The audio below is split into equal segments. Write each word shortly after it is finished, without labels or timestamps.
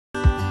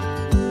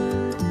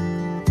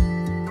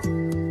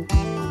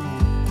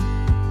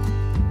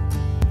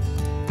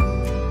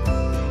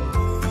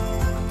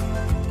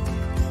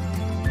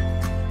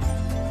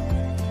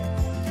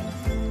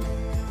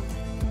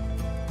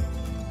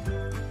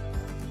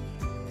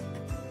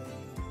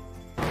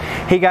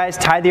Hey guys,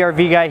 Ty the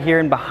RV Guy here,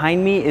 and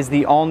behind me is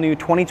the all-new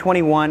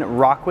 2021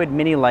 Rockwood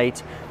Mini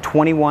Lite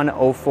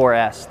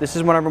 2104S. This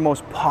is one of our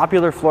most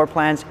popular floor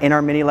plans in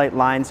our Mini Lite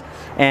lines,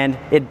 and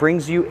it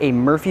brings you a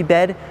Murphy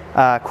bed,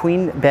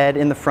 queen bed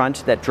in the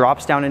front that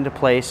drops down into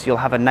place. You'll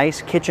have a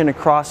nice kitchen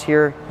across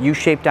here,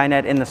 U-shaped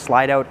dinette in the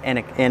slide out,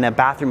 and a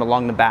bathroom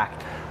along the back.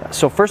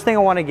 So first thing I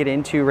want to get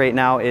into right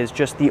now is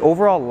just the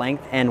overall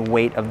length and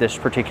weight of this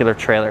particular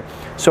trailer.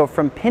 So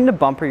from pin to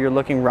bumper, you're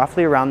looking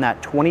roughly around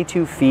that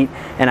 22 feet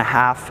and a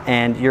half,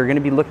 and you're going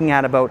to be looking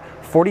at about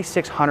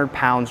 4,600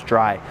 pounds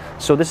dry.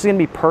 So this is going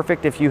to be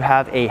perfect if you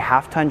have a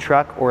half-ton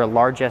truck or a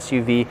large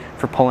SUV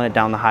for pulling it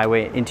down the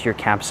highway into your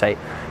campsite.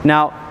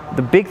 Now,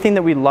 the big thing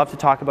that we love to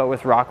talk about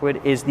with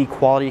Rockwood is the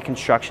quality of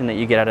construction that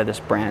you get out of this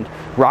brand.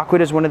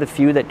 Rockwood is one of the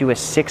few that do a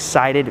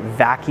 6-sided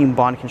vacuum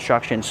bond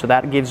construction, so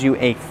that gives you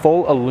a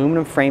full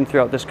aluminum frame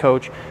throughout this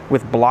coach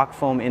with block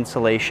foam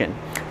insulation.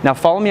 Now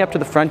follow me up to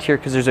the front here,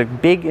 because there's a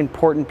big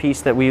important piece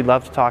that we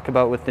love to talk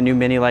about with the new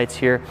Mini Lites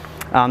here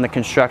on the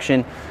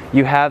construction.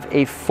 You have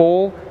a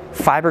full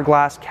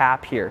fiberglass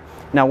cap here.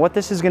 Now what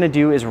this is going to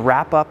do is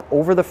wrap up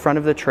over the front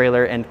of the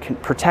trailer and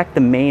protect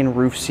the main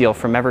roof seal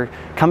from ever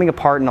coming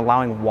apart and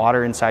allowing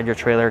water inside your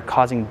trailer,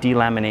 causing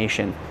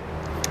delamination.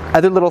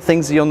 Other little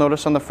things that you'll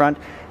notice on the front,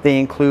 they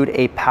include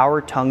a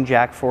power tongue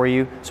jack for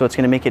you, so it's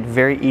going to make it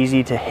very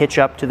easy to hitch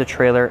up to the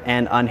trailer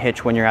and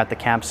unhitch when you're at the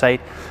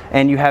campsite.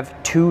 And you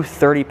have two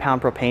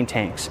 30-pound propane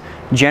tanks.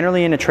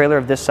 Generally in a trailer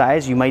of this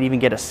size, you might even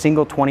get a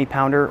single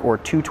 20-pounder or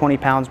two 20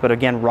 pounds, but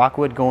again,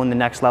 Rockwood going the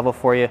next level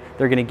for you.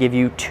 They're going to give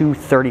you two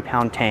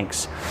 30-pound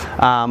tanks.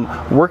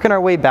 Working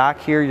our way back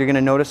here, you're going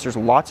to notice there's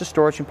lots of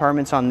storage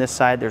compartments on this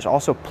side. There's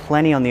also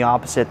plenty on the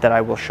opposite that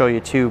I will show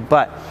you too.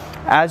 But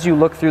as you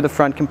look through the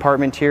front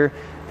compartment here,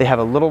 they have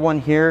a little one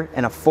here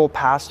and a full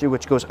pass-through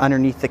which goes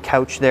underneath the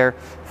couch there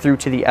through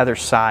to the other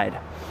side.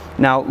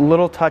 Now,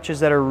 little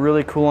touches that are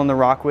really cool on the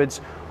Rockwoods,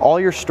 all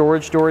your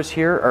storage doors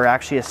here are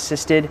actually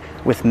assisted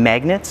with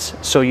magnets,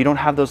 so you don't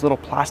have those little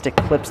plastic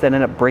clips that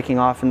end up breaking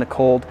off in the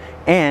cold,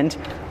 and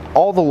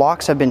all the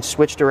locks have been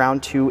switched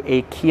around to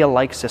a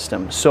Kia-like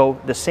system. So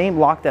the same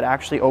lock that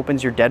actually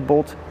opens your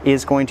deadbolt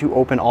is going to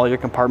open all your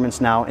compartments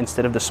now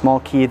instead of the small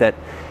key that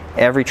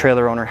every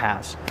trailer owner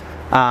has.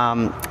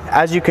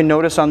 As you can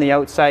notice on the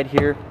outside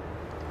here,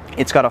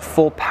 it's got a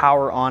full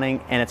power awning,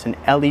 and it's an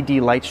LED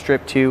light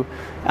strip too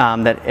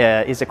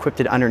that is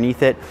equipped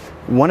underneath it.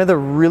 One of the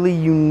really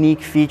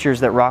unique features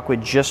that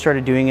Rockwood just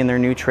started doing in their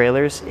new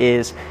trailers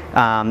is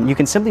you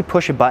can simply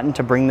push a button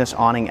to bring this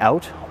awning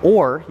out,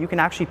 or you can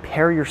actually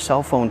pair your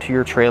cell phone to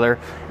your trailer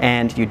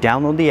and you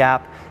download the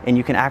app and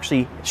you can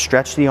actually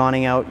stretch the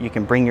awning out. You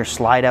can bring your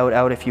slide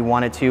out if you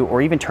wanted to,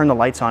 or even turn the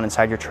lights on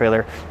inside your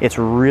trailer. It's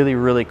really,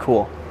 really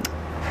cool.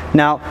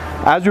 Now,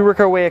 as we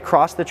work our way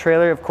across the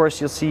trailer, of course,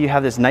 you'll see you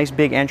have this nice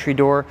big entry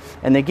door,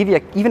 and they give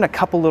you even a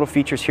couple little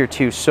features here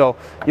too. So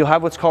you'll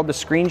have what's called the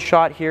screen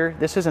shot here.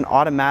 This is an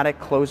automatic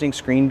closing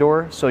screen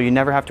door, so you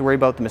never have to worry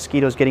about the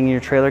mosquitoes getting in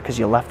your trailer because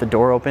you left the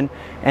door open.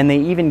 And they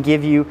even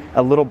give you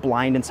a little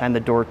blind inside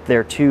the door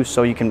there too,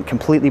 so you can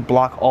completely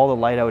block all the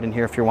light out in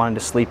here if you're wanting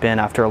to sleep in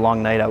after a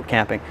long night out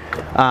camping.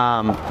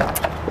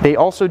 They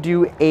also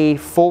do a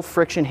full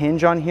friction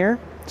hinge on here.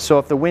 So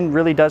if the wind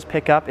really does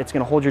pick up, it's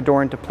going to hold your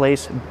door into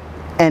place.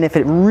 And if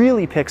it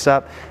really picks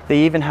up,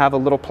 they even have a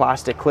little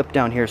plastic clip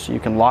down here so you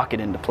can lock it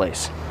into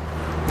place.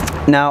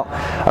 Now,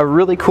 a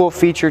really cool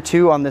feature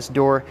too on this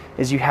door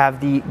is you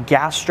have the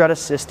gas strut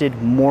assisted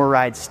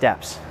MORryde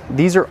steps.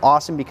 These are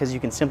awesome because you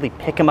can simply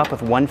pick them up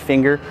with one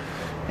finger,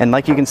 and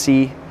like you can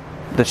see,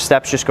 the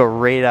steps just go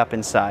right up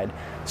inside.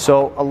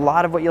 So a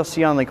lot of what you'll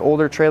see on like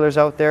older trailers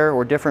out there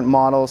or different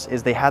models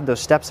is they had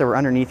those steps that were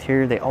underneath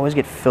here. They always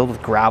get filled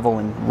with gravel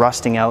and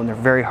rusting out, and they're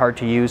very hard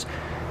to use.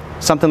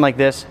 Something like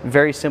this,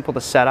 very simple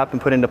to set up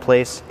and put into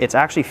place. It's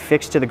actually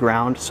fixed to the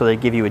ground, so they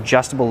give you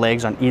adjustable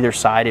legs on either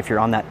side if you're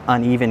on that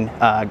uneven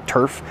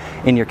turf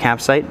in your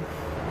campsite.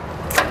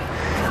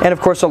 And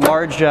of course a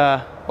large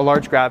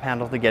grab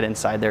handle to get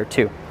inside there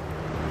too.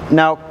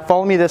 Now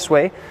follow me this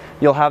way.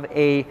 You'll have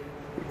a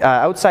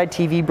outside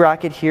TV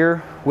bracket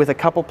here with a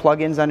couple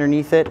plug-ins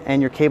underneath it and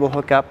your cable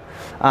hookup.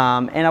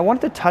 And I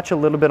wanted to touch a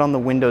little bit on the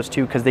windows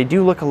too, because they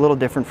do look a little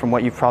different from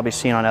what you've probably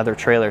seen on other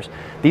trailers.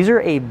 These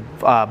are a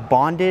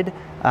bonded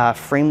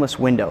frameless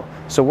window.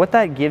 So what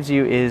that gives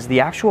you is the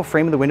actual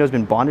frame of the window has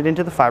been bonded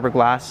into the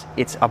fiberglass.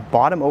 It's a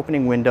bottom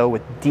opening window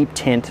with deep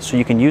tint, so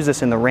you can use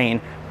this in the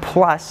rain.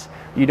 Plus,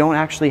 you don't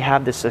actually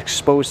have this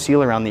exposed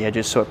seal around the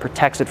edges, so it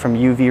protects it from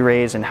UV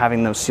rays and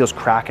having those seals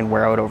crack and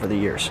wear out over the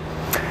years.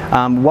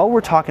 While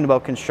we're talking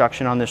about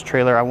construction on this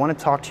trailer, I want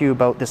to talk to you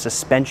about the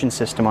suspension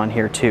system on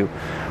here too.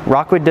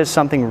 Rockwood does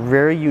something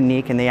very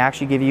unique, and they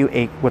actually give you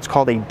what's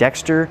called a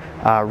Dexter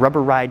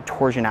RubberRide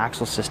torsion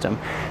axle system.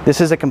 This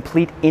is a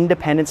complete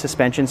independent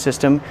suspension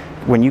system.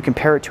 When you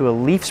compare it to a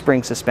leaf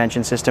spring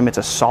suspension system, it's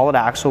a solid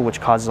axle which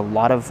causes a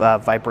lot of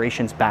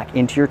vibrations back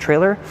into your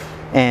trailer.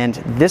 And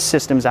this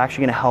system is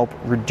actually going to help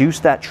reduce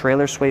that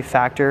trailer sway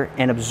factor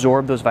and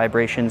absorb those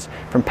vibrations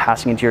from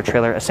passing into your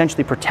trailer,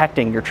 essentially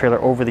protecting your trailer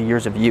over the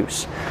years of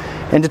use.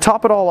 And to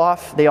top it all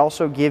off, they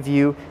also give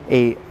you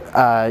a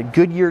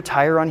Goodyear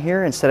tire on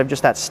here instead of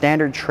just that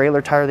standard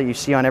trailer tire that you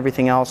see on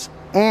everything else.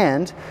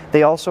 And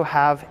they also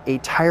have a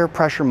tire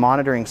pressure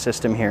monitoring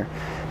system here.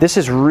 This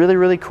is really,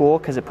 really cool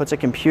because it puts a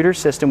computer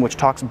system which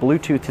talks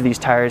Bluetooth to these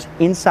tires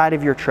inside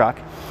of your truck,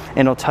 and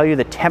it'll tell you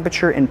the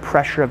temperature and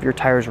pressure of your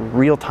tires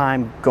real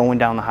time going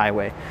down the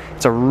highway.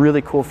 It's a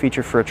really cool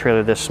feature for a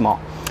trailer this small.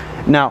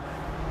 Now,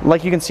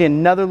 like you can see,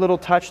 another little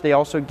touch, they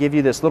also give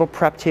you this little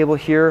prep table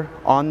here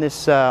on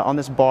this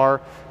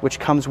bar, which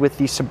comes with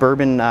the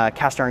Suburban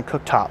cast iron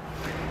cooktop.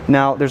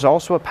 Now, there's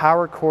also a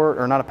power cord,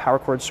 or not a power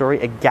cord,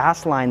 sorry, a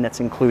gas line that's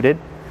included.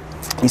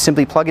 You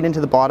simply plug it into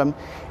the bottom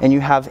and you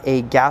have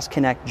a gas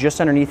connect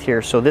just underneath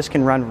here, so this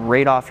can run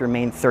right off your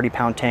main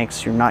 30-pound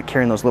tanks. You're not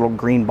carrying those little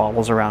green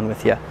baubles around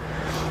with you.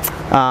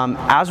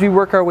 As we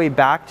work our way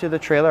back to the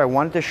trailer, I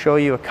wanted to show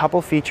you a couple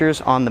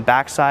features on the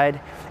back side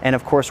and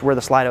of course where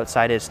the slide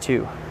outside is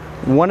too.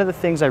 One of the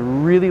things I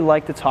really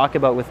like to talk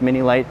about with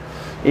Mini-Lite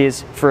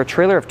is, for a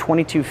trailer of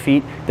 22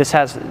 feet, this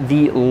has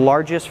the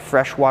largest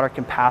freshwater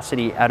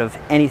capacity out of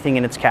anything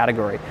in its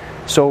category.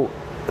 So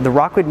the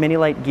Rockwood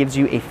Mini-Lite gives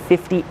you a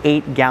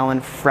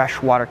 58-gallon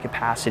freshwater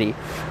capacity.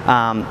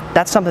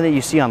 That's something that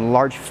you see on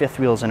large fifth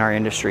wheels in our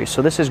industry.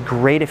 So this is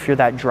great if you're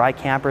that dry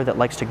camper that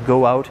likes to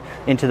go out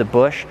into the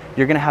bush.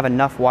 You're going to have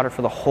enough water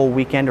for the whole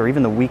weekend or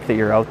even the week that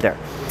you're out there.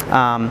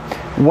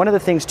 One of the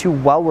things too,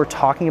 while we're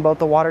talking about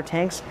the water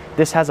tanks,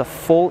 this has a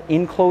full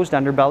enclosed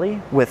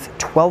underbelly with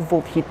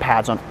 12-volt heat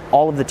pads on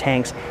all of the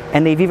tanks,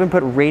 and they've even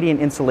put radiant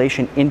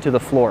insulation into the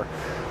floor.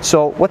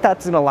 So what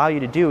that's going to allow you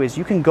to do is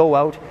you can go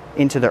out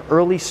into the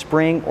early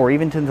spring or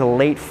even to the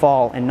late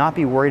fall and not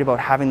be worried about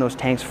having those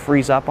tanks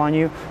freeze up on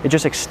you. It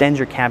just extends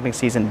your camping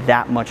season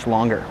that much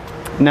longer.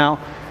 Now,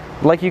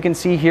 like you can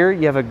see here,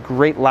 you have a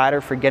great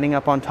ladder for getting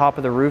up on top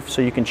of the roof,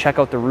 so you can check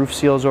out the roof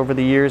seals over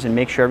the years and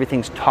make sure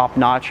everything's top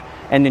notch.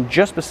 And then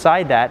just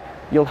beside that,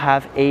 you'll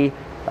have a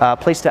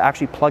place to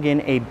actually plug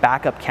in a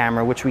backup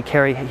camera, which we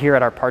carry here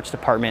at our parts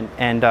department,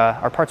 and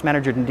our parts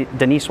manager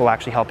Denise will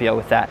actually help you out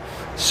with that.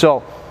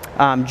 So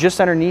just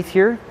underneath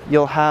here,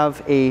 you'll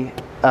have a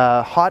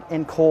hot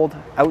and cold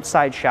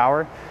outside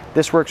shower.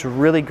 This works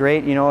really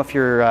great, you know, if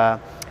you're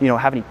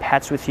have any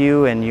pets with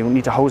you and you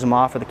need to hose them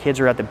off, or the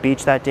kids are at the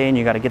beach that day and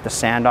you got to get the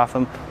sand off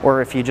them,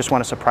 or if you just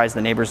want to surprise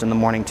the neighbors in the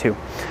morning too.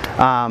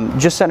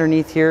 Just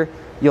underneath here,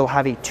 you'll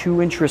have a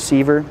 2-inch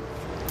receiver.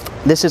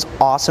 This is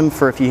awesome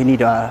for if you need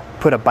to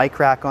put a bike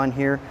rack on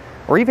here,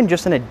 or even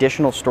just an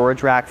additional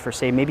storage rack for,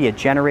 say, maybe a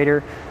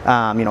generator,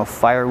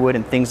 firewood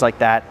and things like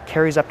that.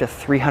 Carries up to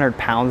 300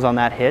 pounds on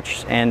that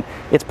hitch, and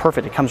it's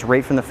perfect. It comes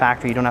right from the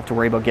factory. You don't have to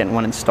worry about getting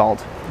one installed.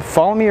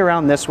 Follow me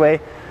around this way.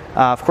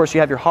 Of course,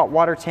 you have your hot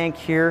water tank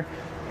here,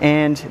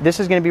 and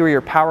this is going to be where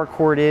your power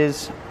cord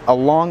is,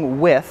 along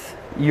with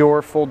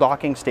your full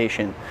docking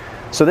station.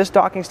 So this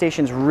docking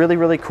station is really,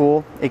 really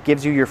cool. It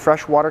gives you your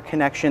fresh water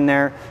connection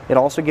there. It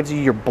also gives you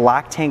your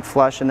black tank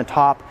flush in the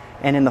top,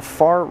 and in the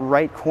far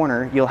right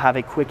corner, you'll have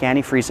a quick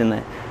antifreeze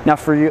inlet. Now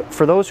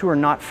for those who are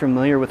not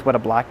familiar with what a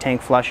black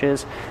tank flush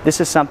is, this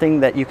is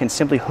something that you can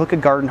simply hook a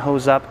garden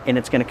hose up and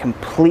it's going to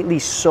completely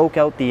soak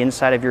out the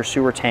inside of your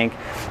sewer tank,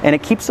 and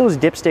it keeps those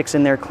dipsticks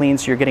in there clean,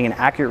 so you're getting an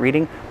accurate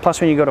reading.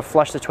 Plus, when you go to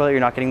flush the toilet, you're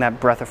not getting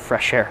that breath of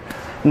fresh air.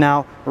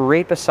 Now,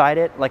 right beside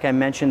it, like I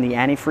mentioned, the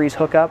antifreeze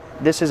hookup.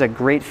 This is a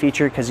great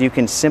feature because you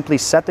can simply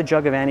set the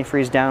jug of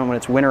antifreeze down when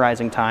it's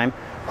winterizing time,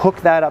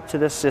 hook that up to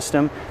this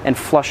system, and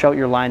flush out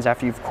your lines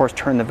after you've, of course,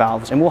 turned the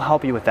valves. And we'll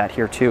help you with that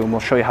here too, and we'll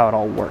show you how it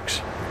all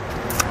works.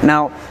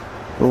 Now,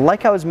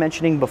 like I was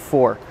mentioning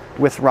before,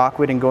 with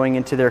Rockwood and going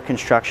into their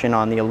construction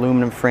on the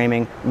aluminum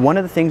framing, one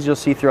of the things you'll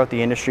see throughout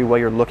the industry while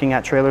you're looking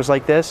at trailers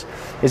like this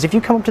is if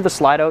you come up to the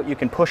slide out, you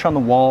can push on the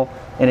wall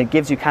and it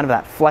gives you kind of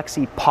that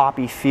flexy,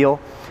 poppy feel.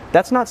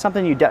 That's not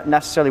something you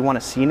necessarily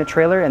want to see in a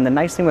trailer, and the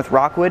nice thing with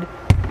Rockwood,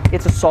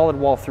 it's a solid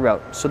wall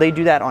throughout. So they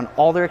do that on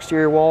all their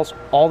exterior walls,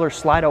 all their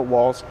slide out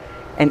walls,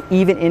 and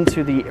even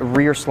into the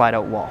rear slide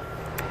out wall.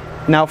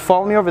 Now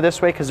follow me over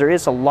this way because there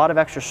is a lot of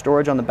extra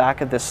storage on the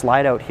back of this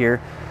slide out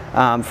here.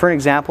 For an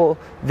example,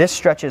 this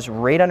stretches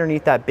right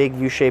underneath that big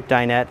U-shaped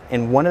dinette,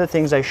 and one of the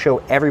things I show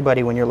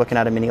everybody when you're looking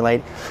at a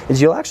Mini-Lite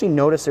is you'll actually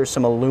notice there's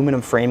some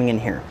aluminum framing in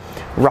here.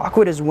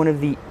 Rockwood is one of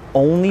the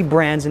only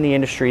brands in the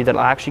industry that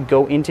will actually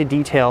go into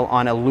detail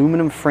on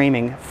aluminum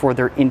framing for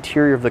their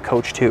interior of the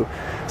coach too.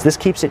 So this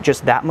keeps it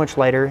just that much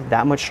lighter,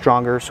 that much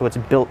stronger, so it's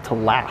built to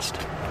last.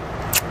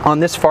 On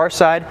this far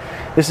side,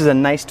 this is a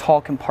nice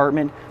tall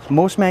compartment.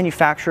 Most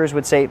manufacturers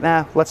would say,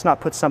 let's not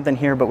put something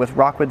here, but with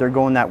Rockwood, they're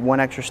going that one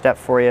extra step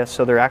for you.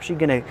 So they're actually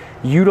going to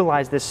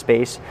utilize this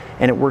space,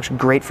 and it works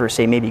great for,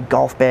 say, maybe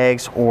golf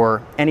bags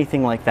or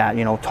anything like that,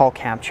 you know, tall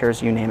camp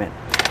chairs, you name it.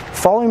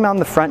 Following around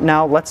the front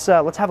now, let's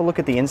have a look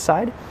at the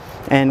inside,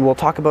 and we'll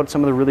talk about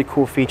some of the really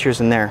cool features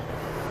in there.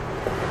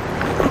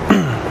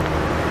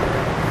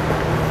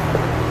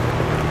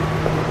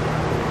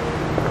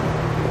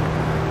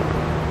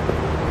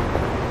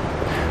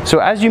 So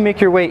as you make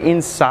your way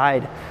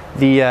inside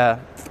the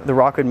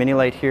Rockwood Mini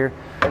Lite here,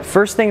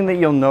 first thing that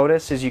you'll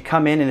notice is you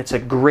come in and it's a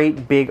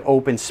great big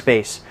open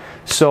space.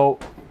 So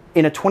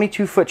in a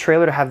 22-foot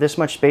trailer to have this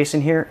much space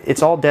in here,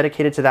 it's all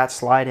dedicated to that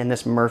slide and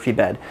this Murphy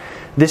bed.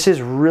 This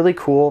is really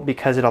cool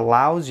because it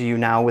allows you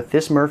now with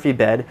this Murphy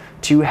bed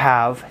to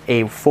have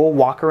a full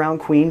walk-around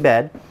queen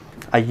bed,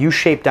 a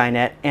U-shaped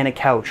dinette, and a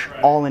couch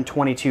all in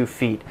 22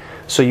 feet.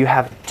 So you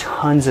have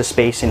tons of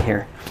space in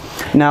here.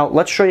 Now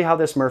let's show you how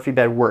this Murphy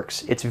bed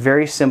works. It's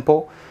very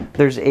simple.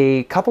 There's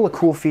a couple of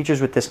cool features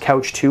with this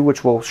couch too,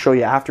 which we'll show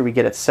you after we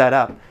get it set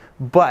up.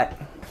 But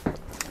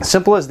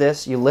simple as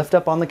this, you lift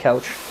up on the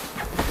couch.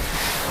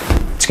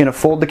 It's going to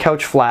fold the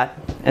couch flat,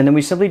 and then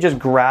we simply just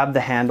grab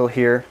the handle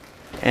here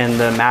and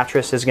the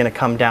mattress is going to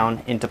come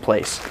down into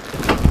place.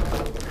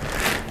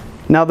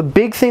 Now the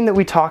big thing that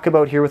we talk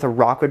about here with a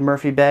Rockwood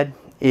Murphy bed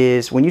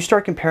is when you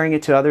start comparing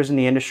it to others in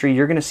the industry,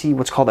 you're going to see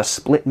what's called a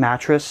split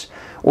mattress,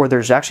 or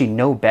there's actually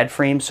no bed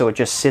frame, so it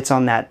just sits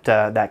on that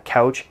that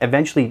couch,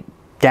 eventually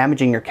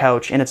damaging your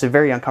couch, and it's a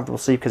very uncomfortable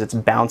sleep because it's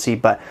bouncy.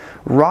 But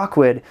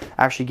Rockwood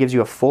actually gives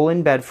you a full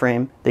in bed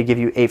frame. They give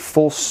you a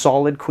full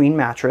solid queen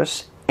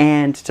mattress,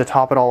 and to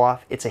top it all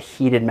off, it's a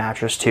heated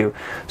mattress too.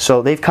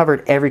 So they've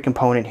covered every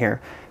component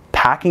here.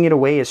 Packing it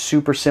away is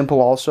super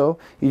simple also.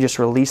 You just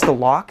release the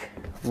lock,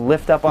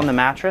 lift up on the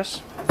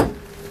mattress,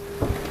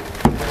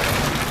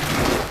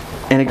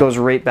 and it goes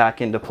right back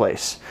into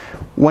place.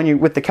 When you're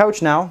with the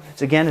couch now,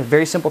 it's again a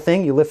very simple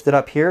thing. You lift it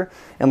up here,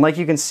 and like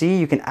you can see,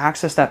 you can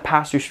access that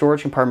pass-through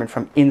storage compartment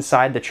from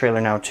inside the trailer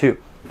now too.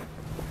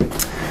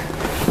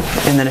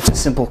 And then it's a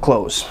simple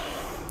close.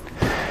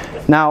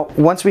 Now,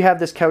 once we have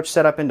this couch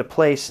set up into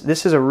place,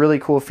 this is a really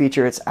cool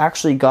feature. It's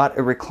actually got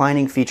a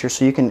reclining feature,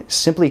 so you can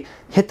simply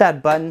hit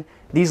that button.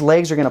 These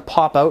legs are going to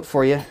pop out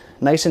for you,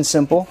 nice and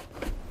simple,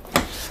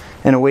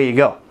 and away you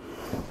go.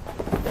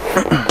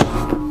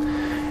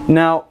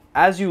 Now,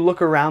 as you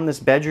look around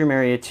this bedroom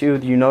area too,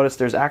 you notice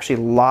there's actually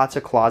lots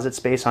of closet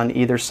space on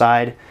either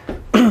side.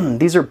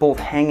 These are both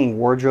hanging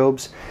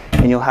wardrobes,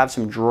 and you'll have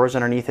some drawers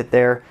underneath it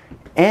there.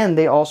 And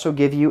they also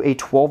give you a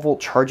 12-volt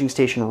charging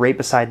station right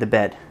beside the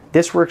bed.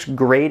 This works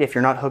great if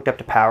you're not hooked up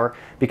to power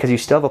because you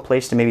still have a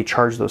place to maybe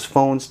charge those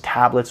phones,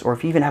 tablets, or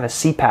if you even have a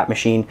CPAP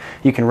machine,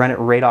 you can run it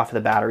right off of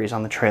the batteries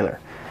on the trailer.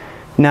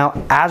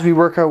 Now, as we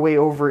work our way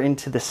over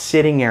into the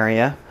sitting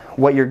area,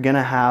 what you're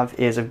gonna have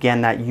is, again,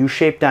 that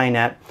U-shaped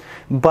dinette,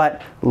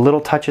 but little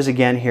touches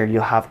again here.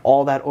 You'll have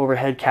all that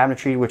overhead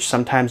cabinetry, which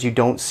sometimes you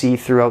don't see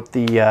throughout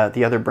the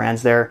other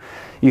brands there.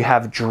 You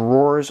have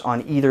drawers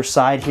on either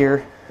side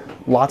here.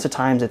 Lots of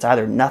times it's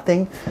either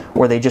nothing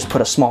or they just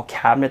put a small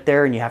cabinet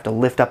there and you have to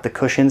lift up the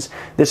cushions.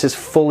 This is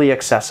fully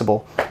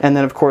accessible. And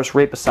then of course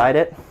right beside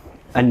it,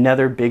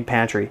 another big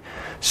pantry.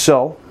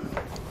 So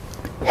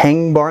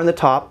hanging bar on the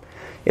top,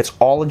 it's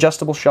all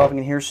adjustable shelving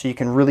in here so you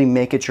can really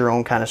make it your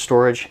own kind of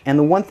storage. And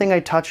the one thing I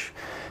touch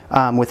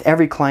with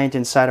every client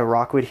inside of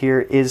Rockwood here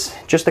is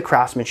just the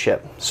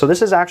craftsmanship. So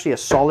this is actually a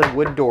solid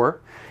wood door.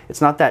 It's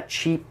not that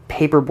cheap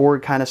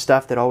paperboard kind of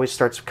stuff that always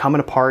starts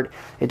coming apart.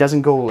 It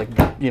doesn't go like,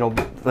 you know,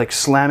 like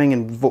slamming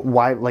and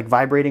like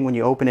vibrating when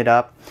you open it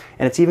up.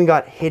 And it's even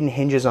got hidden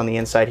hinges on the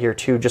inside here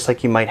too, just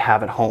like you might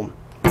have at home.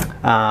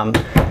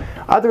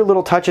 Other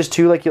little touches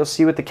too, like you'll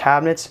see with the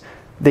cabinets,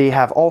 they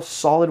have all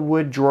solid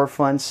wood drawer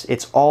fronts.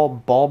 It's all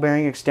ball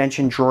bearing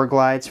extension drawer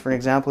glides. For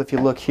example, if you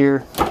look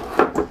here,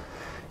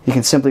 you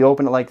can simply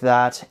open it like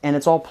that, and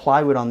it's all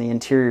plywood on the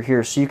interior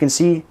here. So you can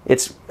see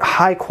it's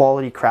high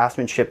quality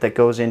craftsmanship that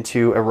goes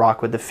into a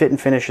Rockwood. The fit and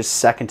finish is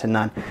second to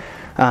none.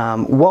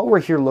 While we're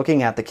here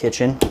looking at the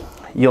kitchen,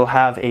 you'll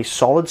have a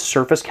solid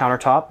surface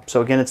countertop.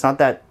 So again, it's not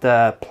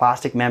that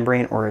plastic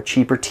membrane or a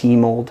cheaper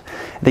T-mold.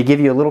 They give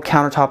you a little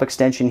countertop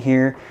extension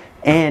here,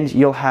 and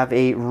you'll have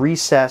a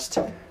recessed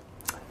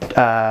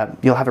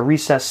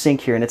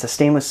sink here, and it's a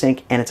stainless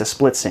sink and it's a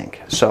split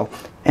sink. So,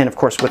 and of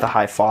course with a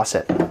high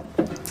faucet.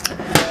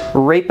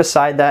 Right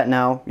beside that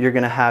now, you're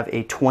going to have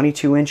a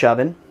 22-inch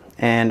oven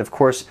and of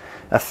course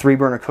a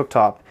 3-burner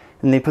cooktop.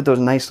 And they put those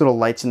nice little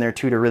lights in there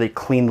too to really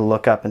clean the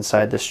look up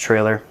inside this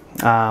trailer.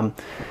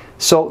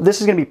 So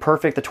this is going to be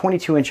perfect. The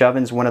 22-inch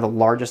oven is one of the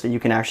largest that you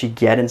can actually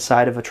get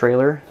inside of a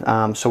trailer.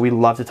 So we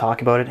love to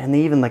talk about it. And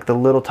they even like the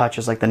little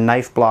touches like the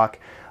knife block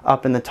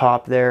up in the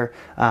top there.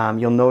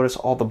 You'll notice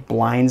all the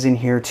blinds in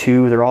here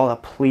too. They're all a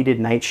pleated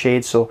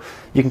nightshade, so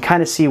you can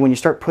kind of see when you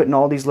start putting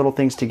all these little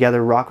things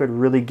together, Rockwood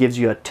really gives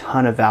you a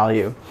ton of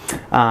value.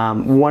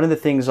 One of the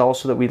things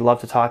also that we'd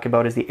love to talk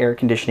about is the air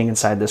conditioning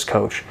inside this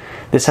coach.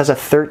 This has a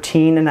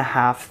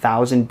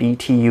 13,500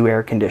 BTU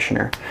air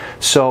conditioner.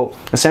 So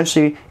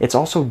essentially it's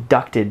also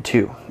ducted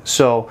too.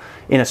 So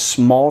in a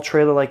small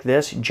trailer like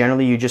this,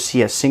 generally you just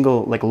see a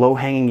single like low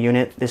hanging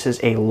unit. This is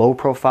a low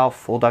profile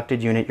full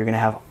ducted unit. You're going to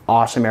have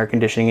awesome air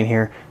conditioning in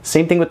here.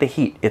 Same thing with the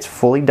heat. It's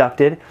fully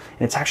ducted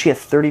and it's actually a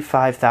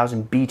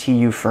 35,000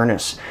 BTU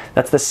furnace.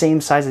 That's the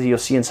same size as you'll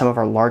see in some of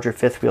our larger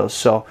fifth wheels.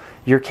 So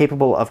you're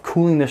capable of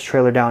cooling this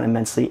trailer down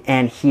immensely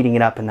and heating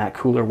it up in that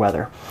cooler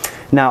weather.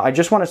 Now, I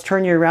just want to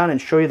turn you around and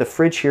show you the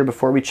fridge here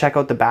before we check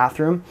out the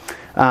bathroom.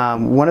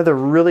 One of the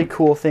really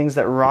cool things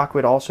that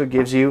Rockwood also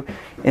gives you,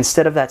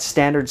 instead of that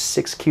standard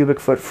 6 cubic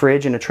foot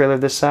fridge in a trailer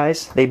this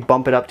size, they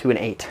bump it up to an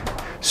 8.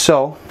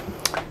 So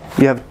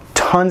you have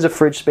tons of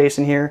fridge space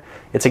in here.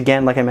 It's,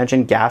 again, like I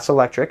mentioned, gas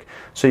electric,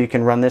 so you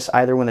can run this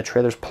either when the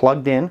trailer's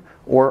plugged in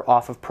or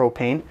off of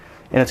propane.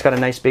 And it's got a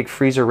nice big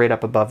freezer right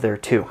up above there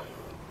too.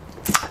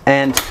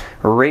 And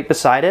right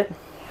beside it,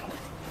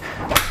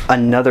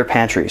 another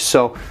pantry.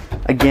 So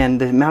again,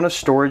 the amount of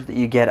storage that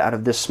you get out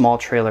of this small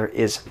trailer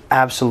is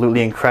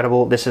absolutely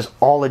incredible. This is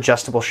all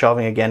adjustable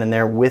shelving again in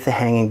there with a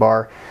hanging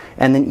bar.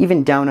 And then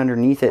even down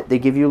underneath it, they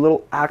give you a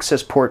little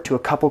access port to a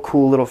couple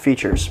cool little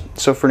features.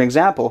 So for an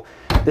example,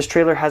 this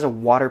trailer has a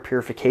water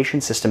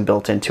purification system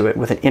built into it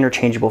with an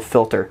interchangeable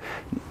filter.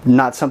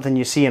 Not something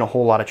you see in a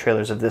whole lot of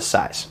trailers of this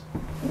size.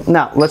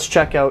 Now, let's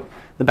check out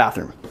the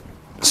bathroom.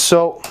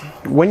 So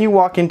when you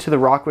walk into the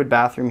Rockwood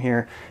bathroom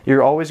here,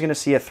 you're always going to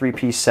see a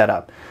 3-piece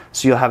setup.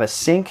 So you'll have a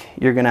sink,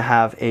 you're going to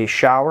have a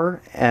shower,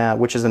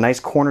 which is a nice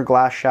corner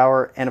glass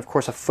shower, and of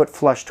course a foot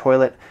flush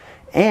toilet.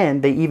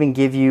 And they even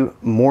give you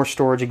more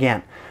storage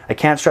again. I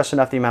can't stress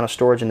enough the amount of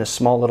storage in this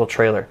small little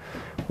trailer.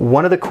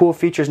 One of the cool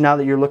features now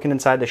that you're looking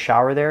inside the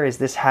shower there is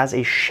this has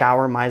a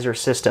shower miser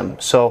system.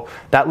 So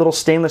that little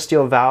stainless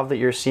steel valve that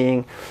you're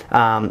seeing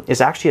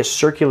is actually a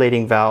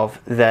circulating valve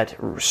that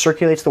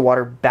circulates the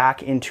water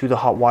back into the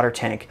hot water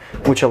tank,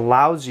 which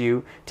allows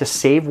you to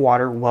save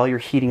water while you're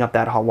heating up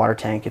that hot water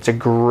tank. It's a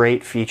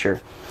great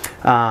feature.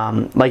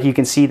 Like you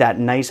can see that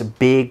nice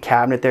big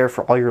cabinet there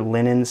for all your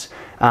linens,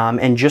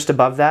 and just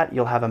above that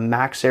you'll have a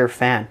MaxxAir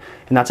fan,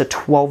 and that's a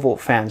 12-volt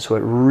fan, so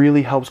it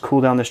really helps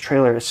cool down this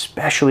trailer,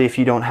 especially if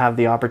you don't have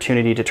the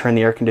opportunity to turn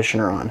the air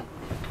conditioner on.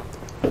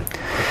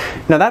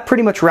 Now that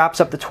pretty much wraps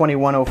up the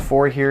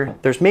 2104 here.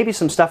 There's maybe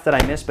some stuff that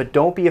I missed, but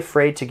don't be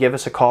afraid to give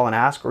us a call and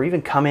ask, or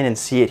even come in and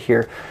see it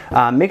here.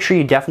 Make sure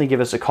you definitely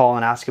give us a call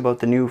and ask about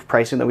the new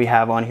pricing that we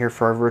have on here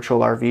for our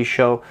virtual RV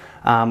show.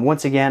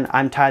 Once again,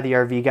 I'm Ty the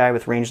RV Guy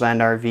with Rangeland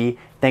RV.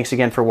 Thanks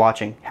again for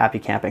watching. Happy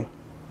camping.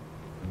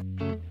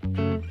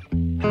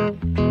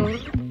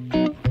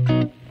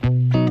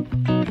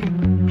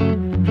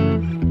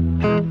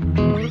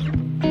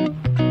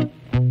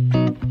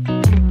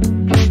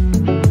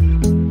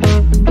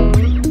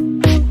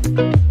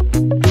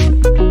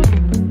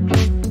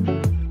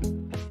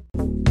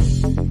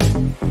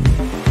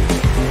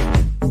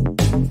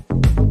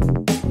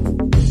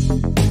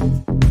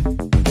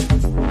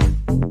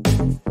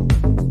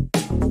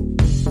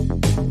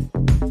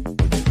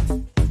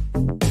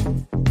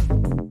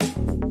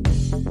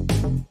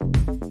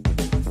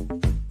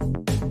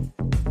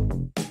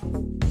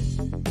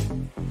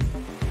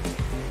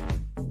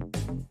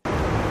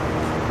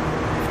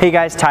 Hey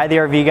guys, Ty the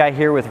RV Guy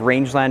here with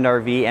Rangeland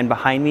RV, and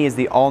behind me is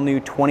the all-new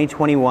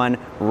 2021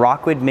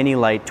 Rockwood Mini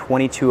Lite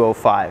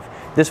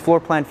 2205. This floor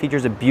plan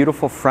features a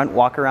beautiful front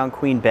walk-around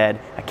queen bed,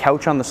 a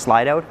couch on the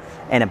slide-out,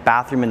 and a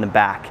bathroom in the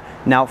back.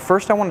 Now,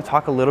 first I want to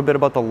talk a little bit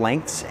about the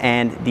lengths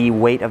and the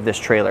weight of this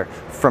trailer.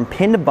 From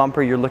pin to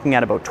bumper, you're looking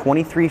at about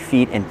 23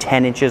 feet and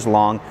 10 inches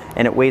long,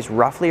 and it weighs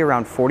roughly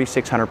around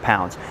 4,600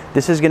 pounds.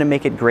 This is going to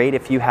make it great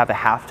if you have a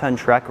half-ton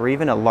truck or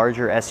even a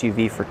larger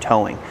SUV for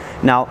towing.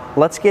 Now,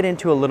 let's get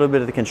into a little bit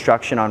of the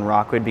construction on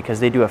Rockwood, because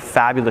they do a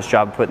fabulous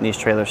job of putting these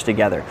trailers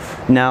together.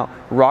 Now,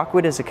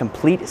 Rockwood is a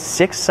complete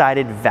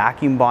 6-sided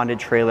vacuum bonded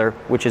trailer,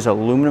 which is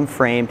aluminum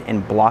framed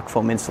and block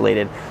foam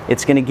insulated.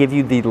 It's going to give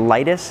you the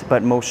lightest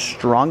but most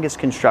strongest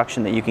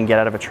construction that you can get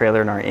out of a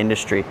trailer in our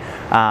industry.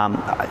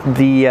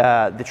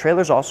 The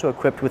trailer is also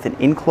equipped with an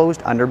enclosed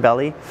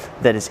underbelly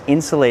that is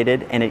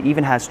insulated, and it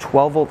even has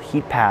 12-volt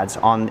heat pads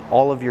on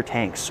all of your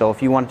tanks. So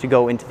if you wanted to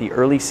go into the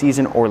early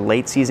season or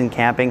late season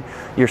camping,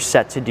 you're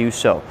set to do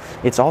so.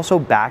 It's also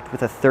backed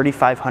with a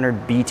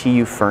 3,500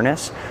 BTU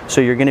furnace,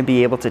 so you're going to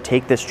be able to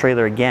take this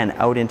trailer again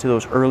out into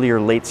those earlier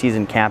late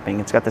season camping.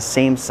 It's got the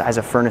same size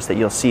of furnace that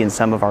you'll see in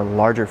some of our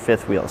larger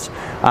fifth wheels.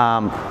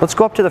 Let's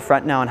go up to the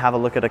front now and have a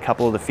look at a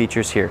couple of the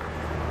features here.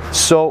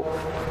 So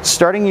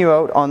starting you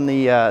out on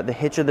the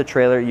hitch of the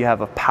trailer, you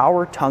have a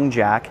power tongue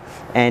jack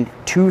and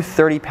two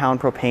 30-pound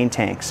propane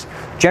tanks.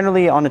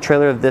 Generally on a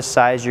trailer of this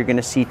size, you're going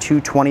to see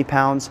two 20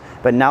 pounds,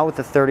 but now with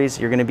the 30s,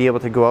 you're going to be able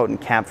to go out and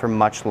camp for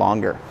much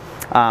longer.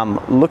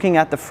 Looking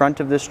at the front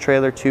of this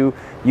trailer too,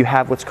 you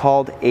have what's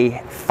called a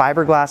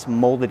fiberglass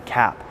molded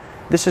cap.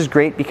 This is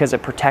great because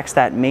it protects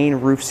that main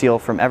roof seal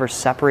from ever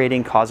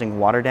separating, causing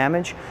water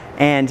damage,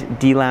 and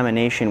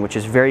delamination, which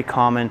is very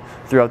common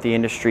throughout the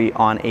industry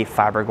on a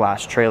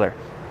fiberglass trailer.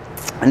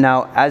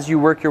 Now, as you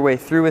work your way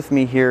through with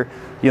me here,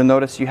 you'll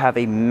notice you have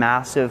a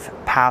massive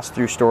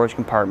pass-through storage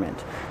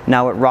compartment.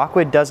 Now, what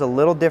Rockwood does a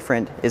little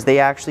different is they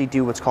actually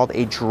do what's called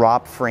a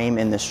drop frame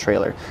in this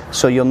trailer.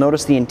 So you'll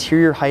notice the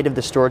interior height of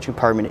the storage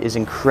compartment is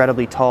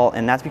incredibly tall,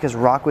 and that's because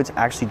Rockwood's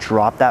actually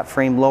dropped that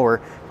frame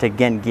lower to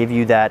again give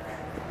you that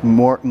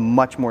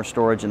much more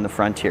storage in the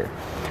front here.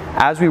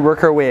 As we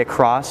work our way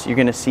across, you're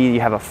going to see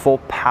you have a full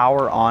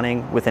power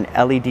awning with an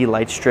LED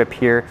light strip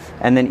here,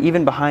 and then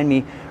even behind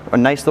me, a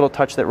nice little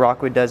touch that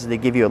Rockwood does is they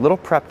give you a little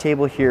prep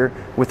table here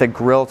with a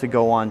grill to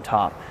go on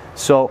top.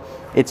 So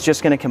it's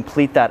just going to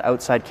complete that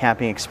outside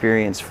camping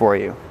experience for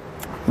you.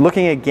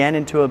 Looking again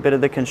into a bit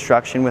of the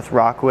construction with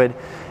Rockwood,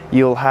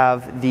 you'll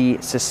have the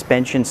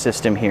suspension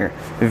system here.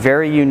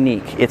 Very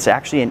unique. It's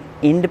actually an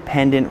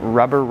independent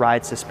rubber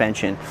ride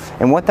suspension.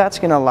 And what that's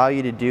going to allow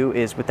you to do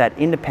is, with that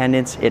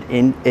independence, it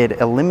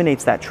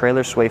eliminates that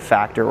trailer sway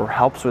factor, or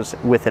helps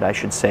with it, I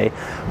should say.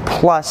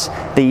 Plus,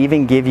 they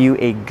even give you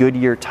a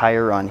Goodyear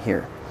tire on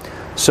here.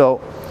 So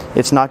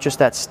it's not just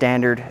that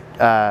standard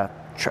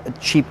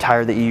cheap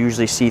tire that you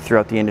usually see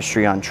throughout the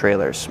industry on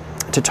trailers.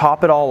 To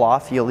top it all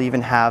off, you'll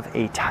even have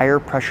a tire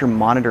pressure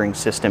monitoring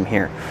system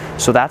here.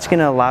 So that's going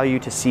to allow you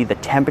to see the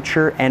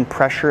temperature and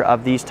pressure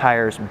of these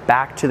tires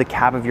back to the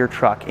cab of your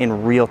truck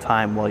in real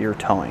time while you're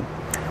towing.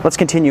 Let's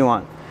continue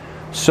on.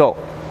 So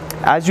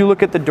as you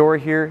look at the door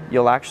here,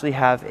 you'll actually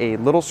have a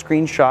little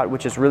screenshot,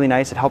 which is really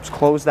nice. It helps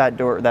close that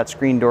door, that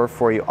screen door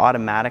for you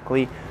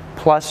automatically.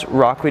 Plus,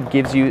 Rockwood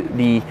gives you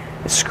the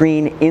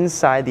screen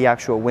inside the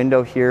actual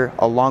window here,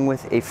 along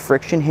with a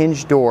friction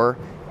hinge door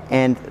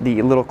and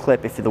the little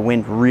clip if the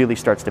wind really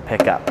starts to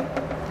pick up.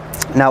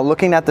 Now,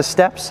 looking at the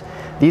steps,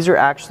 these are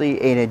actually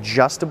an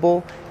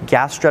adjustable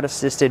gas strut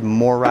assisted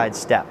MORryde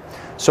step.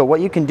 So what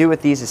you can do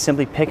with these is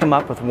simply pick them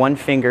up with one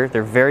finger.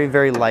 They're very,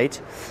 very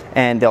light,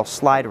 and they'll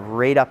slide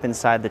right up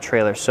inside the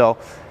trailer. So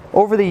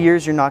over the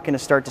years, you're not going to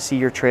start to see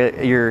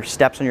your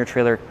steps on your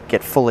trailer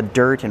get full of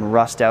dirt and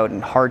rust out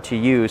and hard to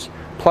use.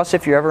 Plus,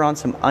 if you're ever on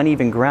some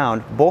uneven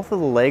ground, both of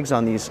the legs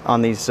on these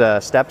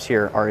steps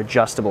here are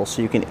adjustable,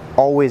 so you can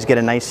always get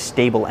a nice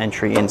stable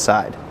entry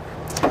inside.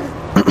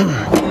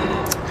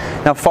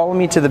 Now follow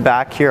me to the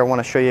back here. I want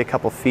to show you a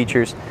couple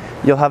features.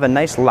 You'll have a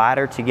nice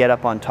ladder to get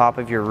up on top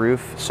of your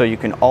roof, so you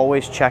can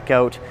always check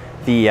out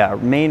the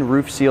main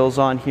roof seals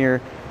on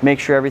here. Make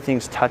sure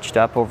everything's touched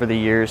up over the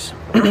years.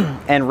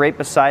 And right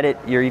beside it,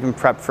 you're even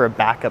prepped for a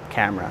backup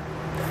camera.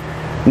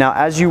 Now,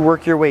 as you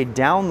work your way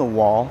down the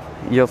wall,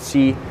 you'll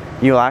see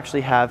you'll actually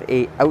have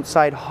a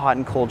outside hot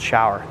and cold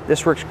shower.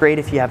 This works great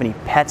if you have any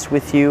pets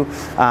with you,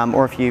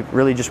 or if you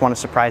really just want to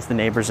surprise the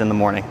neighbors in the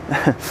morning.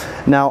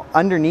 Now,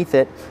 underneath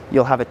it,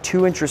 you'll have a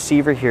 2-inch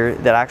receiver here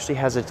that actually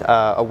has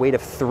a weight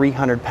of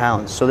 300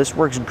 pounds. So this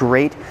works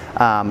great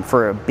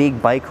for a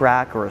big bike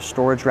rack or a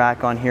storage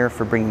rack on here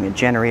for bringing a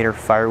generator,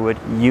 firewood,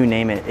 you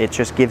name it. It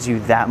just gives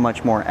you that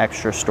much more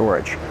extra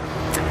storage.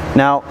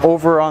 Now,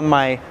 over on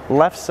my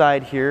left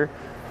side here,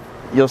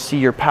 you'll see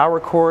your power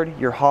cord,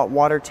 your hot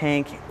water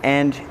tank,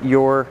 and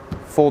your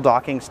full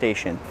docking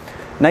station.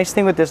 Nice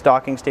thing with this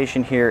docking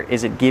station here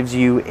is it gives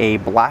you a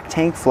black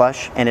tank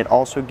flush, and it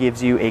also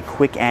gives you a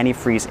quick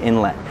antifreeze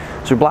inlet.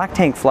 So black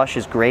tank flush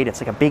is great.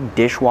 It's like a big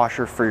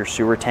dishwasher for your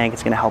sewer tank.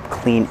 It's going to help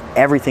clean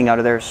everything out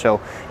of there,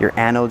 so your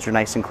anodes are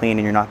nice and clean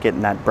and you're not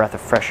getting that breath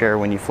of fresh air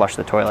when you flush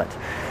the toilet.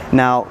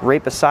 Now,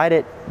 right beside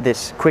it,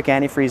 this quick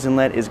antifreeze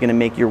inlet is going to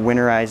make your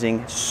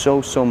winterizing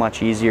so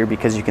much easier,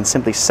 because you can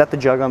simply set the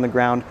jug on the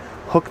ground,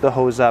 hook the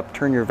hose up,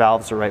 turn your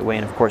valves the right way,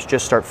 and of course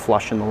just start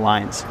flushing the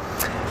lines.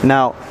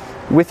 Now,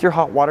 with your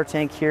hot water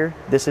tank here,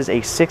 this is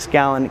a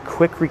 6-gallon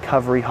quick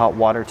recovery hot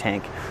water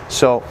tank.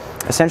 So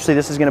essentially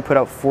this is going to put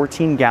out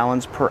 14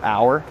 gallons per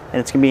hour, and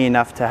it's going to be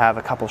enough to have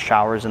a couple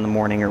showers in the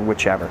morning or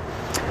whichever.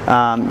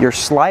 Your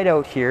slide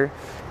out here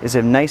is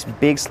a nice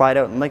big slide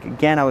out, and like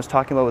again I was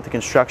talking about with the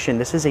construction,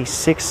 this is a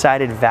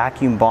 6-sided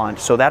vacuum bond,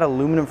 so that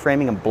aluminum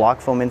framing and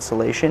block foam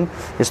insulation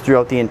is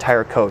throughout the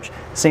entire coach.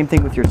 Same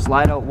thing with your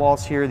slide out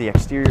walls here, the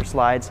exterior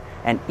slides,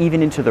 and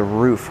even into the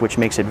roof, which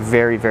makes it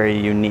very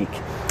unique.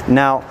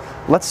 Now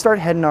let's start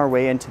heading our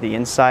way into the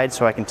inside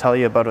so I can tell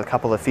you about a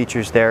couple of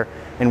features there.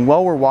 And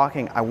while we're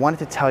walking, I wanted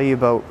to tell you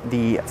about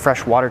the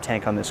fresh water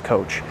tank on this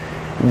coach.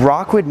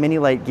 Rockwood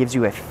Mini-Lite gives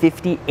you a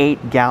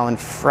 58-gallon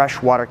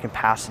freshwater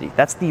capacity.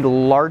 That's the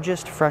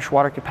largest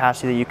freshwater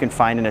capacity that you can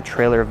find in a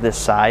trailer of this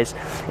size.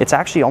 It's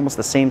actually almost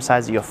the same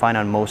size that you'll find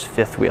on most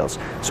fifth wheels.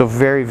 So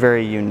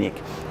very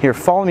unique. Here,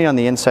 follow me on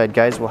the inside,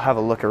 guys. We'll have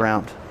a look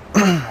around.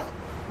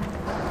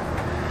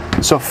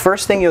 So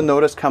first thing you'll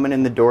notice coming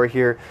in the door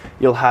here,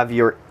 you'll have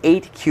your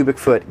 8 cubic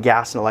foot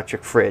gas and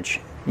electric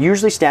fridge.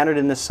 Usually standard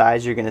in this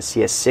size, you're going to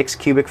see a 6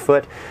 cubic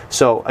foot.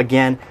 So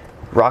again,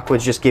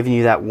 Rockwood's just giving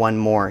you that one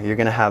more. You're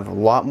going to have a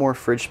lot more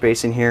fridge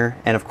space in here,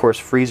 and of course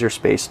freezer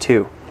space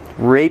too.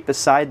 Right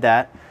beside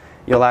that,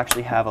 you'll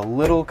actually have a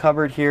little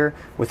cupboard here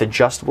with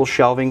adjustable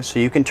shelving, so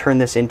you can turn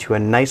this into a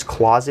nice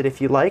closet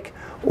if you like,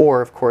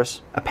 or of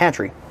course a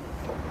pantry.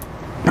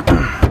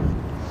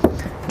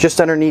 Just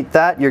underneath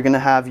that, you're going to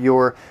have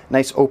your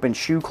nice open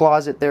shoe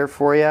closet there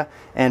for you,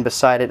 and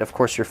beside it, of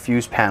course, your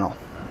fuse panel.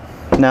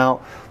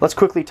 Now, let's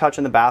quickly touch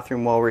on the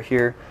bathroom while we're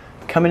here.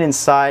 Coming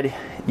inside,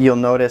 you'll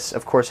notice,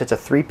 of course, it's a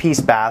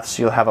 3-piece bath,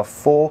 so you'll have a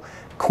full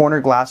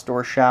corner glass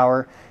door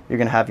shower. You're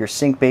going to have your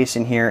sink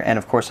basin here, and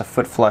of course a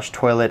foot flush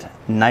toilet,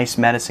 nice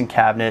medicine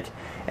cabinet,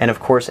 and of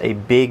course a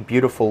big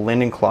beautiful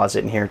linen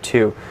closet in here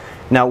too.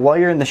 Now, while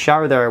you're in the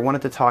shower there, I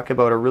wanted to talk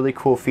about a really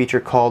cool feature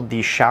called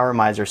the Shower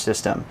Miser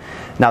system.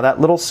 Now, that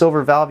little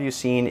silver valve you've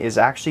seen is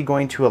actually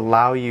going to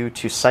allow you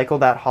to cycle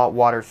that hot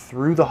water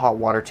through the hot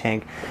water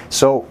tank.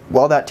 So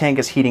while that tank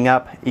is heating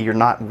up, you're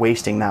not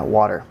wasting that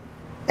water.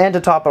 And to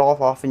top it all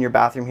off in your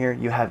bathroom here,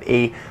 you have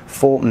a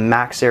full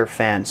MaxxAir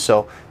fan.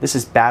 So this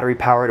is battery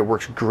powered. It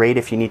works great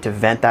if you need to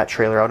vent that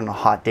trailer out on a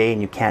hot day and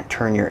you can't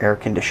turn your air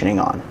conditioning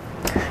on.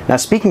 Now,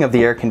 speaking of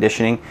the air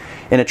conditioning,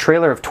 in a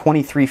trailer of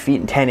 23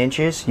 feet and 10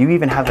 inches, you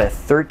even have a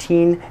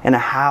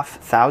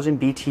 13,500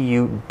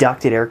 BTU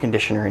ducted air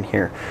conditioner in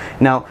here.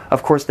 Now,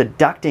 of course, the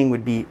ducting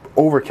would be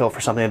overkill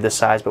for something of this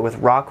size, but with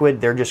Rockwood,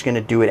 they're just going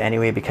to do it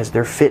anyway because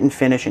their fit and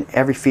finish and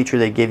every feature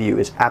they give you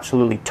is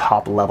absolutely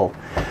top level.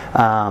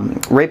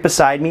 Right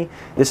beside me,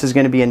 this is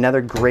going to be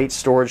another great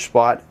storage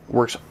spot.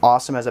 Works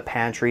awesome as a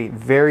pantry,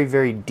 very,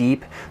 very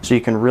deep, so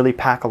you can really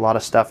pack a lot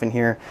of stuff in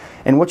here.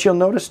 And what you'll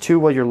notice too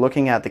while you're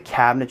looking at the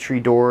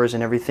cabinetry doors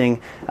and everything,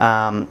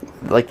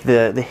 like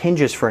the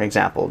hinges for an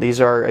example,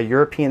 these are a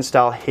European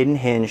style hidden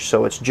hinge,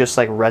 so it's just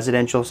like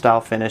residential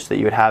style finish that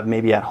you would have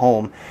maybe at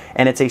home,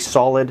 and it's a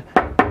solid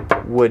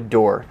wood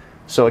door.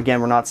 So again,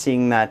 we're not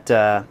seeing that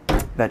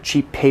that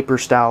cheap paper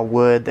style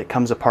wood that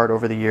comes apart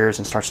over the years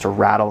and starts to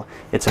rattle.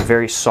 It's a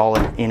very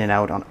solid in and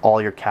out on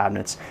all your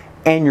cabinets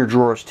and your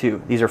drawers too.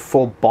 These are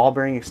full ball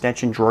bearing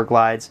extension drawer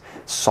glides,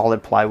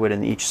 solid plywood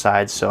on each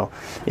side, so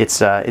it's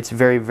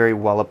very, very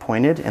well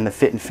appointed, and the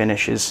fit and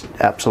finish is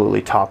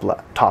absolutely top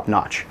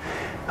notch.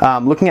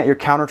 Looking at your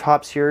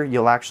countertops here,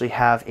 you'll actually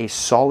have a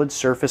solid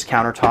surface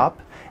countertop,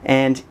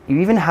 and you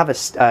even have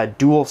a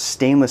dual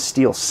stainless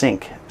steel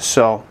sink.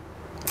 So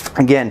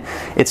again,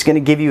 it's going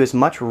to give you as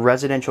much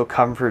residential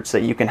comforts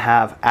that you can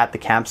have at the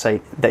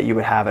campsite that you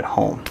would have at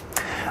home.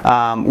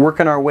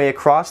 Working our way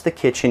across the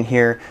kitchen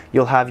here,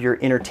 you'll have your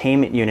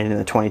entertainment unit in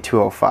the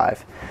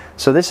 2205.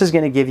 So this is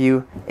going to give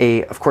you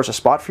of course a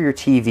spot for your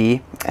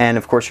TV and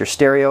of course your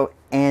stereo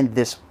and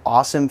this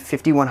awesome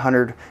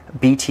 5100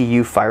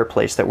 BTU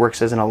fireplace that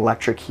works as an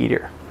electric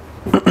heater.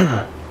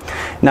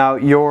 Now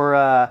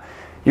your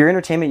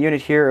entertainment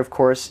unit here, of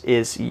course,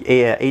 is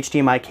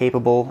HDMI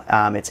capable.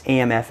 It's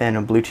AM, FM,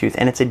 and Bluetooth,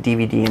 and it's a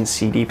DVD and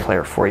CD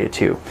player for you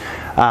too.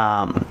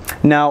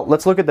 Now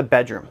let's look at the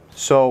bedroom.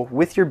 So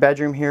with your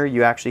bedroom here,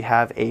 you actually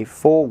have a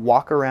full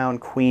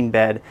walk-around queen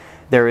bed.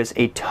 There is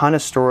a ton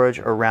of storage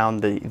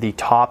around the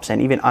tops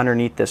and even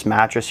underneath this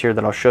mattress here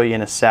that I'll show you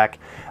in a sec.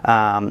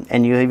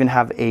 And you even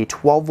have a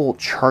 12-volt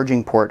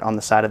charging port on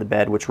the side of the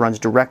bed, which runs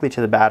directly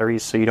to the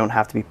batteries, so you don't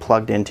have to be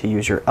plugged in to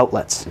use your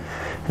outlets.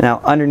 Now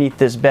underneath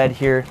this bed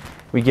here,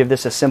 we give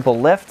this a simple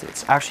lift.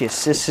 It's actually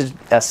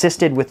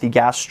assisted with the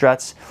gas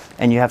struts,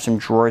 and you have some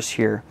drawers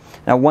here.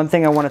 Now, one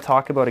thing I want to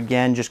talk about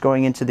again, just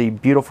going into the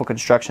beautiful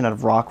construction out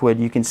of Rockwood,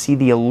 you can see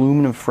the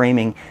aluminum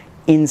framing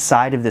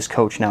inside of this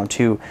coach now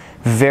too.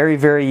 Very,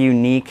 very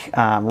unique.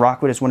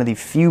 Rockwood is one of the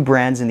few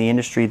brands in the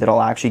industry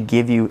that'll actually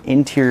give you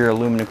interior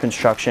aluminum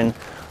construction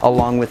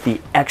along with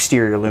the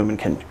exterior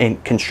aluminum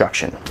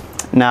construction.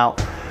 Now,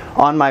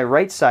 on my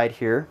right side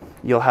here,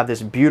 you'll have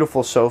this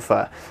beautiful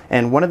sofa,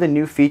 and one of the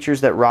new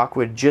features that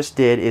Rockwood just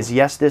did is,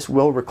 yes, this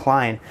will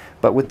recline,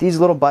 but with these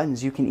little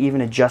buttons you can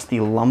even adjust the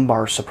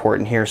lumbar support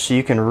in here, so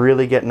you can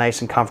really get nice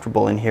and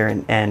comfortable in here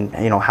and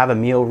you know, have a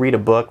meal, read a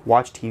book,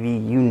 watch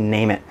TV, you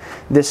name it.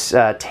 This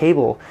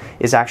table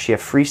is actually a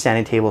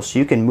freestanding table, so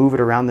you can move it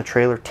around the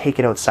trailer, take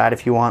it outside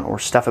if you want, or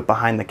stuff it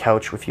behind the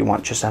couch if you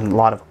want just a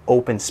lot of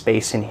open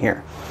space in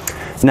here.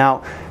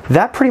 Now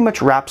that pretty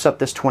much wraps up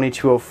this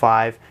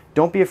 2205.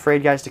 Don't be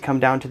afraid, guys, to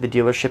come down to the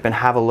dealership and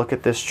have a look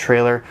at this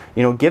trailer.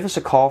 You know, give us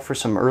a call for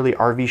some early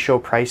RV show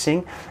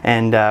pricing,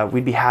 and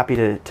we'd be happy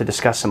to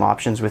discuss some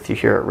options with you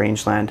here at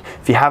Rangeland.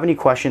 If you have any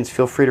questions,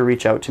 feel free to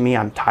reach out to me.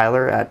 I'm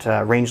Tyler at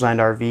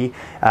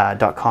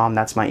rangelandrv.com.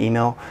 That's my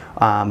email.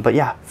 But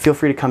yeah, feel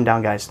free to come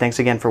down, guys. Thanks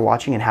again for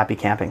watching, and happy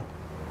camping.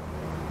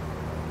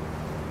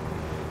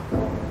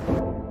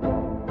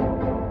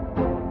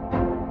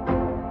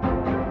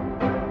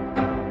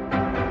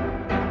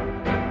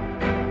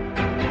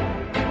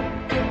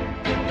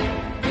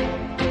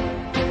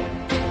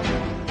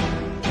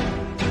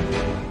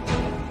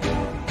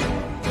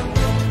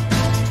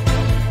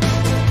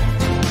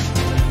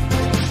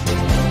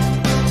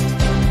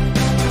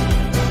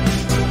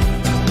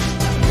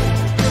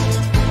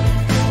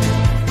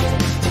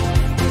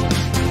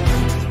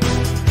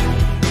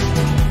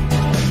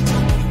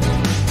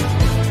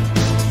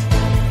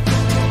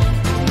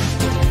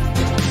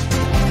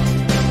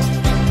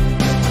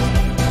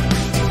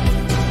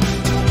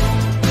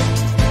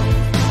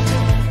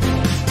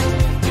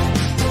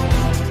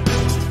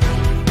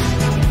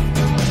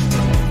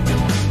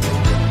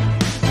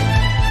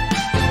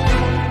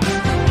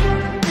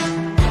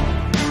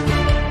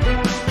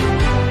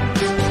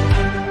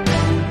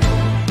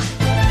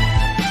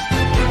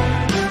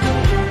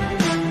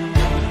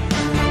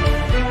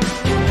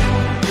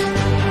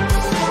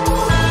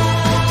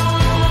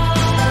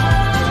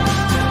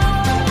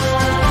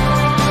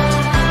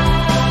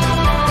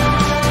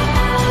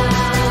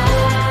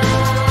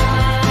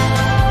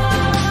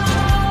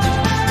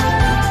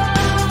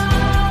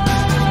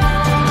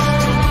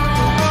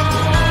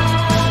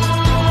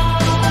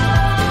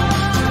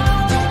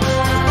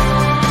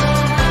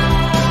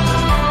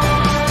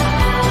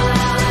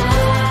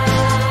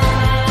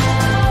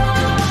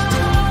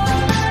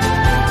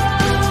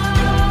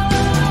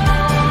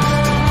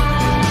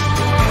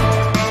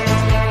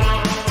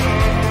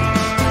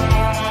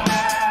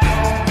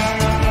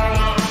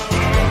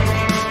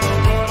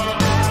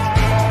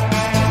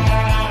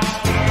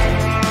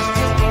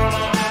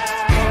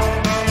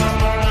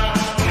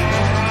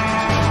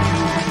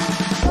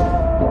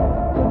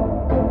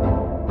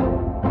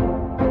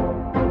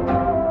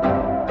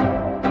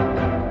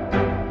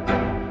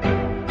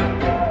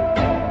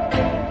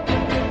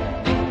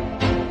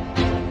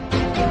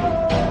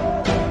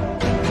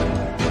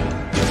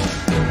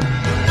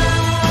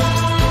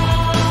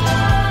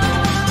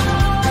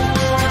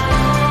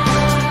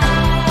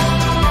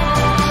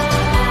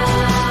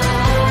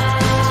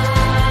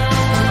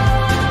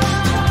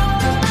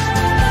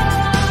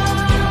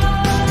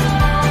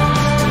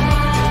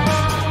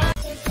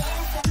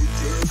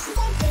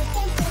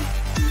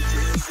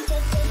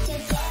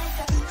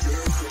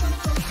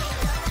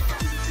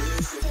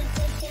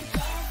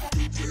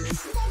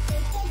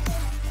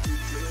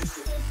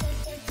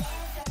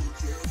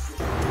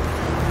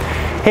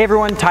 Hey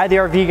everyone, Ty the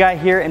RV guy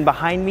here, and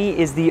behind me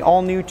is the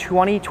all-new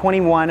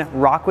 2021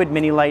 Rockwood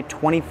Mini Lite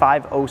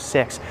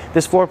 2506.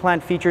 This floor plan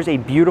features a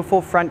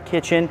beautiful front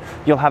kitchen.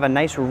 You'll have a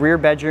nice rear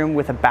bedroom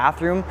with a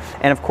bathroom,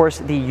 and of course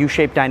the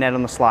U-shaped dinette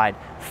on the slide.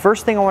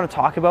 First thing I want to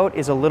talk about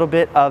is a little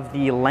bit of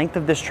the length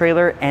of this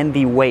trailer and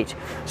the weight.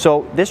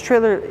 So this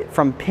trailer,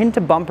 from pin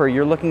to bumper,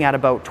 you're looking at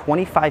about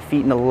 25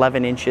 feet and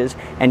 11 inches,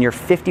 and you're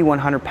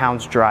 5,100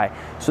 pounds dry.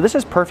 So this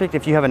is perfect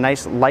if you have a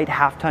nice light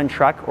half-ton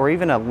truck or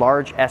even a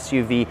large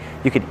SUV.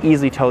 You could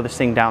easily tow this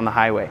thing down the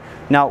highway.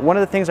 Now, one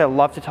of the things I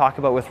love to talk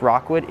about with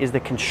Rockwood is the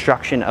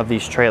construction of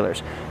these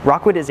trailers.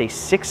 Rockwood is a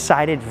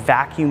 6-sided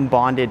vacuum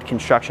bonded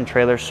construction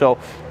trailer. So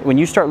when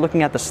you start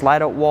looking at the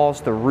slide out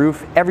walls, the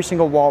roof, every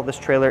single wall of this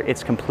trailer,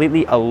 it's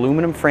completely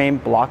aluminum frame,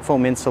 block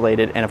foam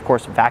insulated, and of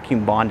course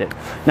vacuum bonded.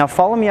 Now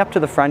follow me up to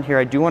the front here.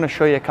 I do want to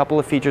show you a couple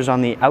of features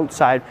on the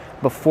outside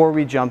before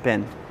we jump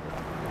in.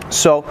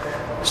 So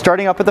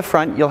starting up at the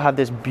front, you'll have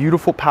this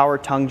beautiful power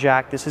tongue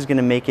jack. This is going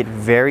to make it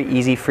very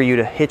easy for you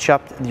to hitch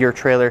up your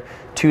trailer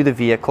to the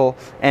vehicle.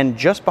 And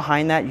just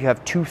behind that, you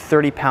have two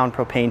 30-pound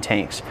propane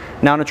tanks.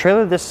 Now in a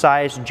trailer this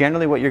size,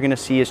 generally what you're going to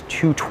see is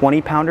two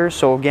 20-pounders.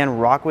 So again,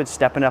 Rockwood's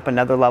stepping up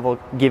another level,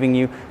 giving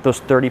you those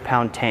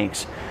 30-pound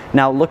tanks.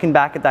 Now looking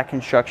back at that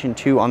construction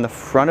too, on the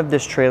front of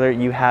this trailer,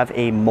 you have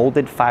a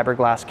molded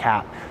fiberglass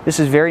cap. This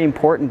is very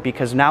important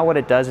because now what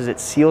it does is it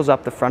seals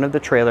up the front of the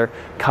trailer,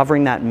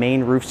 covering that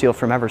main roof seal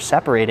from ever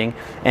separating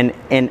and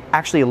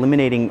actually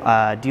eliminating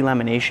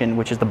delamination,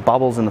 which is the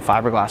bubbles in the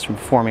fiberglass from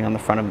forming on the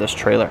front of this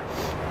trailer.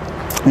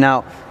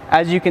 Now,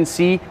 as you can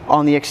see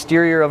on the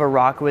exterior of a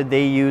Rockwood,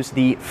 they use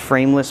the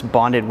frameless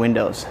bonded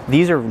windows.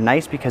 These are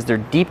nice because they're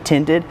deep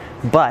tinted,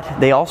 but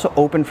they also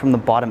open from the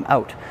bottom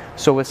out.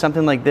 So with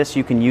something like this,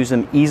 you can use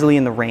them easily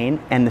in the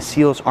rain, and the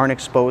seals aren't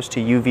exposed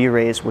to UV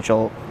rays, which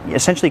will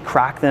essentially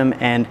crack them,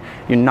 and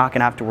you're not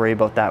gonna have to worry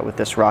about that with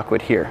this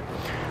Rockwood here.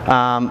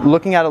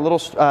 Looking at a little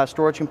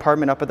storage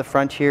compartment up at the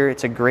front here,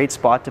 it's a great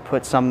spot to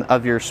put some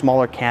of your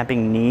smaller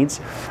camping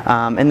needs.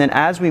 And then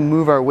as we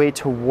move our way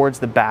towards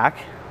the back,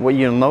 what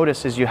you'll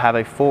notice is you have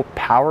a full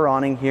power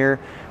awning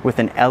here with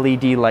an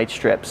LED light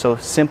strip. So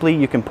simply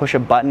you can push a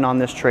button on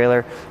this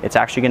trailer. It's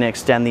actually going to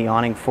extend the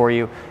awning for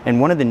you.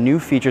 And one of the new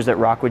features that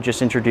Rockwood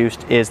just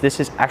introduced is this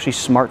is actually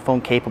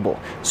smartphone capable.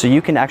 So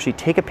you can actually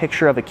take a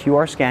picture of a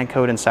QR scan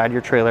code inside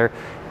your trailer,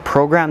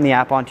 program the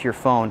app onto your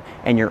phone,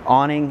 and your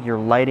awning, your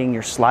lighting,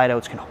 your slide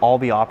outs can all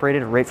be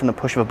operated right from the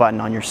push of a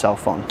button on your cell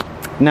phone.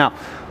 Now,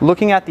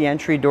 looking at the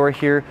entry door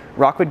here,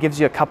 Rockwood gives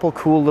you a couple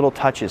cool little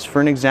touches.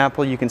 For an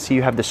example, you can see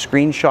you have the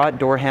screenshot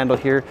door handle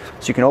here,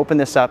 so you can open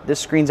this up. This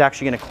screen's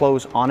actually going to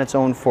close on its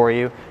own for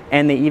you,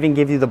 and they even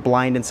give you the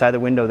blind inside the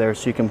window there,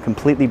 so you can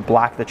completely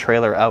black the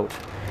trailer out.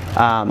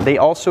 They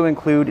also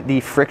include the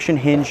friction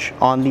hinge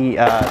on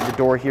the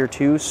door here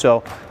too,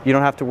 so you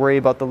don't have to worry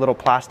about the little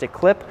plastic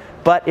clip.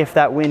 But if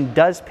that wind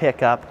does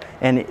pick up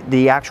and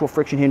the actual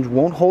friction hinge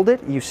won't hold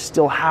it, you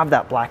still have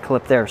that black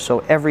clip there. So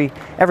every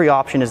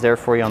option is there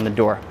for you on the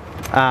door.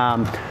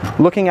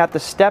 Looking at the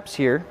steps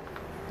here,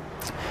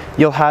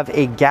 you'll have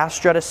a gas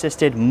strut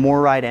assisted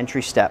MORryde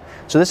entry step.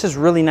 So this is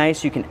really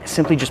nice. You can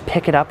simply just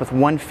pick it up with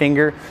one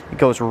finger. It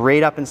goes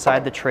right up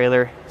inside the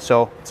trailer.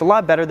 So it's a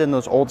lot better than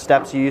those old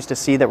steps you used to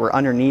see that were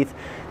underneath.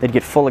 They'd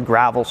get full of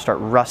gravel, start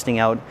rusting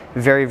out.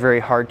 Very, very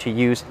hard to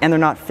use. And they're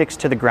not fixed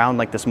to the ground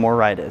like this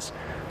MORryde is.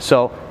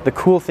 So the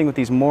cool thing with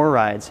these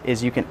MORrydes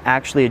is you can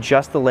actually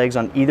adjust the legs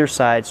on either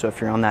side. So if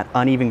you're on that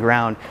uneven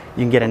ground,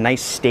 you can get a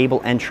nice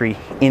stable entry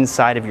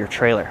inside of your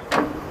trailer.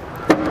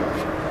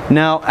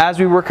 Now, as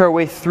we work our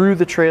way through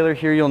the trailer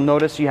here, you'll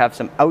notice you have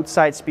some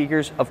outside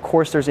speakers. Of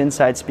course, there's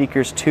inside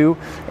speakers too,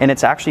 and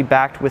it's actually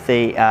backed with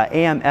a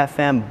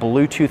AM/FM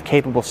Bluetooth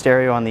capable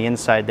stereo on the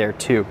inside there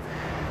too.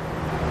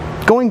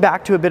 Going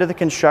back to a bit of the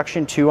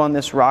construction too on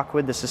this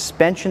Rockwood, the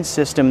suspension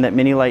system that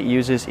Mini Lite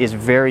uses is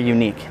very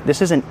unique.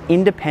 This is an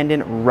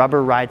independent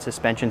rubber ride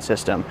suspension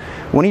system.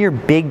 One of your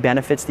big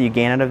benefits that you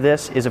gain out of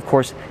this is, of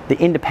course, the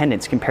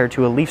independence compared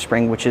to a leaf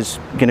spring, which is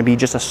going to be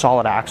just a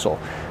solid axle.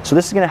 So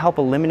this is going to help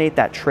eliminate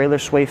that trailer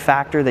sway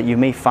factor that you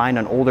may find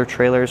on older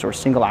trailers or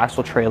single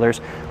axle trailers.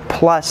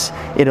 Plus,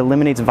 it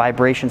eliminates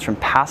vibrations from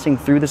passing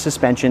through the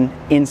suspension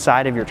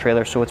inside of your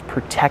trailer, so it's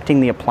protecting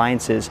the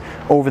appliances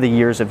over the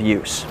years of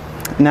use.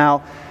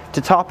 Now, to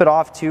top it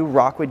off too,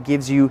 Rockwood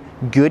gives you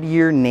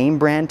Goodyear name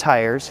brand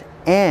tires,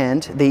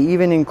 and they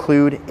even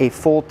include a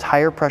full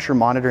tire pressure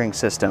monitoring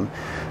system.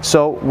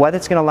 So what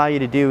it's going to allow you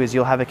to do is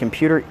you'll have a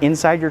computer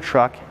inside your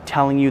truck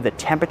telling you the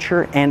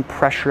temperature and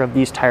pressure of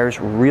these tires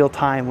real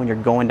time when you're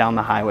going down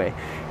the highway.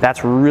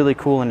 That's really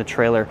cool in a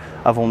trailer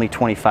of only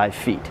 25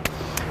 feet.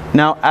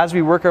 Now, as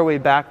we work our way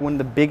back, one of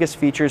the biggest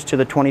features to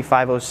the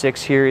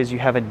 2506 here is you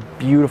have a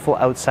beautiful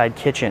outside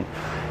kitchen.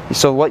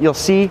 So what you'll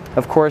see,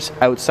 of course,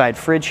 outside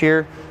fridge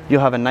here.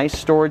 You'll have a nice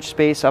storage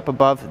space up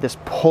above this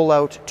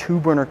pull-out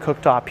two-burner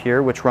cooktop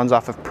here, which runs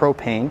off of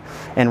propane.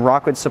 And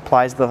Rockwood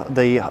supplies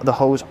the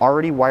hose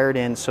already wired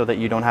in so that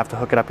you don't have to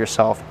hook it up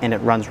yourself, and it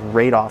runs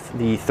right off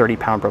the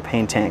 30-pound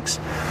propane tanks.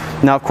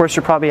 Now, of course,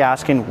 you're probably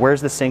asking, where's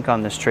the sink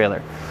on this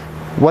trailer?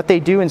 What they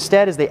do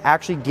instead is they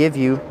actually give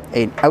you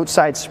an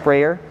outside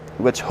sprayer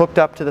which hooked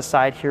up to the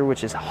side here,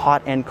 which is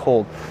hot and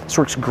cold. This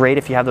works great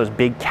if you have those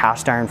big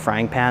cast iron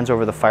frying pans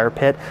over the fire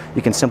pit.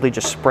 You can simply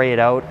just spray it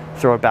out,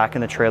 throw it back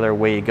in the trailer,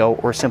 away you go,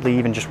 or simply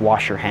even just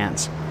wash your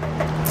hands.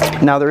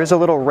 Now there is a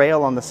little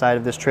rail on the side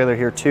of this trailer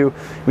here too.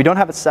 We don't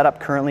have it set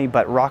up currently,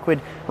 but Rockwood,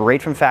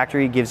 right from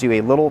factory, gives you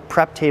a little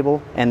prep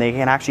table, and they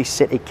can actually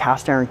sit a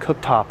cast iron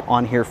cooktop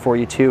on here for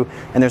you too.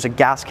 And there's a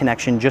gas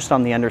connection just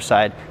on the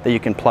underside that you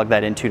can plug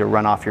that into to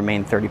run off your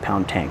main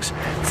 30-pound tanks.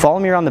 Follow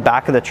me around the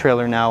back of the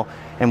trailer now,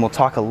 and we'll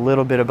talk a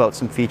little bit about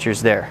some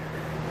features there.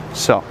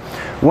 So,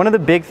 one of the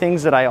big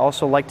things that I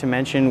also like to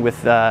mention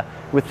with the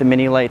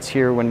Mini-Lites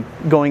here when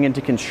going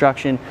into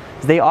construction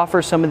is they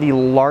offer some of the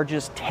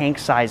largest tank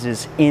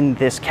sizes in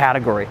this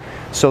category.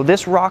 So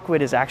this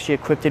Rockwood is actually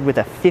equipped with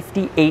a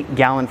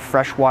 58-gallon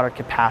freshwater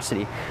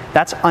capacity.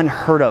 That's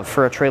unheard of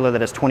for a trailer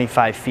that is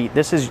 25 feet.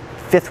 This is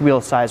fifth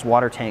wheel size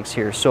water tanks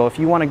here. So if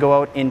you want to go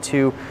out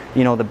into,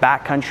 you know, the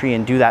backcountry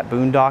and do that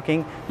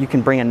boondocking, you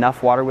can bring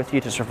enough water with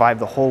you to survive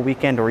the whole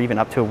weekend or even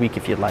up to a week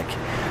if you'd like.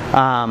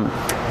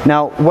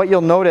 Now what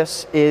you'll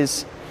notice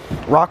is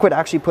Rockwood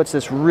actually puts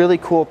this really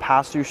cool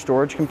pass-through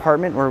storage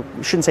compartment, or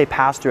I shouldn't say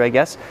pass-through I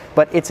guess,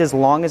 but it's as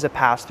long as a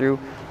pass-through,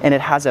 and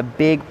it has a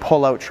big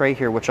pull-out tray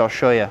here, which I'll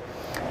show you.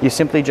 You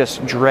simply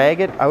just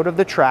drag it out of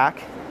the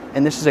track,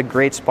 and this is a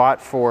great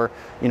spot for,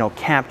 you know,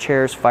 camp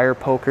chairs, fire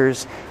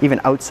pokers, even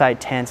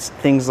outside tents,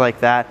 things like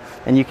that.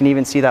 And you can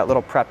even see that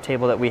little prep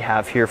table that we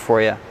have here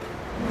for you.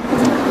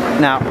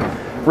 Now,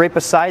 right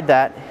beside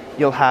that,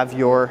 you'll have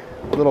your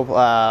little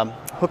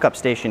hookup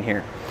station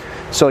here.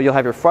 So you'll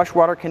have your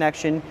freshwater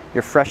connection,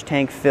 your fresh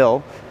tank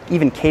fill,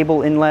 even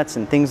cable inlets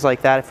and things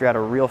like that if you're at a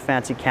real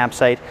fancy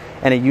campsite,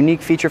 and a unique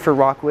feature for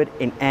Rockwood,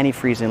 an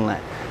antifreeze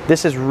inlet.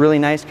 This is really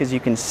nice because you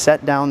can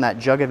set down that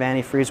jug of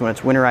antifreeze when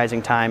it's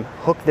winterizing time,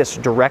 hook this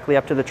directly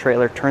up to the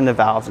trailer, turn the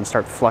valves, and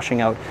start flushing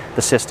out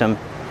the system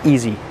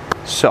easy.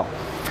 So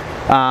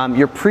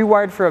you're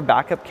pre-wired for a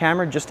backup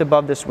camera just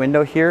above this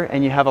window here,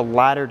 and you have a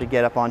ladder to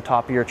get up on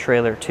top of your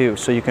trailer too.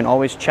 So you can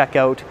always check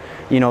out,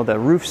 you know, the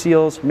roof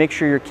seals, make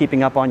sure you're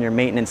keeping up on your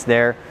maintenance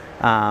there.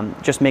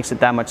 Just makes it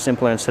that much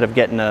simpler instead of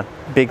getting a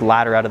big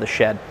ladder out of the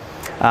shed.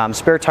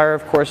 Spare tire,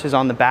 of course, is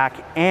on the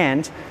back,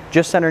 and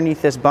just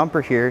underneath this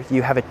bumper here,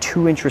 you have a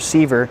 2-inch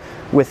receiver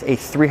with a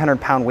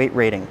 300-pound weight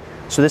rating.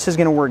 So this is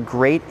going to work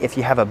great if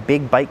you have a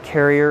big bike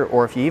carrier,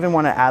 or if you even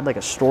want to add like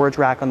a storage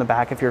rack on the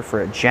back of here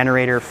for a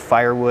generator,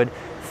 firewood,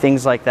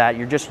 things like that.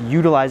 You're just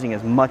utilizing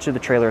as much of the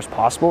trailer as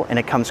possible, and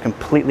it comes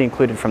completely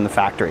included from the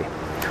factory.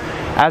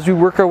 As we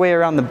work our way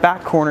around the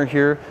back corner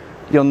here,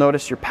 you'll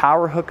notice your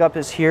power hookup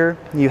is here.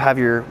 You have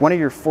one of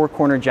your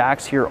 4-corner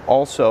jacks here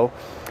also,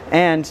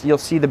 and you'll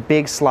see the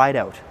big slide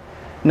out.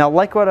 Now,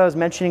 like what I was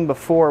mentioning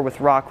before with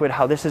Rockwood,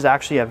 how this is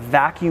actually a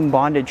vacuum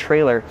bonded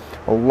trailer,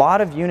 a lot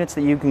of units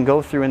that you can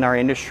go through in our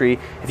industry,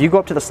 if you go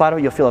up to the slide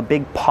out, you'll feel a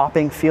big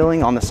popping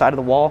feeling on the side of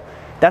the wall.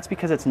 That's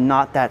because it's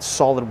not that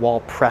solid wall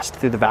pressed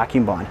through the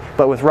vacuum bond.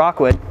 But with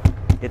Rockwood,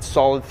 it's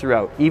solid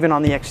throughout, even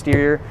on the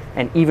exterior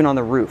and even on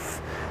the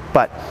roof.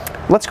 But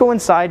let's go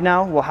inside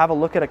now. We'll have a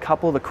look at a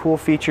couple of the cool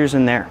features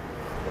in there.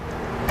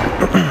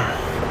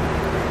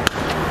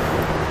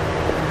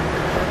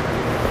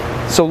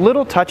 So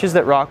little touches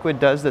that Rockwood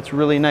does that's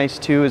really nice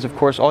too is, of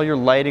course, all your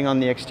lighting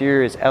on the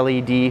exterior is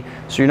LED,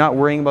 so you're not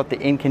worrying about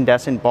the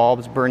incandescent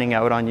bulbs burning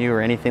out on you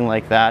or anything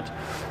like that.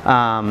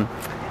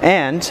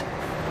 And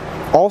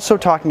also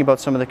talking about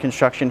some of the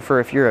construction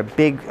for if you're a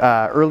big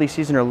early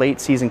season or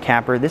late season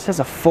camper, this has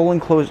a full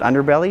enclosed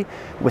underbelly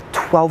with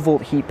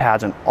 12-volt heat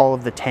pads on all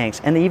of the tanks,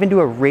 and they even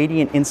do a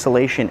radiant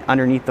insulation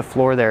underneath the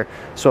floor there.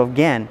 So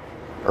again,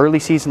 early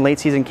season, late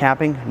season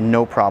camping,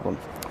 no problem.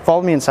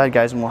 Follow me inside,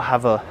 guys, and we'll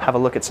have a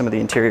look at some of the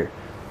interior.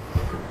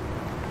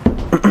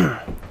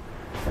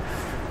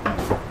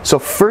 So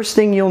first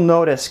thing you'll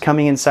notice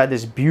coming inside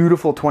this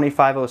beautiful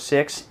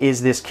 2506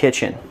 is this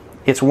kitchen.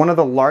 It's one of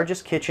the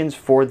largest kitchens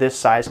for this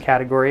size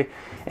category,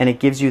 and it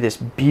gives you this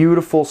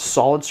beautiful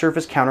solid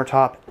surface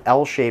countertop,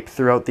 L shape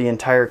throughout the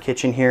entire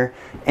kitchen here,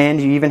 and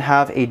you even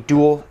have a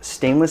dual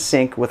stainless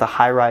sink with a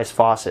high-rise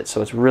faucet,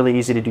 so it's really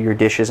easy to do your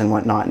dishes and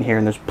whatnot in here,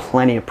 and there's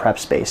plenty of prep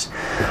space.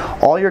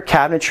 All your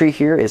cabinetry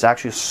here is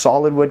actually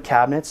solid wood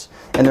cabinets,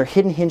 and they're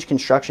hidden hinge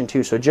construction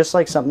too, so just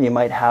like something you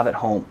might have at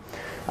home.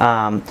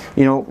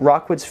 You know,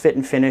 Rockwood's fit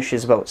and finish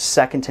is about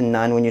second to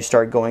none when you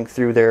start going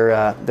through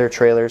their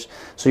trailers.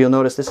 So you'll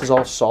notice this is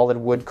all solid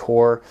wood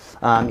core.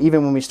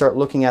 Even when we start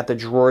looking at the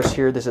drawers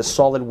here, this is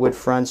solid wood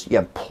fronts. You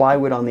have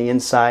plywood on the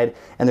inside,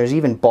 and there's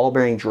even ball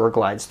bearing drawer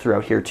glides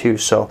throughout here too.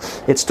 So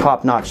it's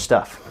top-notch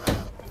stuff.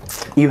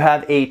 You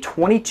have a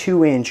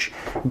 22-inch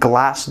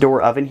glass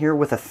door oven here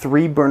with a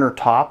 3-burner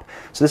top.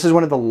 So this is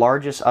one of the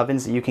largest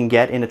ovens that you can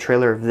get in a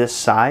trailer of this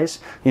size.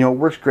 You know, it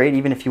works great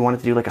even if you wanted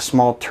to do like a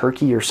small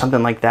turkey or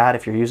something like that.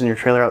 If you're using your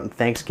trailer out in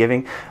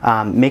Thanksgiving,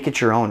 make it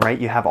your own, right?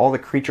 You have all the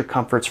creature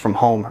comforts from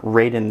home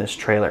right in this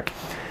trailer.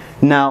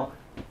 Now,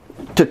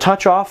 to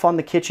touch off on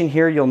the kitchen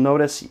here, you'll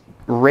notice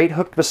right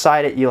hooked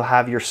beside it, you'll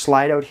have your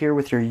slide out here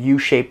with your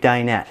U-shaped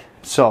dinette.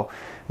 So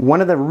One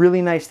of the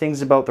really nice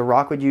things about the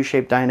Rockwood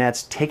U-shaped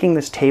dinettes, taking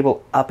this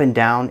table up and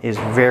down is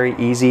very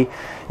easy.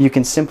 You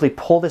can simply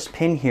pull this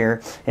pin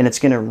here and it's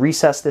going to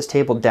recess this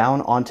table down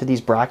onto these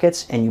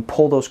brackets, and you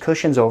pull those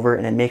cushions over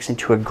and it makes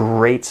into a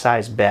great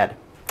sized bed.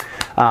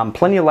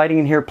 Plenty of lighting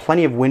in here,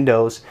 plenty of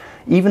windows.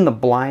 Even the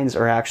blinds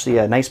are actually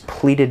a nice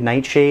pleated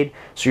nightshade,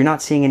 so you're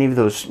not seeing any of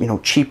those, you know,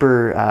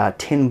 cheaper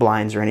tin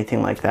blinds or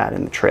anything like that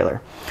in the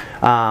trailer.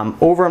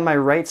 Over on my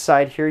right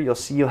side here, you'll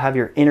see you'll have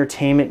your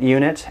entertainment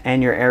unit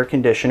and your air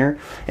conditioner.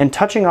 And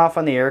touching off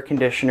on the air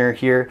conditioner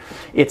here,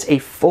 it's a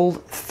full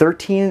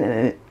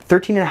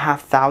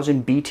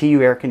 13,500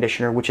 BTU air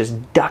conditioner, which is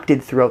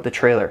ducted throughout the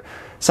trailer.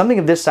 Something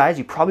of this size,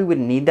 you probably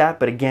wouldn't need that,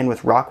 but again,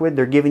 with Rockwood,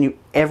 they're giving you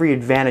every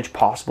advantage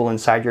possible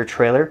inside your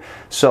trailer.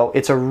 So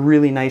it's a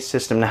really nice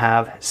system to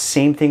have.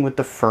 Same thing with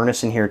the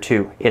furnace in here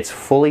too. It's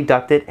fully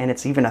ducted, and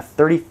it's even a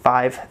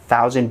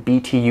 35,000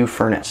 BTU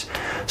furnace.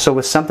 So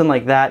with something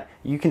like that,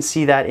 you can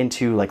see that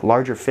into like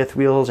larger fifth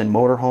wheels and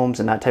motorhomes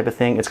and that type of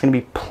thing. It's gonna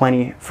be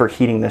plenty for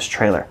heating this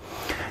trailer.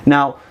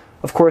 Now,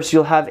 of course,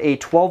 you'll have a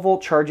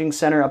 12-volt charging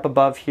center up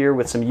above here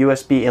with some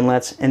USB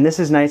inlets, and this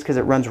is nice because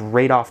it runs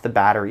right off the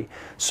battery.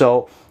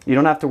 So you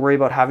don't have to worry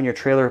about having your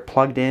trailer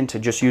plugged in to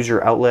just use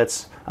your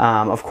outlets.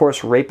 Of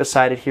course, right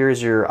beside it here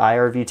is your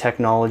IRV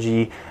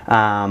technology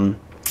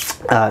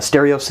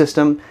stereo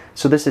system.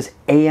 So this is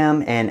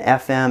AM and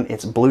FM,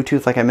 it's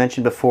Bluetooth like I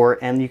mentioned before,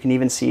 and you can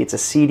even see it's a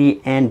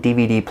CD and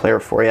DVD player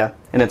for you.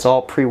 And it's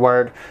all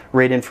pre-wired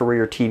right in for where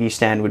your TV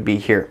stand would be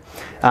here.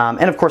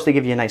 And of course they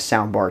give you a nice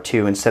sound bar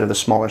too instead of the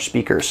smaller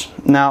speakers.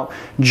 Now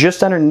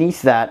just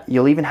underneath that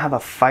you'll even have a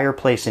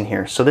fireplace in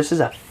here. So this is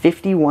a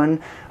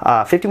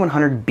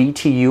 5100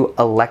 BTU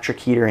electric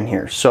heater in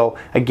here. So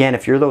again,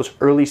 if you're those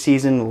early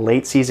season,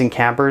 late season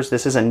campers,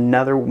 this is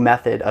another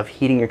method of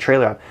heating your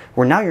trailer up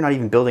where now you're not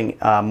even building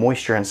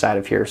moisture inside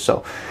of here.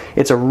 So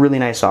it's a really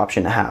nice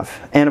option to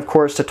have. And of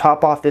course, to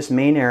top off this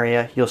main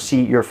area, you'll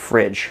see your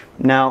fridge.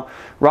 Now,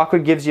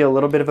 Rockwood gives you a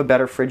little bit of a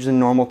better fridge than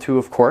normal too,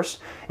 of course.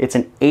 It's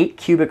an 8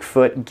 cubic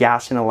foot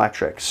gas and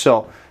electric.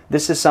 So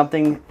this is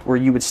something where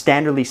you would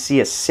standardly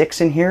see a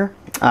 6 in here.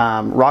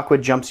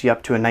 Rockwood jumps you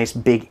up to a nice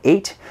big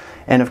 8.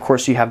 And of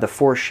course you have the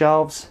 4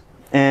 shelves,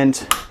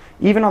 and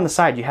even on the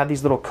side you have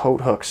these little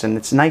coat hooks, and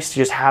it's nice to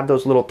just have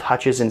those little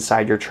touches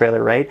inside your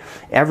trailer, right?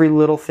 Every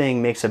little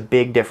thing makes a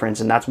big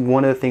difference, and that's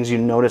one of the things you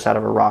notice out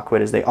of a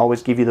Rockwood is they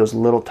always give you those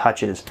little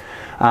touches.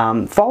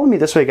 Follow me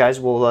this way, guys.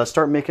 We'll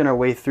start making our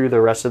way through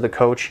the rest of the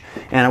coach,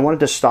 and I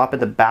wanted to stop at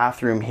the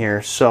bathroom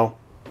here. So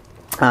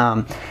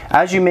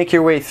as you make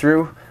your way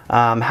through,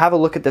 have a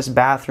look at this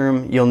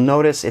bathroom. You'll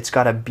notice it's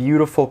got a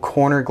beautiful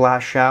corner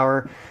glass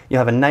shower. You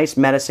have a nice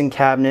medicine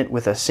cabinet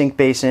with a sink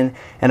basin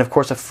and of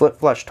course a foot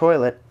flush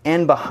toilet,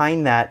 and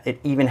behind that it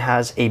even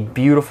has a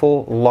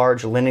beautiful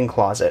large linen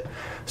closet.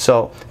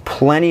 So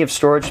plenty of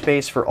storage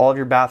space for all of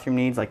your bathroom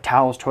needs like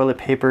towels, toilet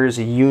papers,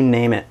 you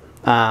name it.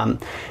 And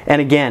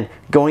again,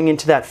 going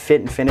into that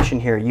fit and finish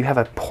in here, you have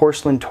a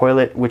porcelain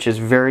toilet which is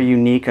very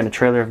unique on a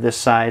trailer of this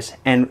size,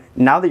 and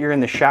now that you're in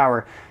the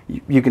shower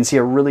you can see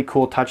a really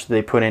cool touch that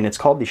they put in. It's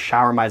called the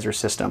shower miser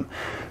system.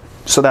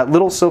 So that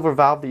little silver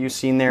valve that you've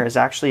seen there is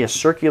actually a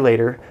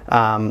circulator.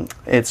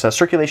 It's a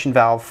circulation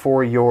valve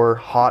for your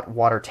hot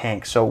water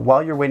tank. So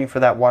while you're waiting for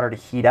that water to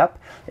heat up,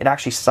 it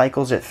actually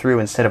cycles it through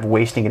instead of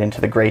wasting it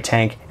into the gray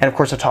tank. And of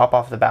course, to top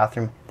off the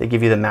bathroom, they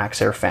give you the Max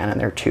Air fan in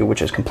there too,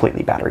 which is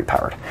completely battery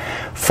powered.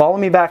 Follow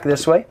me back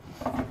this way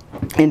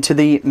into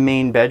the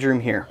main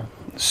bedroom here.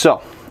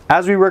 So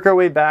as we work our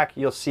way back,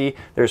 you'll see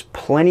there's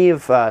plenty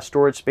of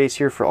storage space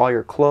here for all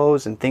your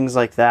clothes and things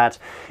like that.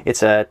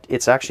 It's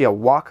actually a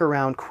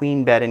walk-around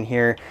queen bed in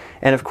here.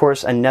 And of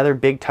course, another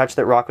big touch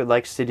that Rockwood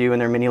likes to do in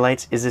their mini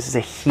lights is this is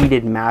a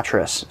heated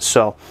mattress.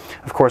 So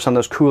of course, on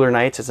those cooler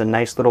nights, it's a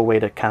nice little way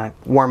to kind of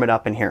warm it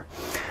up in here.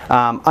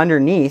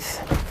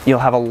 Underneath, you'll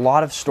have a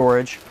lot of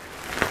storage.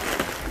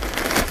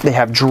 They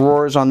have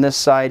drawers on this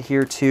side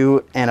here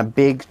too, and a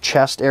big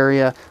chest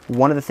area.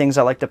 One of the things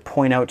I like to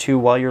point out too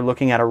while you're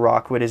looking at a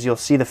Rockwood is you'll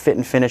see the fit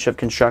and finish of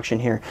construction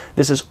here.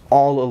 This is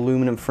all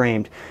aluminum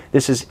framed.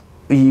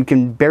 You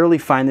can barely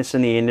find this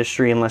in the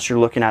industry unless you're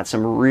looking at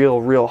some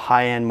real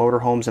high-end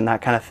motorhomes and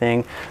that kind of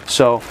thing.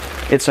 So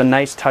it's a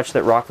nice touch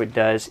that Rockwood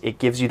does. It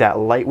gives you that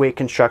lightweight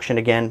construction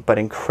again, but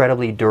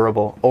incredibly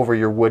durable over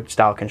your wood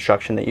style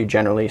construction that you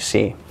generally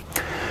see.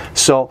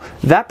 So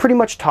that pretty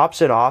much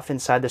tops it off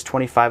inside this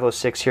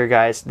 2506 here,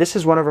 guys. This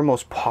is one of our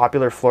most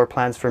popular floor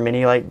plans for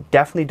Mini Lite.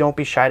 Definitely don't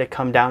be shy to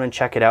come down and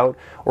check it out,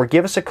 or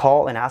give us a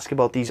call and ask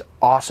about these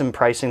awesome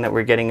pricing that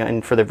we're getting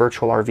in for the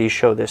virtual RV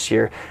show this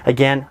year.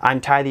 Again, I'm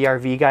Ty the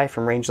RV guy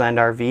from Rangeland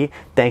RV.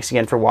 Thanks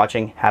again for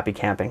watching. Happy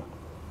camping.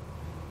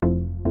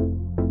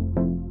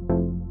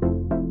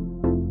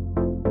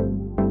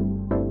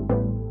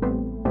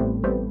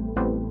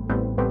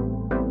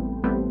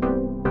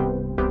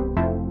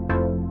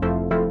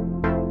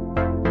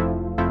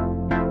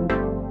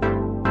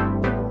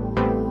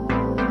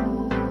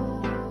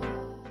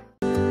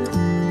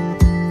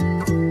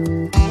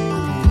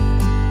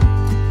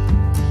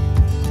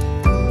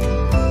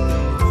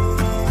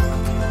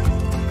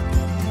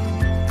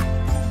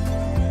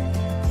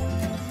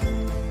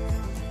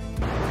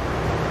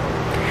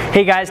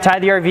 Hey guys, Ty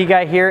the RV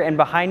Guy here, and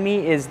behind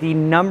me is the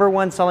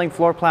 #1 selling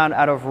floor plan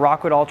out of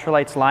Rockwood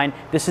Ultralights line.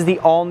 This is the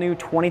all-new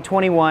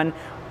 2021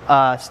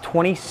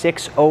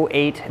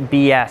 2608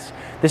 BS.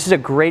 This is a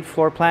great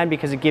floor plan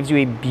because it gives you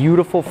a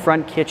beautiful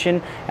front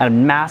kitchen and a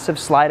massive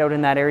slide out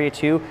in that area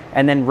too.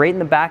 And then right in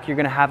the back, you're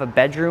gonna have a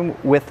bedroom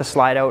with the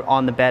slide out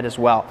on the bed as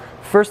well.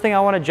 First thing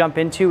I wanna jump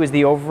into is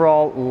the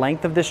overall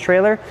length of this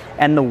trailer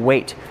and the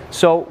weight.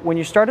 So when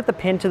you start at the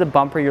pin to the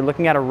bumper, you're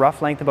looking at a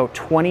rough length about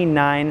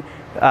 29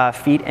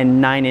 feet and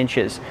 9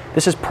 inches.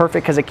 This is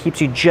perfect because it keeps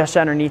you just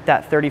underneath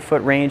that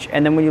 30-foot range.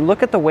 And then when you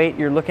look at the weight,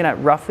 you're looking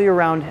at roughly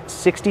around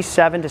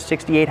 6,700 to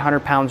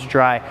 6,800 pounds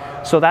dry.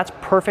 So that's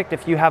perfect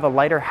if you have a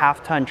lighter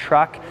half-ton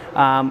truck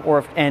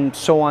and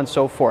so on and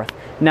so forth.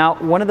 Now,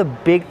 one of the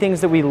big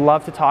things that we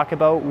love to talk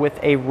about with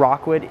a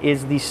Rockwood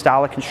is the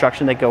style of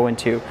construction they go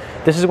into.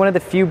 This is one of the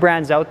few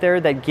brands out there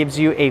that gives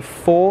you a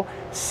full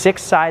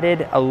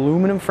 6-sided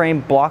aluminum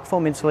frame block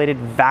foam insulated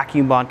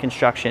vacuum bond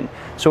construction.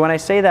 So when I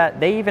say that,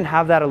 they even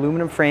have that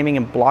aluminum framing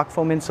and block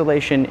foam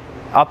insulation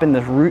up in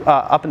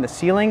the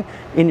ceiling,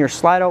 in your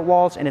slide out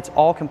walls, and it's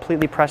all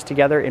completely pressed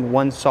together in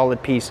one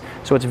solid piece.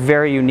 So it's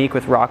very unique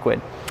with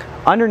Rockwood.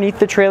 Underneath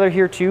the trailer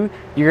here too,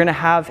 you're gonna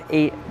have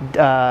a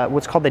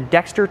what's called the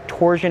Dexter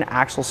Torsion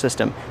Axle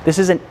System. This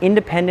is an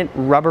independent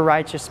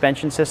rubberized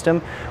suspension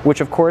system, which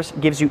of course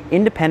gives you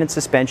independent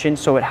suspension,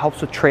 so it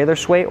helps with trailer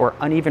sway or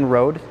uneven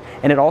road,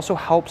 and it also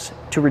helps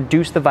to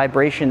reduce the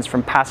vibrations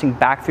from passing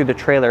back through the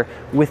trailer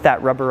with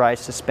that rubberized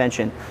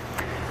suspension.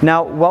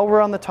 Now, while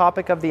we're on the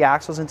topic of the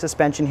axles and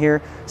suspension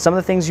here, some of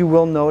the things you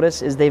will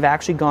notice is they've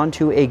actually gone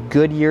to a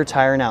Goodyear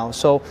tire now.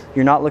 So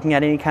you're not looking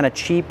at any kind of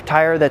cheap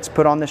tire that's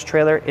put on this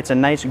trailer. It's a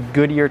nice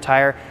Goodyear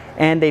tire,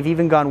 and they've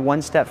even gone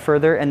one step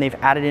further and they've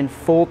added in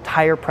full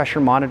tire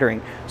pressure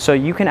monitoring. So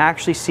you can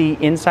actually see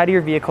inside of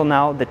your vehicle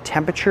now the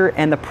temperature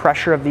and the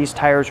pressure of these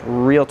tires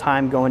real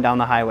time going down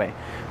the highway.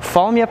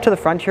 Follow me up to the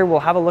front here. We'll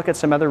have a look at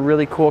some other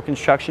really cool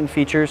construction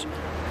features.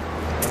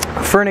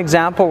 For an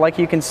example, like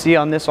you can see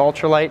on this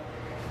ultralight,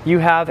 you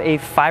have a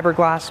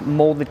fiberglass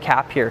molded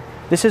cap here.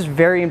 This is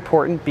very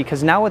important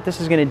because now what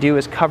this is going to do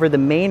is cover the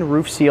main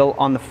roof seal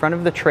on the front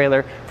of the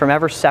trailer from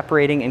ever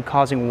separating and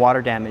causing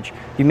water damage.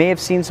 You may have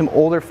seen some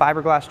older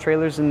fiberglass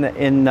trailers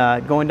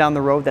going down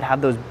the road that have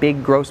those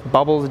big gross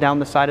bubbles down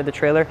the side of the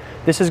trailer.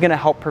 This is going to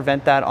help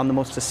prevent that on the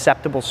most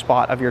susceptible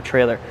spot of your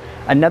trailer.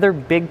 Another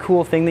big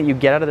cool thing that you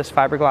get out of this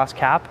fiberglass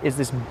cap is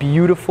this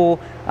beautiful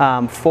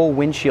full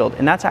windshield,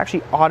 and that's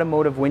actually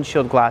automotive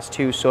windshield glass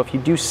too. So if you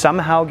do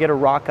somehow get a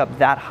rock up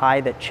that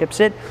high that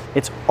chips it,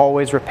 it's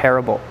always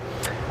repairable.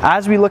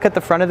 As we look at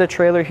the front of the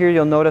trailer here,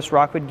 you'll notice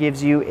Rockwood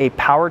gives you a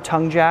power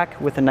tongue jack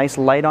with a nice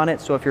light on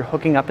it, so if you're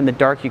hooking up in the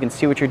dark, you can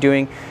see what you're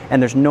doing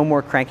and there's no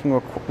more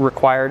cranking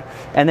required.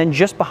 And then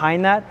just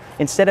behind that,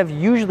 instead of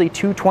usually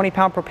 2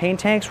 20-pound propane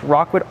tanks,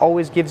 Rockwood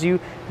always gives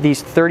you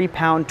these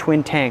 30-pound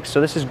twin tanks.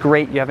 So this is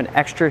great. You have an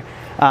extra,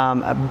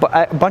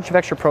 a bunch of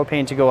extra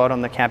propane to go out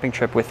on the camping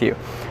trip with you.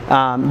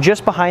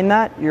 Just behind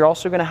that, you're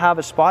also going to have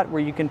a spot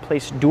where you can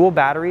place dual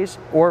batteries,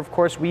 or of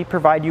course we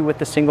provide you with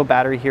the single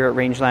battery here at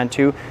Rangeland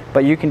too,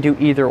 but you can do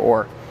either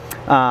or.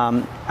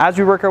 As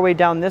we work our way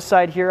down this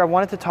side here, I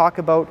wanted to talk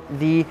about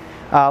the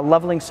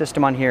leveling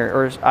system on here,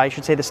 or I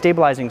should say the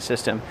stabilizing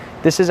system.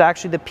 This is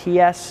actually the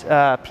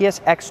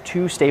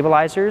PSX2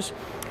 stabilizers,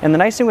 and the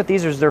nice thing with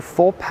these is they're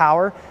full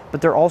power,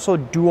 but they're also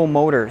dual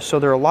motors, so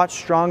they're a lot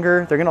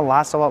stronger. They're gonna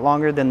last a lot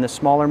longer than the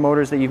smaller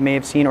motors that you may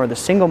have seen or the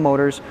single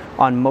motors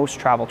on most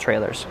travel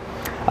trailers.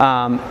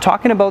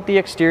 Talking about the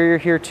exterior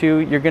here too,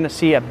 you're gonna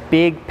see a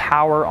big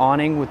power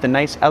awning with the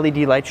nice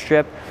LED light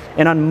strip,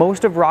 and on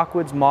most of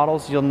Rockwood's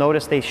models, you'll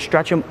notice they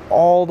stretch them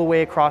all the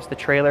way across the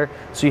trailer,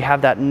 so you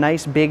have that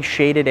nice big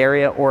shaded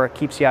area, or it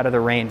keeps you out of the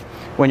rain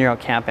when you're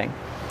out camping.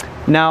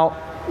 Now,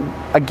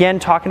 again,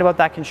 talking about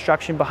that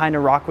construction behind a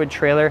Rockwood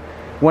trailer,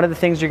 one of the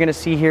things you're going to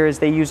see here is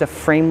they use a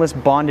frameless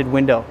bonded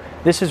window.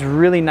 This is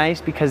really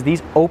nice because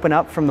these open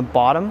up from the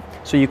bottom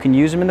so you can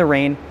use them in the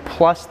rain,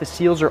 plus the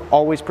seals are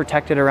always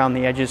protected around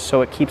the edges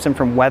so it keeps them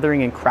from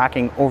weathering and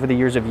cracking over the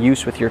years of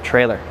use with your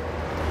trailer.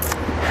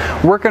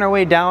 Working our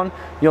way down,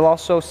 you'll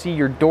also see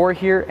your door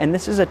here, and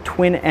this is a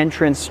twin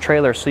entrance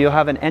trailer, so you'll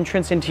have an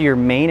entrance into your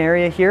main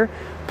area here,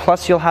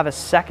 plus you'll have a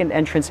second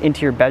entrance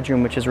into your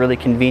bedroom, which is really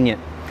convenient.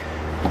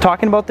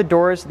 Talking about the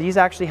doors, these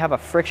actually have a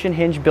friction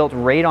hinge built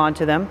right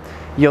onto them.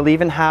 You'll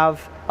even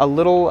have a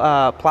little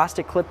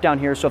plastic clip down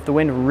here, so if the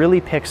wind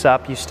really picks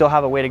up, you still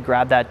have a way to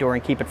grab that door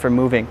and keep it from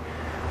moving.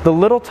 The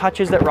little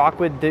touches that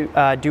Rockwood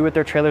do with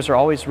their trailers are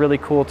always really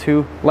cool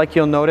too. Like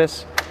you'll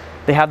notice,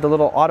 they have the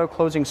little auto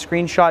closing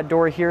screenshot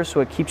door here, so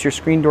it keeps your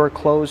screen door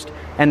closed,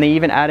 and they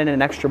even add in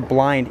an extra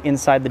blind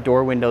inside the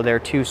door window there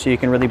too, so you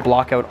can really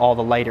block out all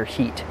the light or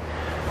heat.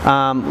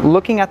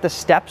 Looking at the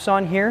steps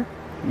on here,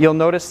 you'll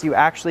notice you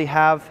actually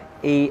have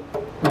a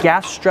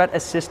gas strut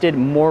assisted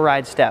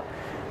MORryde step.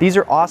 These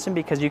are awesome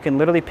because you can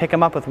literally pick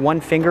them up with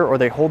one finger, or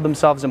they hold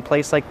themselves in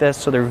place like this,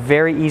 so they're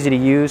very easy to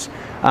use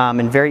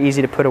and very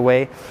easy to put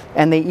away.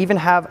 And they even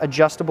have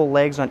adjustable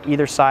legs on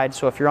either side,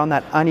 so if you're on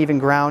that uneven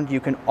ground, you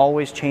can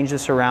always change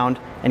this around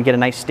and get a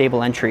nice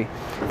stable entry.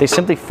 They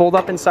simply fold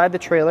up inside the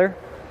trailer,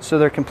 so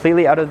they're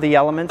completely out of the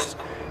elements.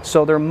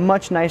 So they're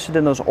much nicer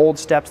than those old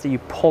steps that you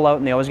pull out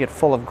and they always get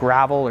full of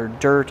gravel or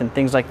dirt and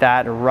things like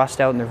that, or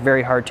rust out, and they're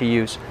very hard to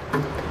use.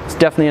 It's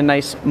definitely a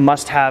nice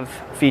must-have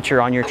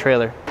feature on your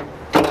trailer.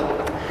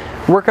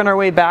 Working our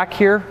way back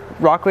here,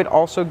 Rockwood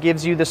also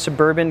gives you the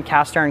Suburban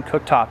cast iron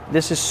cooktop.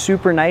 This is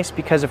super nice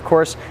because, of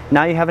course,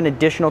 now you have an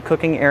additional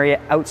cooking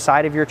area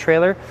outside of your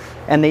trailer,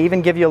 and they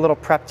even give you a little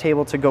prep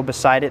table to go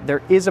beside it.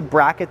 There is a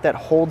bracket that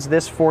holds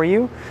this for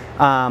you,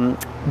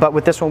 but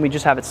with this one we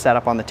just have it set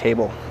up on the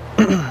table.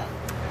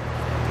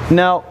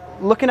 Now,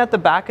 looking at the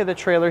back of the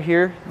trailer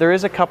here, there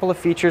is a couple of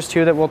features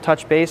too that we'll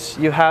touch base.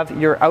 You have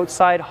your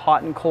outside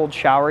hot and cold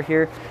shower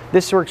here.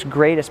 This works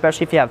great,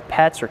 especially if you have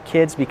pets or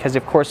kids, because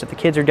of course if the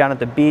kids are down at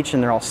the beach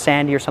and they're all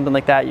sandy or something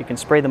like that, you can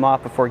spray them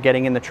off before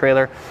getting in the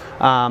trailer.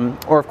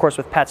 Or of course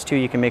with pets too,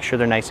 you can make sure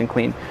they're nice and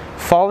clean.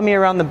 Follow me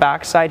around the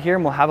back side here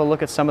and we'll have a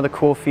look at some of the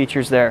cool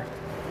features there.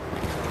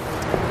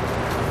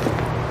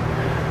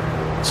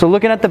 So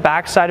looking at the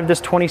back side of this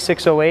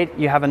 2608,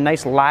 you have a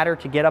nice ladder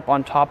to get up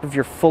on top of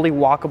your fully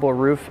walkable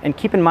roof. And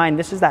keep in mind,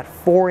 this is that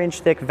 4-inch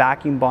thick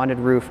vacuum bonded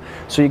roof.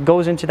 So it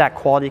goes into that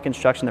quality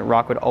construction that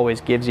Rockwood always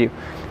gives you.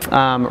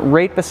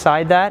 Right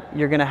beside that,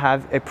 you're gonna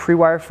have a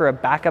pre-wire for a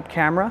backup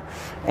camera.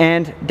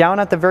 And down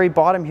at the very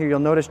bottom here, you'll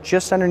notice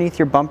just underneath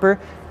your bumper,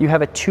 you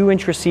have a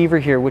 2-inch receiver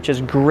here, which is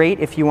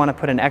great if you wanna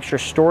put an extra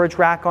storage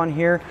rack on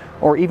here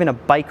or even a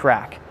bike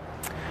rack.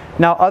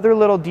 Now, other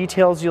little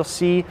details you'll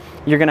see,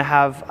 you're going to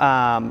have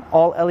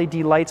all LED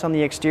lights on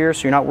the exterior,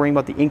 so you're not worrying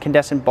about the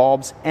incandescent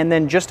bulbs. And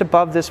then just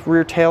above this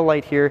rear tail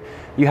light here,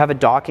 you have a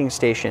docking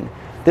station.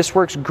 This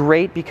works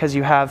great because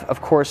you have, of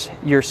course,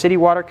 your city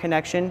water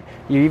connection.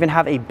 You even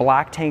have a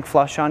black tank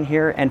flush on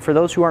here. And for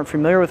those who aren't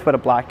familiar with what a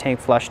black tank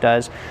flush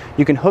does,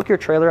 you can hook your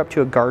trailer up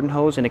to a garden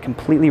hose and it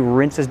completely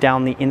rinses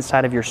down the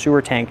inside of your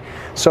sewer tank.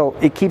 So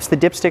it keeps the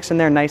dipsticks in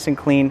there nice and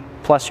clean,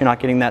 plus you're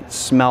not getting that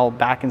smell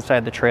back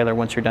inside the trailer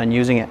once you're done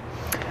using it.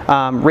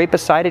 Right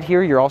beside it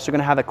here, you're also going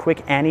to have a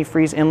quick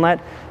antifreeze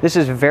inlet. This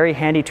is a very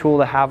handy tool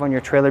to have on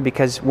your trailer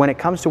because when it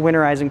comes to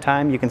winterizing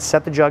time, you can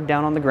set the jug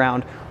down on the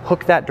ground,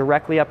 hook that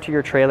directly up to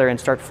your trailer and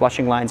start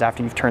flushing lines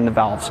after you've turned the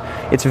valves.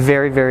 It's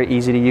very, very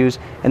easy to use,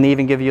 and they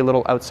even give you a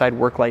little outside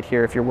work light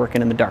here if you're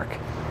working in the dark.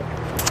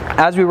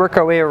 As we work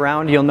our way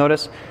around, you'll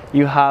notice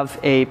you have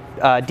a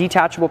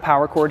detachable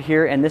power cord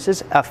here, and this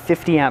is a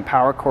 50 amp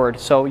power cord,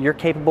 so you're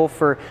capable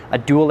for a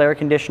dual air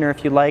conditioner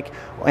if you like,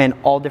 and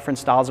all different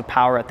styles of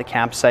power at the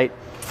campsite.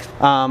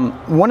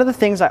 One of the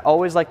things I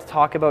always like to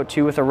talk about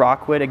too with a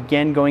Rockwood,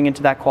 again going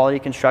into that quality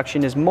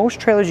construction, is most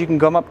trailers you can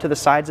come up to the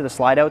sides of the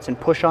slide outs and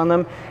push on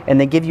them and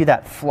they give you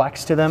that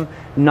flex to them.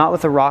 Not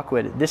with a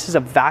Rockwood. This is a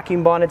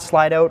vacuum bonded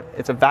slide out,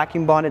 it's a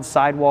vacuum bonded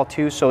sidewall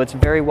too, so it's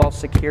very well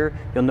secure.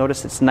 You'll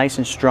notice it's nice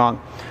and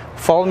strong.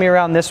 Follow me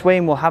around this way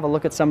and we'll have a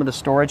look at some of the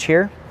storage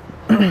here.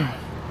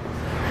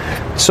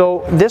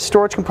 So this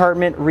storage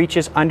compartment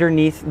reaches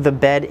underneath the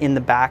bed in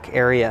the back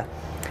area.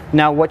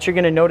 Now what you're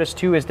going to notice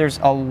too is there's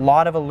a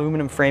lot of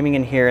aluminum framing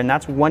in here, and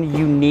that's one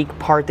unique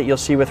part that you'll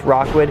see with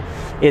Rockwood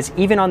is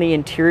even on the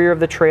interior of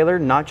the trailer,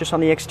 not just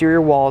on the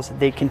exterior walls,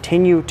 they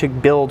continue to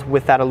build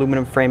with that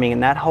aluminum framing,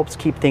 and that helps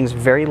keep things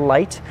very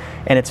light,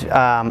 and it's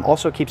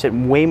also keeps it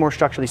way more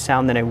structurally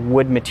sound than a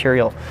wood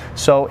material.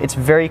 So it's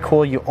very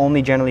cool. You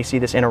only generally see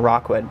this in a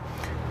Rockwood.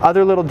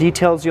 Other little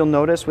details you'll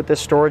notice with this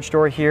storage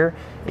door here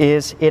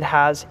is it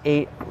has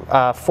a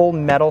full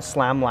metal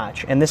slam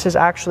latch, and this is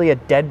actually a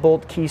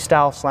deadbolt key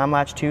style slam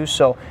latch too,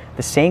 so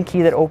the same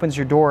key that opens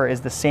your door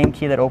is the same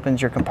key that opens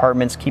your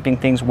compartments, keeping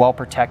things well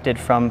protected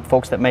from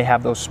folks that may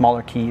have those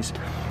smaller keys.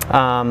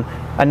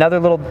 Another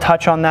little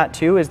touch on that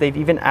too is they've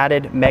even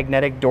added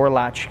magnetic door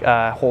latch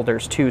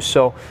holders too,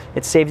 so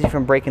it saves you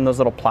from breaking those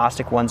little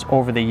plastic ones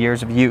over the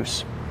years of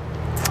use.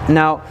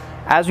 Now,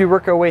 as we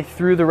work our way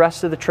through the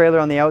rest of the trailer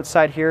on the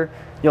outside here,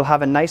 you'll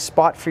have a nice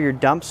spot for your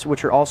dumps,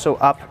 which are also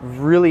up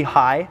really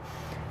high.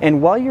 And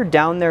while you're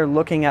down there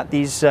looking at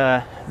these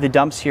the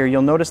dumps here,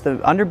 you'll notice the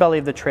underbelly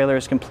of the trailer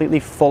is completely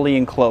fully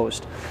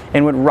enclosed.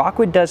 And what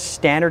Rockwood does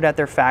standard at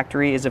their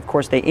factory is, of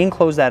course, they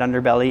enclose that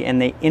underbelly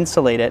and they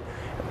insulate it.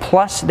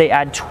 Plus, they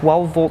add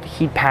 12-volt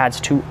heat pads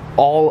to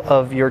all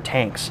of your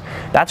tanks.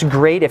 That's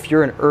great if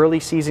you're an early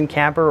season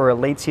camper or a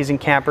late season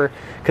camper,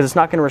 because it's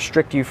not going to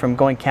restrict you from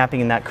going camping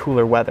in that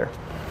cooler weather.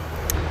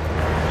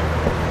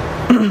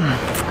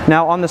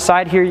 Now on the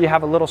side here, you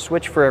have a little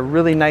switch for a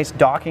really nice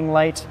docking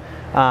light.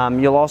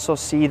 You'll also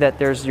see that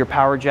there's your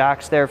power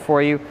jacks there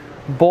for you,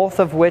 both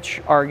of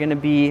which are going to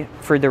be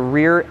for the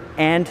rear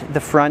and the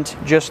front,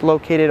 just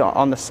located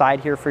on the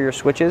side here for your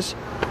switches.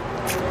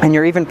 And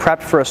you're even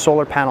prepped for a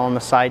solar panel on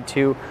the side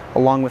too,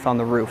 along with on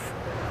the roof.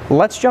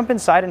 Let's jump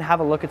inside and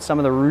have a look at some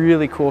of the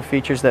really cool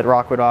features that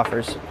Rockwood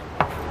offers.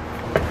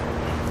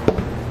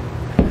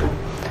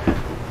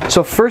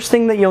 So first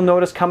thing that you'll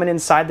notice coming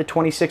inside the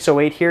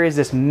 2608 here is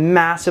this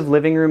massive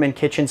living room and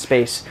kitchen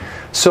space.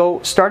 So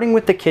starting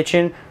with the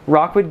kitchen,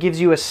 Rockwood gives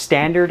you a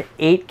standard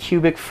 8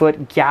 cubic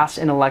foot gas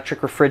and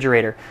electric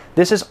refrigerator.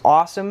 This is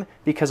awesome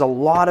because a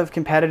lot of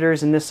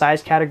competitors in this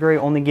size category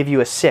only give you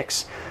a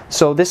 6.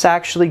 So this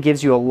actually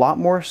gives you a lot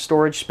more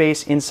storage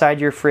space inside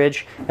your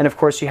fridge, and of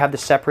course you have the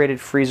separated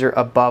freezer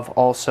above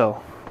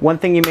also. One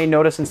thing you may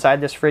notice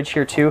inside this fridge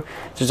here too,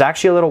 there's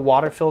actually a little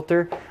water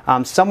filter.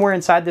 Somewhere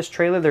inside this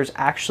trailer there's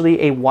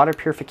actually a water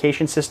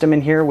purification system in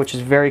here, which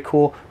is very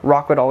cool.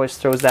 Rockwood always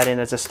throws that in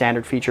as a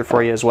standard feature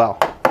for you as well.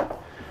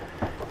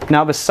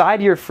 Now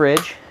beside your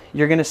fridge,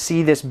 you're gonna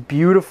see this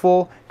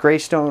beautiful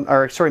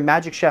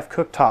Magic Chef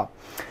cooktop.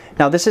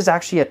 Now this is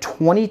actually a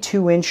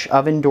 22-inch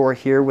oven door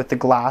here with the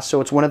glass,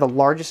 so it's one of the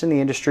largest in the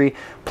industry.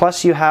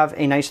 Plus you have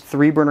a nice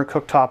 3-burner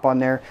cooktop on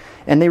there,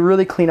 and they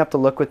really clean up the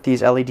look with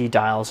these LED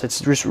dials. It's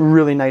just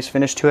really nice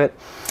finish to it.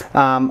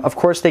 Of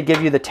course they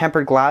give you the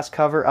tempered glass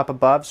cover up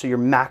above, so you're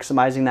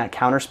maximizing that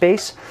counter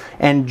space.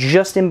 And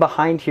just in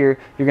behind here,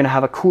 you're gonna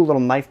have a cool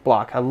little knife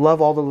block. I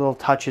love all the little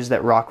touches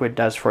that Rockwood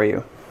does for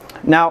you.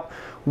 Now,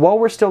 while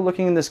we're still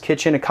looking in this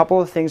kitchen, a couple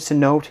of things to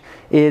note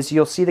is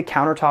you'll see the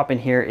countertop in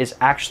here is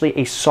actually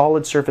a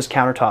solid surface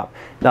countertop.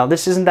 Now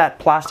this isn't that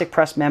plastic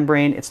press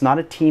membrane, it's not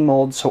a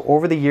T-mold, so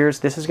over the years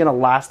this is going to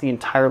last the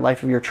entire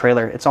life of your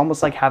trailer. It's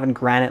almost like having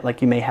granite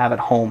like you may have at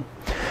home.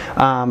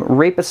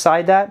 Right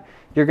beside that,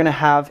 you're going to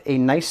have a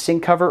nice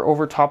sink cover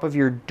over top of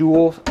your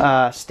dual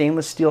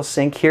stainless steel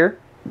sink here.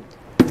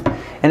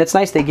 And it's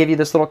nice, they give you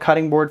this little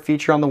cutting board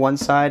feature on the one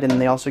side,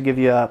 and they also give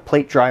you a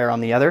plate dryer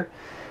on the other.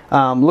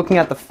 Looking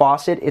at the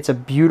faucet, it's a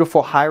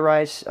beautiful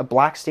high-rise, a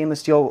black stainless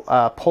steel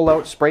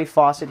pull-out spray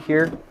faucet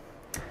here.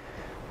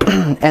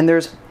 And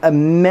there's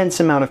immense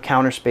amount of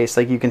counter space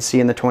like you can see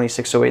in the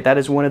 2608. That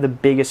is one of the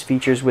biggest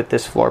features with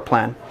this floor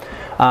plan.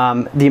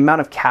 The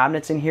amount of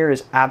cabinets in here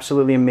is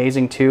absolutely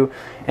amazing too.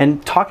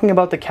 And talking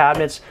about the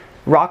cabinets,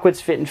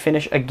 Rockwood's fit and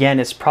finish, again,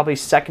 is probably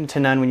second to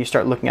none when you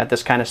start looking at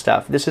this kind of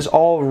stuff. This is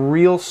all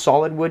real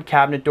solid wood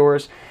cabinet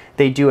doors.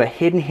 They do a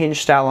hidden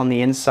hinge style on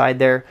the inside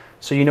there,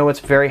 so you know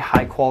it's very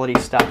high quality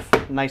stuff.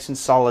 Nice and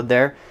solid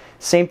there.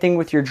 Same thing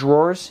with your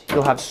drawers.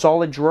 You'll have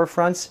solid drawer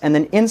fronts, and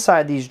then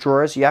inside these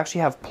drawers you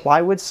actually have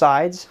plywood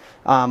sides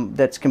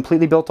that's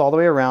completely built all the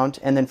way around,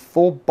 and then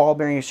full ball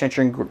bearing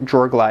extension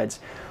drawer glides.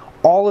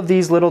 All of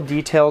these little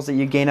details that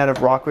you gain out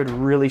of Rockwood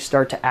really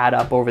start to add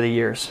up over the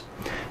years.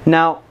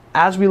 Now,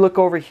 as we look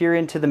over here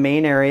into the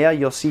main area,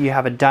 you'll see you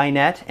have a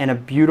dinette and a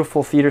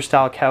beautiful theater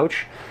style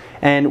couch.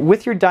 And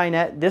with your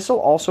dinette, this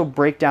will also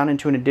break down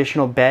into an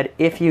additional bed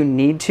if you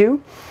need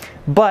to.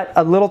 But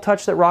a little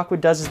touch that Rockwood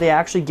does is they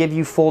actually give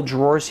you full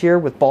drawers here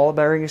with ball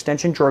bearing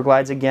extension drawer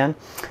glides again.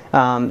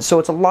 So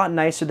it's a lot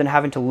nicer than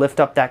having to lift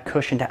up that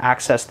cushion to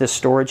access this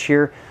storage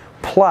here.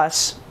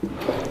 Plus,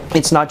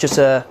 it's not just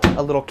a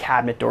little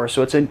cabinet door,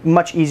 so it's a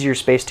much easier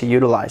space to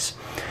utilize.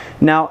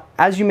 Now,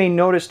 as you may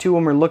notice too,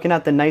 when we're looking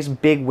at the nice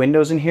big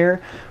windows in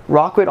here,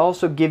 Rockwood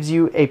also gives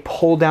you a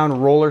pull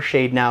down roller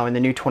shade now in the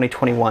new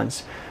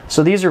 2021s.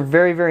 So these are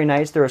very, very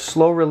nice. They're a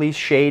slow release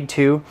shade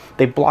too.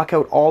 They block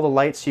out all the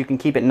lights so you can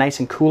keep it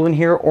nice and cool in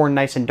here, or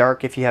nice and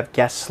dark if you have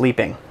guests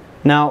sleeping.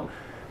 Now,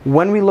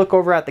 when we look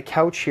over at the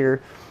couch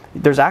here,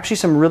 there's actually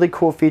some really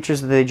cool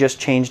features that they just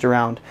changed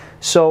around.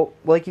 So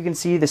like you can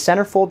see, the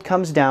center fold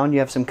comes down, you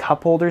have some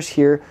cup holders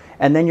here,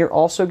 and then you're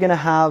also gonna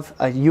have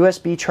a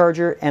USB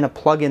charger and a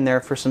plug in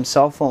there for some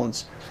cell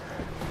phones.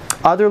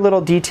 Other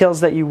little details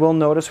that you will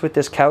notice with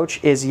this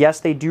couch is, yes,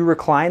 they do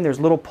recline. There's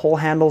little pull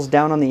handles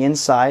down on the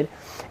inside.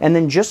 And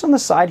then just on the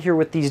side here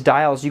with these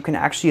dials, you can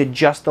actually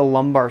adjust the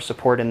lumbar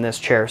support in this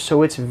chair.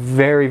 So it's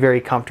very, very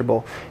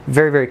comfortable.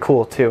 Very, very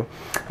cool too.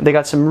 They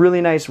got some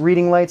really nice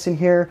reading lights in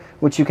here,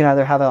 which you can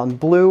either have on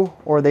blue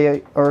or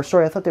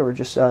sorry, I thought they were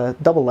just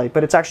double light,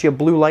 but it's actually a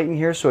blue light in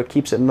here, so it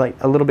keeps it like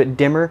a little bit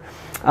dimmer.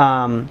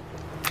 And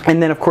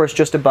then of course,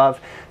 just above,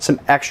 some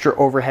extra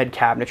overhead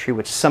cabinetry,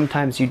 which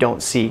sometimes you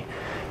don't see.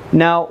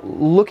 Now,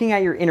 looking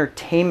at your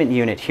entertainment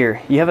unit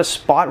here, you have a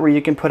spot where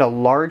you can put a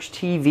large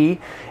TV,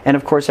 and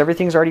of course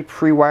everything's already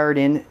pre-wired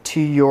in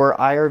to your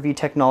IRV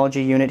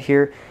technology unit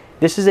here.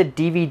 This is a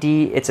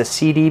DVD, it's a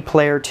CD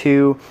player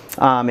too,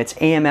 it's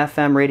AM,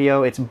 FM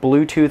radio, it's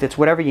Bluetooth, it's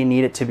whatever you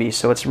need it to be,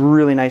 so it's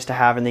really nice to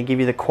have, and they give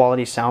you the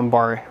quality sound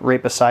bar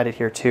right beside it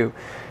here too.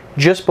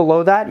 Just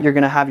below that, you're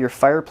going to have your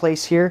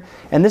fireplace here,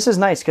 and this is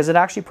nice because it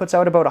actually puts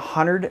out about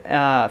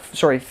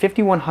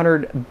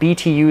 5,100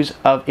 BTUs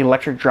of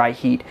electric dry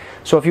heat.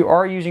 So if you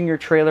are using your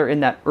trailer in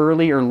that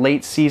early or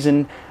late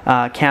season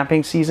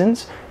camping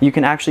seasons, you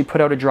can actually put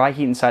out a dry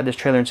heat inside this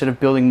trailer instead of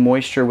building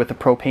moisture with the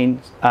propane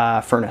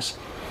furnace.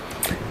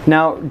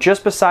 Now,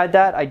 just beside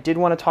that, I did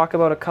want to talk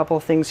about a couple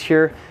of things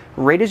here.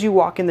 Right as you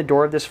walk in the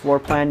door of this floor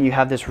plan, you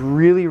have this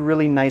really,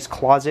 really nice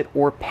closet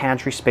or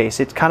pantry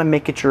space. It's kind of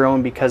make it your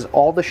own because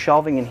all the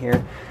shelving in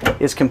here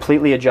is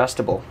completely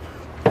adjustable.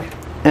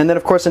 And then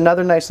of course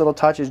another nice little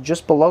touch is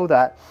just below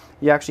that,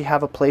 you actually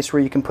have a place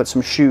where you can put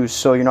some shoes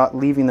so you're not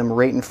leaving them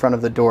right in front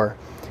of the door.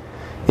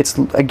 It's,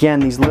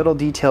 again, these little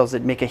details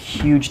that make a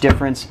huge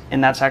difference,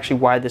 and that's actually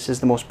why this is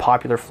the most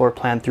popular floor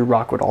plan through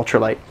Rockwood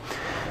Ultralight.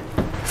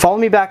 Follow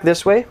me back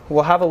this way.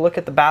 We'll have a look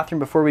at the bathroom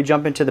before we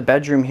jump into the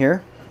bedroom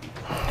here,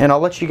 and I'll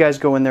let you guys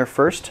go in there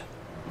first.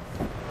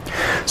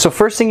 So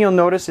first thing you'll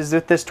notice is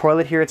that this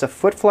toilet here, it's a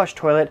foot flush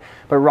toilet,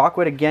 but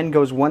Rockwood again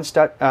goes one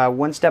step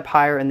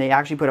higher, and they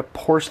actually put a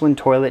porcelain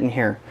toilet in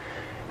here.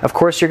 Of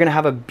course, you're going to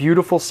have a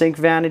beautiful sink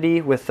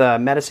vanity with a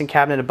medicine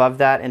cabinet above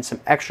that and some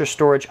extra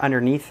storage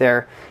underneath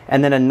there,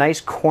 and then a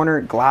nice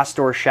corner glass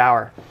door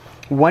shower.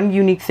 One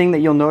unique thing that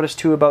you'll notice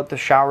too about the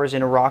showers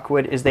in a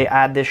Rockwood is they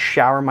add this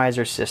shower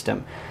miser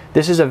system.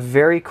 This is a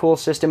very cool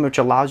system which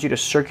allows you to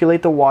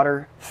circulate the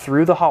water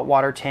through the hot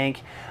water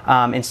tank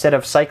instead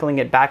of cycling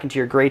it back into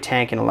your gray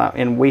tank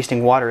and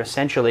wasting water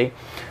essentially.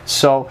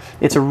 So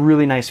it's a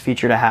really nice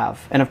feature to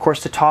have. And of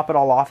course, to top it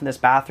all off in this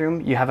bathroom,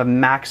 you have a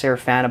max air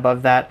fan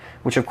above that,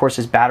 which of course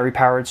is battery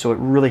powered, so it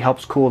really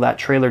helps cool that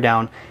trailer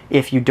down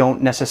if you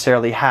don't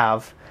necessarily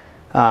have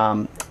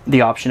the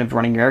option of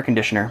running your air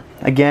conditioner.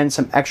 Again,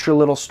 some extra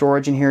little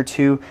storage in here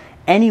too.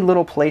 Any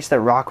little place that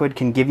Rockwood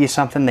can give you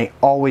something, they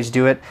always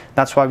do it.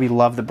 That's why we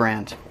love the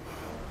brand.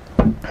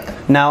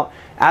 Now,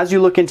 as you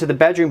look into the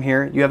bedroom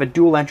here, you have a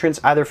dual entrance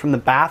either from the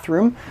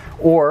bathroom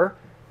or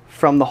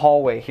from the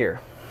hallway here.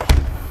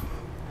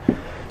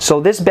 So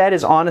this bed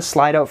is on a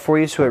slide out for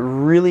you, so it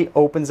really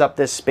opens up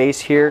this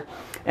space here.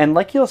 And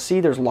like you'll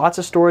see, there's lots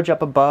of storage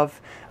up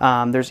above.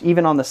 There's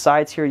even on the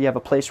sides here, you have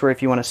a place where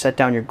if you want to set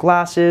down your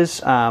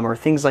glasses or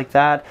things like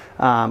that,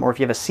 or if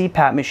you have a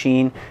CPAP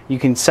machine, you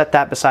can set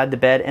that beside the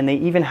bed, and they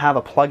even have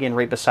a plug-in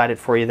right beside it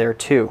for you there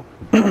too.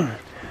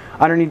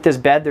 Underneath this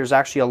bed, there's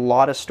actually a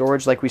lot of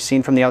storage like we've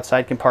seen from the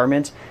outside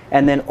compartment.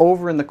 And then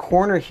over in the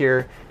corner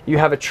here, you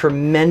have a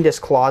tremendous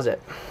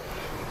closet.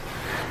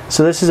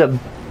 So this is a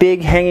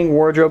big hanging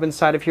wardrobe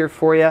inside of here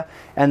for you,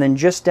 and then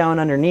just down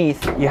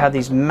underneath you have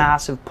these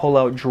massive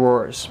pull-out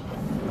drawers.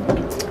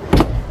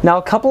 Now,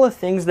 a couple of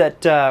things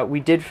that I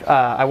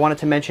wanted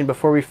to mention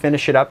before we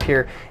finish it up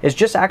here is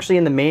just actually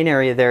in the main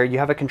area there, you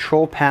have a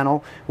control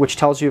panel which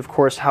tells you, of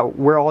course,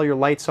 where all your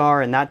lights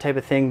are and that type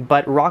of thing.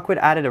 But Rockwood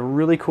added a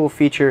really cool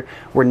feature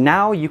where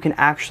now you can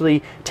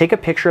actually take a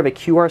picture of a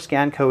QR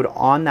scan code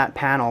on that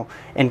panel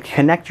and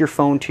connect your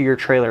phone to your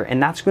trailer,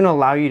 and that's going to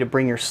allow you to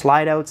bring your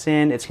slide outs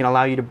in. It's going to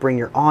allow you to bring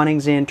your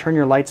awnings in, turn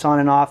your lights on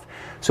and off.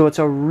 So it's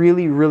a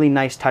really, really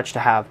nice touch to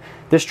have.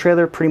 This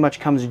trailer pretty much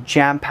comes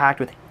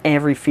jam-packed with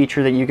every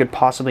feature that you could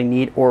possibly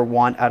need or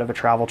want out of a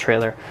travel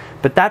trailer.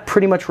 But that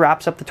pretty much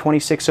wraps up the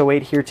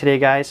 2608 here today,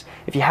 guys.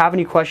 If you have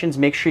any questions,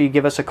 make sure you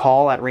give us a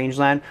call at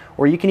Rangeland,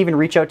 or you can even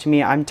reach out to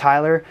me. I'm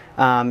Tyler.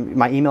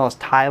 My email is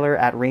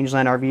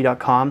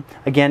tyler@rangelandrv.com.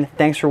 Again,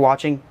 thanks for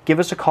watching. Give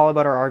us a call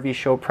about our RV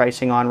show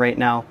pricing on right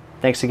now.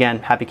 Thanks again.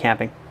 Happy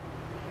camping.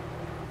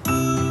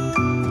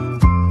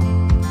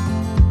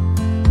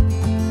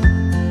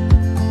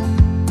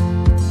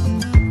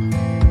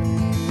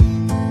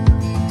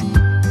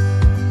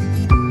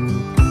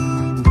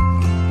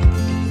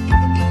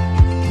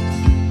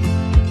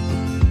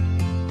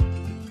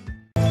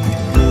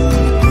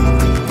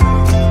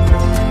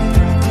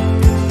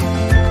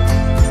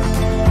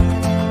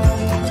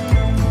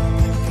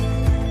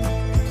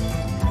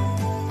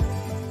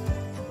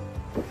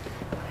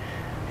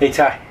 Hey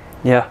Ty.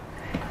 Yeah.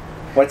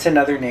 What's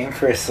another name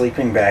for a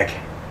sleeping bag?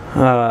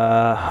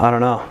 I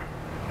don't know.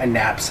 A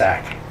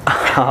knapsack.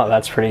 Oh,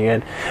 that's pretty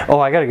good.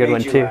 Oh, I got a good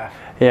one too. Laugh.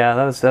 Yeah,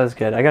 that was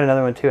good. I got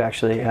another one too,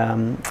 actually.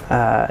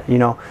 You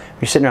know,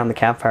 you're sitting around the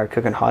campfire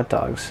cooking hot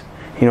dogs.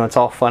 You know, it's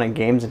all fun and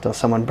games until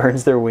someone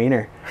burns their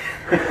wiener.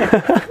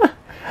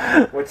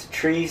 What's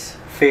Tree's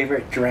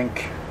favorite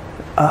drink?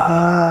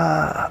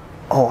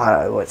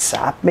 What,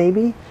 sap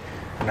maybe?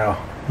 No.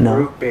 No.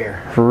 Root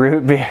beer.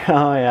 Root beer.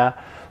 Oh yeah,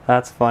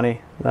 that's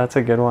funny. That's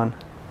a good one.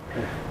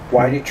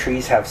 Why do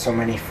trees have so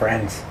many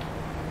friends?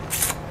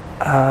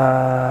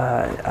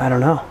 I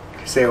don't know.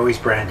 Because they always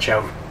branch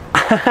out.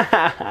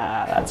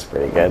 That's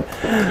pretty good.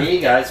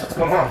 Hey guys, what's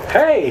going on?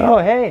 Hey! Oh,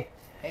 hey.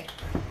 Hey.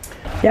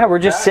 Yeah, we're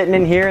just sitting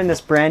in here in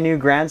this brand new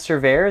Grand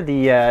Surveyor,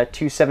 the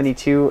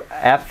 272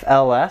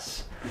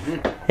 FLS.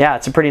 Yeah,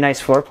 it's a pretty nice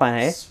floor plan,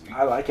 hey?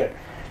 I like it.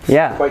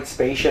 Yeah. Quite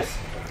spacious.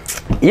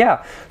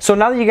 Yeah, so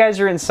now that you guys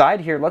are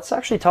inside here, let's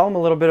actually tell them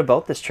a little bit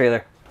about this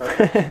trailer.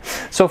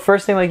 So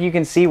first thing, like you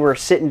can see, we're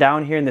sitting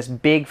down here in this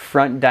big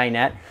front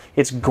dinette.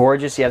 It's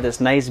gorgeous. You have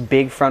this nice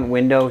big front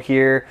window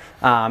here.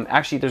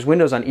 Actually, there's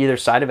windows on either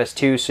side of us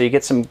too, so you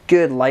get some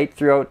good light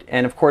throughout,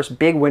 and of course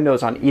big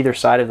windows on either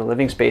side of the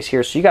living space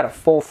here, so you got a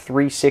full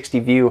 360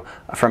 view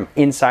from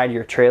inside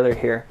your trailer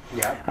here.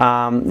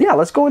 Yeah,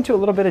 let's go into a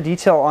little bit of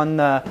detail on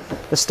the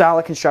style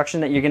of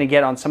construction that you're going to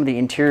get on some of the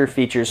interior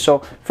features. So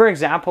for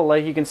example,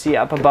 like you can see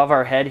up above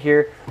our head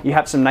here, you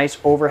have some nice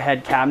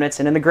overhead cabinets,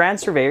 and in the Grand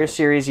Surveyor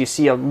series always, you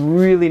see a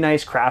really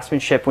nice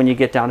craftsmanship when you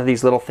get down to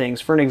these little things.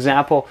 For an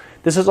example,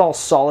 this is all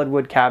solid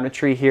wood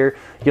cabinetry here.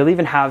 You'll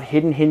even have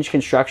hidden hinge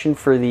construction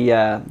for the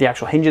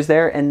actual hinges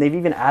there, and they've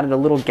even added a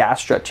little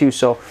gas strut too.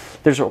 So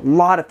there's a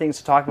lot of things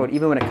to talk about,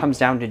 even when it comes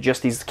down to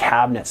just these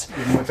cabinets.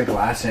 Even with the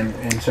glass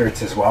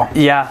inserts as well.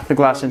 Yeah, the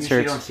glass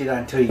inserts. You don't see that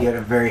until you get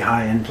a very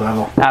high-end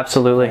level.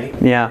 Absolutely,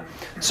 right? Yeah.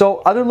 So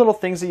other little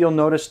things that you'll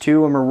notice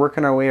too when we're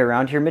working our way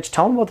around here. Mitch,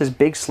 tell them about this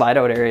big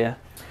slide-out area.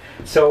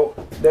 So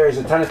there's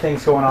a ton of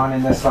things going on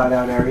in this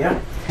slide-out area.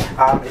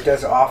 It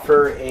does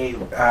offer a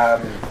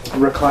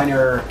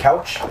recliner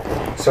couch,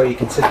 so you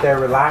can sit there,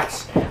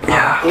 relax.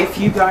 If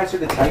you guys are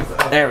the type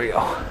of there we go.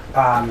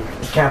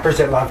 Campers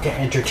that love to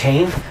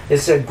entertain,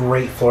 this is a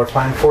great floor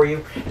plan for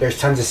you. There's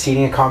tons of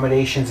seating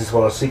accommodations as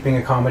well as sleeping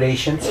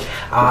accommodations.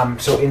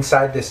 So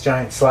inside this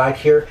giant slide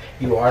here,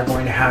 you are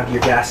going to have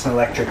your gas and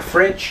electric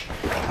fridge.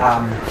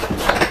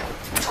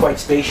 It's quite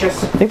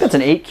spacious. I think that's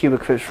an 8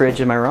 cubic foot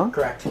fridge, am I wrong?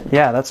 Correct.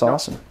 Yeah, that's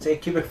awesome. It's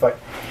 8 cubic foot.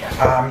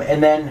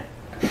 And then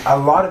a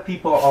lot of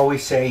people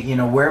always say, you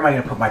know, where am I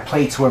going to put my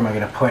plates? Where am I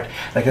going to put,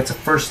 like, that's the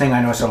first thing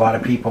I notice a lot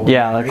of people.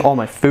 Yeah, like all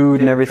my food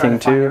and everything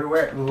too.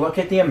 Everywhere. Look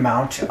at the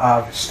amount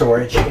of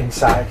storage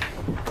inside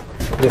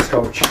this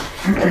coach.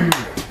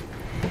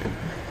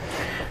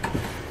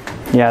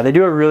 Yeah, they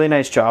do a really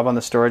nice job on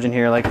the storage in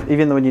here. Like,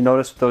 even when you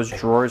notice those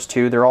drawers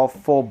too, they're all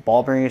full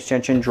ball bearing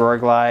extension drawer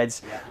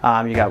glides.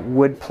 You got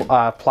wood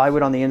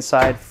plywood on the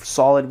inside,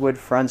 solid wood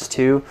fronts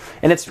too,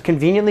 and it's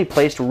conveniently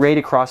placed right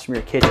across from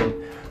your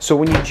kitchen. So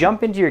when you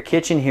jump into your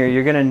kitchen here,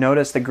 you're going to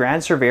notice the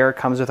Grand Surveyor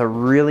comes with a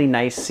really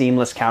nice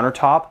seamless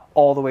countertop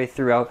all the way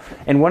throughout.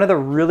 And one of the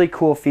really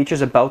cool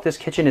features about this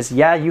kitchen is,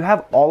 yeah, you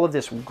have all of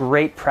this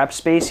great prep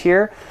space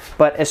here,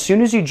 but as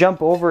soon as you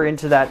jump over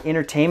into that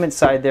entertainment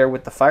side there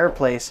with the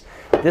fireplace,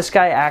 this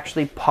guy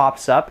actually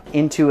pops up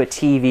into a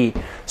TV.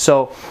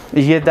 So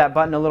you give that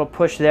button a little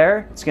push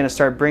there, it's going to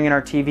start bringing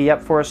our TV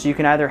up for us, so you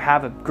can either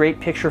have a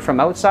great picture from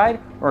outside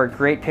or a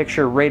great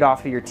picture right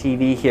off of your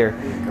TV here.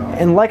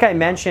 And like I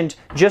mentioned,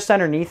 just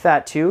underneath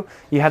that too,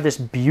 you have this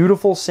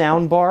beautiful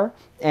sound bar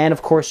and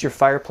of course your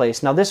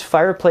fireplace. Now this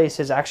fireplace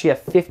is actually a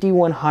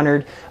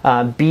 5100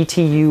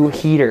 BTU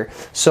heater.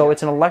 So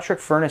it's an electric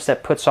furnace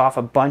that puts off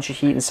a bunch of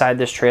heat inside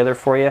this trailer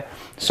for you.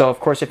 So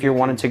of course if you're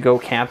wanting to go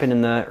camping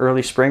in the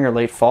early spring or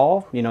late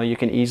fall, you know, you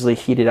can easily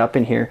heat it up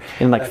in here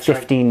in like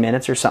 15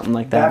 minutes or something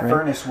like that. That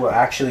furnace will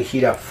actually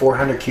heat up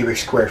 400 cubic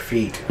square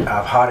feet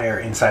of hot air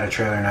inside a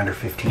trailer in under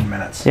 15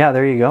 minutes. Yeah,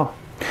 there you go.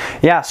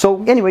 Yeah,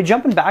 so anyway,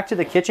 jumping back to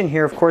the kitchen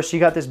here, of course, you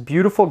got this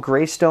beautiful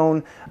gray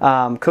stone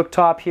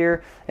cooktop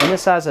here, and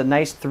this has a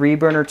nice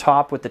 3-burner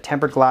top with the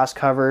tempered glass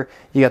cover.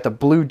 You got the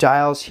blue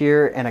dials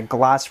here and a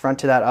glass front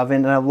to that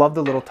oven, and I love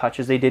the little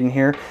touches they did in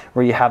here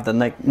where you have the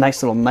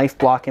nice little knife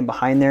block in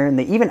behind there, and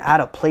they even add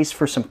a place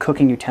for some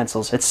cooking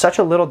utensils. It's such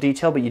a little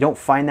detail, but you don't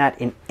find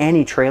that in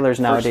any trailers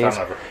nowadays. First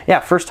time ever. Yeah,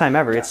 first time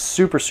ever. Yeah. It's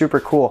super,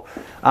 super cool.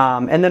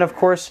 And then, of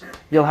course,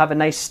 you'll have a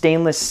nice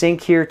stainless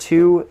sink here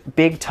too,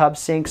 big tub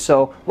sink.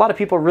 So a lot of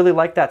people really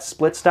like that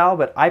split style,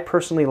 but I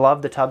personally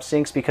love the tub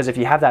sinks because if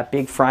you have that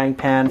big frying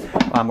pan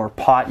or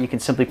pot, you can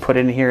simply put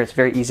it in here. It's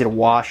very easy to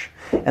wash.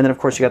 And then, of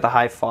course, you got the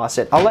high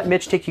faucet. I'll let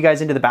Mitch take you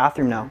guys into the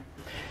bathroom now.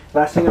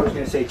 Last thing I was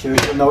going to say too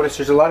is you'll notice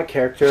there's a lot of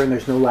character and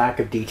there's no lack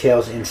of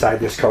details inside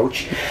this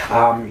coach.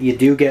 You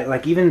do get,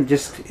 like, even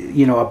just,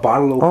 you know, a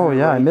bottle opener. Oh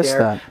yeah, right, I missed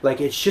that. Like,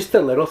 it's just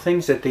the little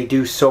things that they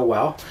do so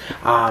well.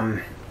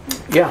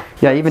 Yeah,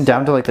 even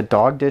down to like the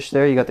dog dish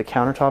there. You got the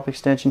countertop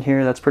extension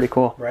here. That's pretty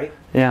cool. Right?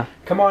 Yeah.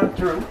 Come on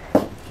through.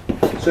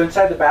 So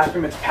inside the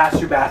bathroom, it's a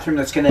pass-through bathroom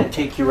that's going to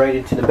take you right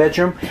into the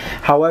bedroom.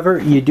 However,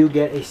 you do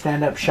get a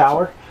stand-up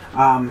shower.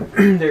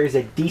 There is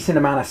a decent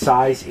amount of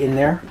size in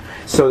there,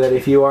 so that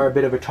if you are a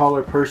bit of a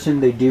taller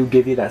person, they do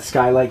give you that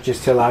skylight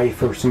just to allow you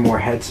for some more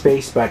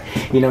headspace. But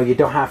you know, you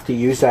don't have to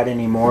use that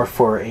anymore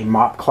for a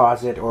mop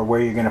closet or where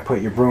you're going to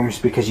put your brooms,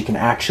 because you can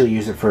actually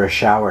use it for a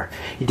shower.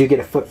 You do get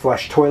a foot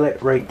flush toilet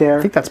right there.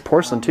 I think that's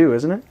porcelain too,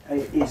 isn't it?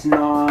 It is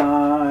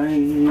not.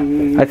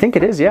 I think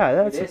it is.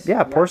 Yeah, that's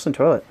porcelain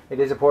toilet.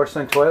 It is a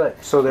porcelain toilet.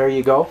 So there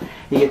you go.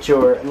 You get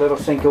your little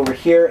sink over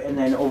here, and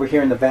then over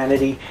here in the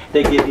vanity,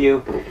 they give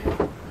you.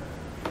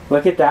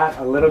 Look at that,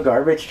 a little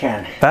garbage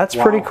can. That's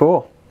pretty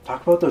cool.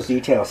 Talk about those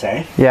details,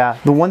 eh? Yeah,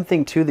 the one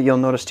thing too that you'll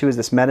notice too is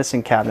this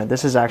medicine cabinet.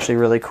 This is actually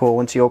really cool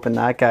once you open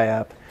that guy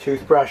up.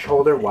 Toothbrush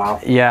holder, wow.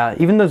 Yeah,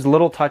 even those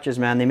little touches,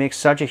 man, they make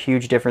such a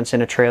huge difference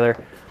in a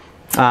trailer.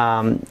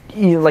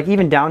 Like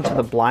even down to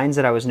the blinds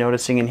that I was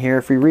noticing in here,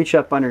 if we reach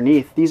up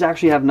underneath, these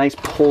actually have nice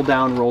pull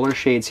down roller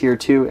shades here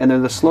too, and they're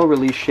the slow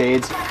release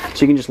shades, so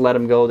you can just let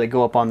them go. They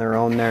go up on their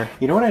own there.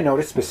 You know what I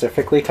noticed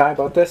specifically, Ty,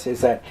 about this is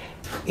that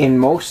in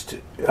most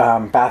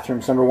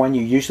bathrooms, number one,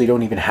 you usually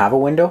don't even have a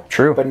window.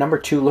 True. But number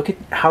two, look at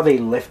how they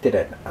lifted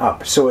it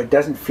up, so it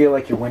doesn't feel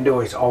like your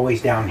window is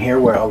always down here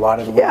where a lot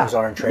of the windows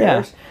are in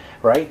trailers.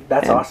 right?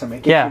 That's awesome.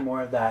 It gives you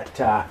more of that,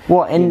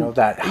 well, and you know,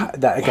 that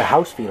like a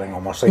house feeling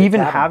almost. Like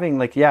even having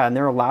like, yeah, and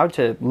they're allowed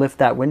to lift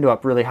that window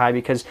up really high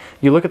because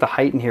you look at the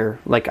height in here.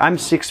 Like I'm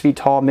 6 feet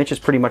tall. Mitch is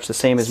pretty much the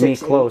same as me,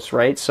 close,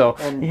 right? So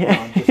and,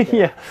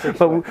 yeah,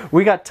 but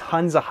we got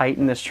tons of height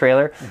in this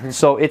trailer,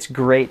 so it's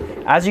great.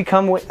 As you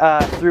come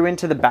through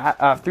into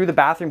the through the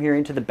bathroom here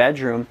into the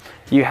bedroom,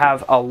 you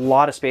have a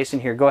lot of space in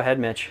here. Go ahead,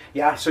 Mitch.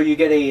 Yeah, so you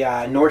get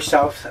a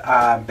north-south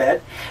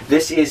bed.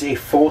 This is a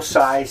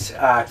full-size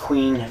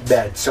queen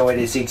bed, so it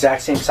is the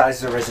exact same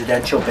size as a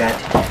residential bed.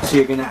 So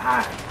you're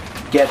gonna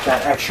get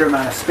that extra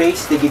amount of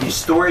space. They give you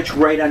storage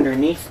right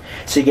underneath,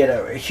 so you get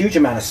a huge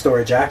amount of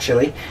storage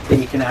actually that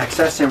you can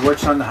access, and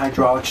works on the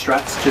hydraulic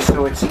struts just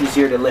so it's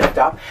easier to lift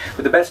up.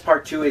 But the best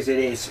part too is it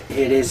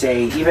is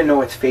a, even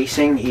though it's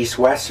facing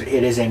east-west,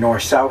 it is a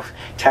north-south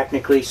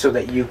technically, so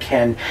that you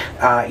can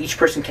each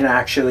person can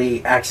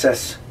actually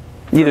access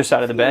either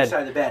side of the bed. Either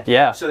side of the bed.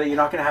 Yeah. So that you're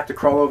not going to have to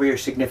crawl over your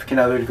significant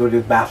other to go to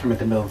the bathroom at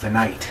the middle of the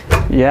night.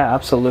 Yeah,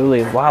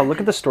 absolutely. Wow, look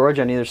at the storage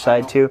on either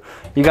side too.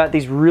 You got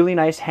these really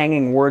nice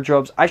hanging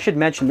wardrobes. I should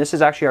mention, this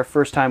is actually our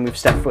first time we've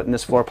stepped foot in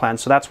this floor plan,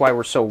 so that's why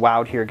we're so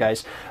wowed here,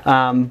 guys.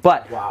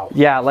 But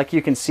yeah, like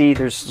you can see,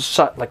 there's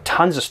like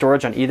tons of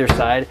storage on either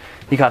side.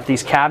 You got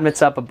these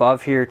cabinets up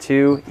above here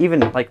too, even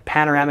like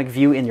panoramic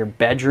view in your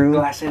bedroom.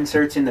 Glass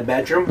inserts in the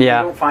bedroom.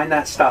 Yeah. You don't find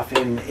that stuff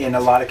in a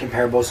lot of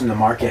comparables in the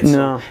market.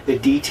 No. So the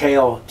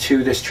detail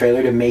to this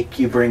trailer to make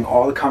you bring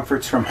all the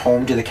comforts from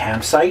home to the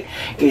campsite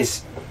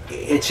is,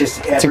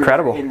 it's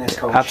incredible in this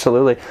coach.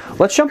 Absolutely.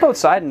 Let's jump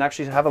outside and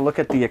actually have a look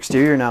at the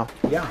exterior now.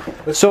 Yeah.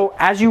 So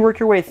as you work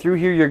your way through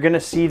here, you're going to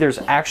see there's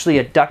actually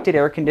a ducted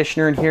air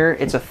conditioner in here.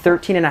 It's a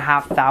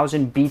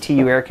 13,500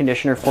 BTU air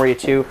conditioner for you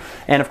too,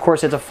 and of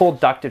course it's a full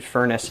ducted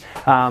furnace,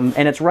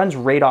 and it runs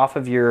right off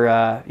of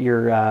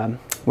your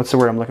what's the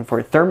word I'm looking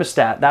for?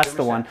 Thermostat. That's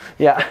the one.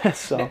 Yeah.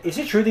 So. Is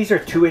it true these are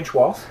 2-inch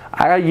walls?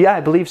 Yeah, I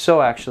believe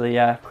so. Actually,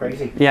 yeah.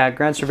 Crazy. Yeah,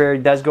 Grand Surveyor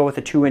does go with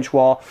a 2-inch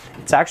wall.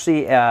 It's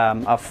actually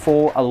a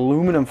full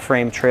aluminum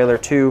frame trailer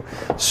too,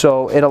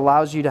 so it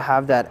allows you to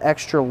have that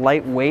extra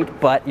lightweight,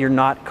 but you're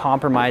not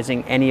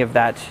compromising any of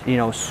that, you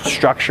know,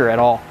 structure at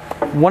all.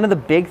 One of the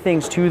big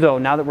things too, though,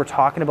 now that we're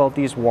talking about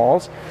these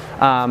walls,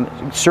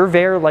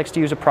 Surveyor likes to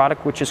use a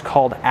product which is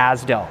called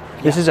Azdel.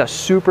 This is a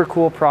super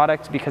cool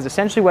product because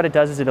essentially what it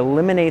does is it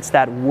eliminates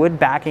that wood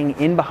backing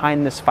in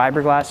behind this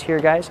fiberglass here,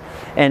 guys,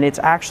 and it's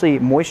actually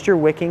moisture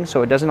wicking,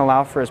 so it doesn't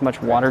allow for as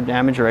much water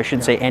damage, or I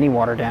should say any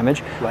water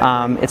damage.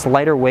 It's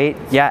lighter weight,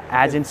 yeah,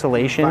 adds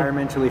insulation.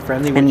 Environmentally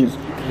friendly, which is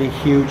the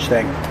huge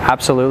thing.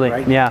 Absolutely,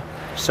 right? Yeah.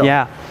 So.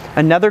 Yeah.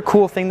 Another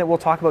cool thing that we'll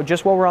talk about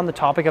just while we're on the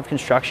topic of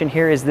construction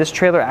here is this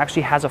trailer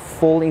actually has a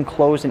full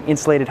enclosed and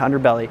insulated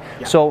underbelly.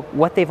 Yeah. So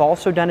what they've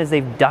also done is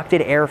they've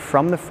ducted air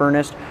from the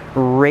furnace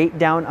right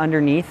down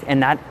underneath,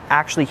 and that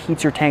actually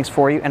heats your tanks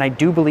for you. And I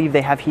do believe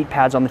they have heat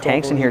pads on the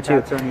tanks in here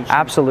too.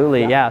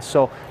 Absolutely, yeah.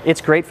 So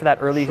it's great for that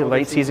early to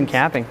late season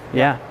camping.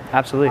 Yeah,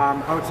 absolutely.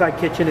 Outside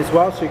kitchen as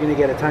well, so you're going to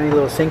get a tiny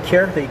little sink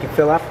here that you can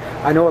fill up.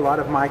 I know a lot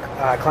of my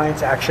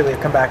clients actually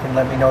have come back and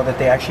let me know that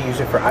they actually use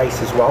it for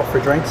ice as well, for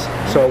drinks.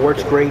 So it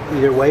works great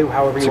either way,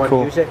 however you want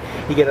to use it.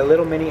 You get a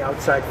little mini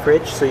outside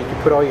fridge, so you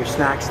can put all your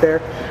snacks there.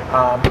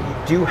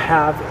 You do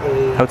have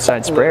a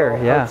outside sprayer,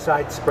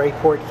 outside spray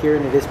port here,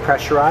 and it is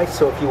pressurized.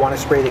 So if you want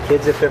to spray the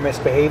kids if they're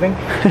misbehaving,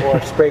 or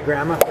spray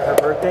grandma for her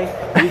birthday,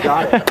 you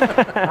got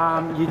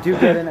it. You do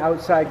get an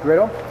outside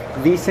griddle.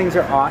 These things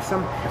are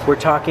awesome. We're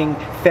talking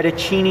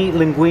fettuccine,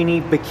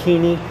 linguine,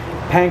 bikini,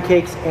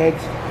 pancakes,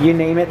 eggs, you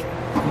name it.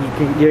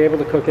 You're able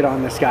to cook it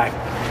on this guy.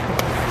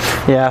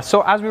 Yeah,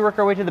 so as we work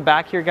our way to the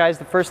back here, guys,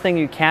 the first thing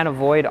you can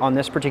avoid on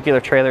this particular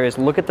trailer is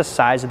look at the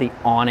size of the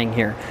awning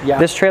here. Yeah.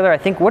 This trailer, I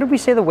think, what did we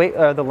say the weight,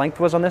 the length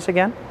was on this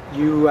again?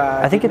 You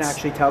I think didn't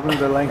actually tell them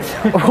the length.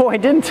 Oh, I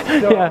didn't?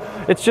 So,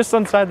 yeah, it's just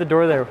inside the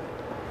door there.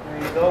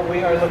 There you go.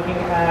 We are looking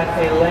at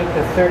a length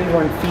of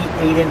 31 feet,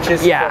 8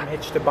 inches from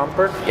hitch to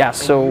bumper. Yeah,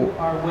 so you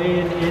are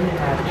weighing in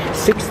at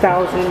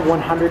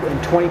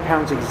 6,120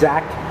 pounds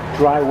exact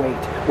dry weight,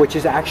 which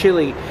is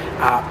actually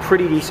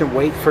pretty decent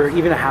weight for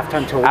even a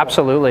half-ton towable.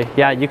 Absolutely,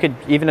 yeah. You could,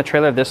 even a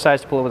trailer of this size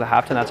to pull it with a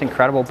half-ton, that's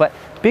incredible. But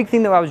big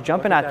thing that I was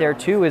jumping at there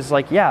too is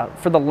like, yeah,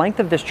 for the length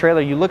of this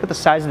trailer, you look at the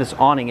size of this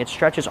awning, it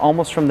stretches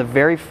almost from the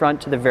very front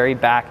to the very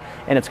back,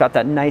 and it's got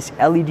that nice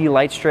LED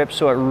light strip,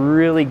 so it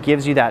really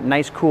gives you that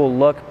nice cool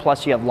look.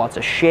 Plus you have lots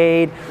of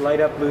shade.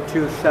 Light up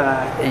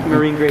Bluetooth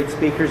marine grade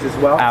speakers as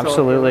well.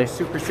 Absolutely.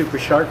 So super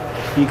sharp.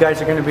 You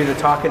guys are going to be the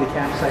talk of the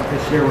campsite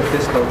this year with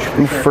this coach.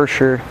 For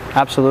sure,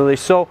 absolutely.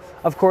 So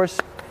of course,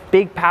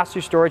 big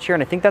pass-through storage here,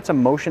 and I think that's a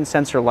motion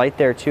sensor light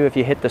there too if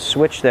you hit the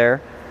switch there.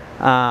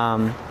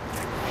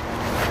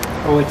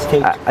 Oh, it's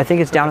taped. I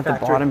think it's down at the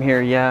bottom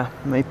here. Yeah,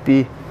 might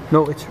be.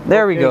 No, it's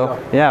there. We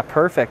go. Yeah,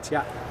 perfect.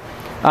 Yeah.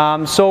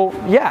 So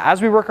yeah,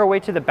 as we work our way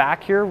to the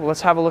back here,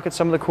 let's have a look at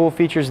some of the cool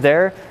features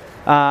there.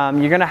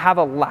 You're going to have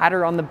a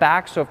ladder on the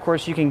back, so of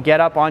course you can get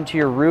up onto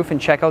your roof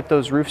and check out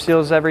those roof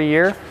seals every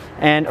year.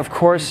 And of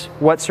course,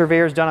 what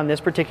Surveyor's done on this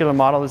particular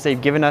model is they've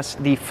given us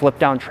the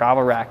flip-down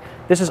travel rack.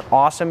 This is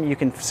awesome. You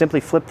can simply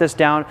flip this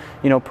down,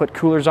 you know, put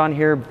coolers on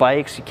here,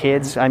 bikes,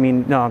 kids. I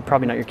mean, no,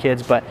 probably not your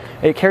kids, but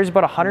it carries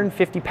about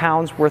 150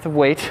 pounds worth of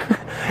weight.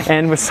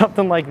 And with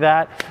something like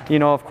that, you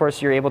know, of course,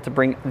 you're able to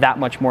bring that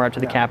much more out to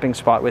the camping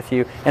spot with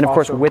you. And of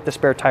course, with the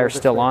spare tire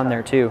still on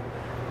there too.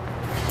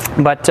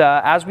 But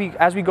as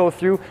we go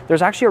through,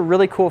 there's actually a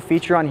really cool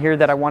feature on here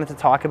that I wanted to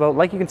talk about.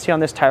 Like you can see on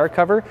this tire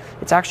cover,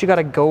 it's actually got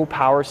a Go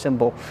Power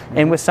symbol.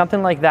 And with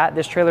something like that,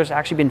 this trailer's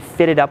actually been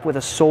fitted up with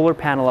a solar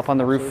panel up on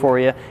the roof for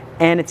you.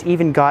 And it's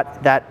even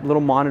got that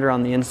little monitor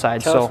on the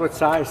inside. Tell us what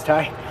size,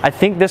 Ty. I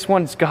think this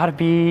one's got to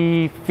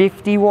be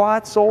 50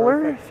 watt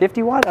solar. Perfect.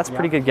 50 watt, that's a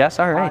pretty good guess.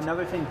 All right.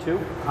 Another thing too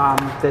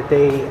that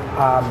they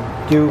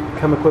do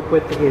come equipped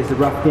with is the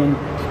roughed-in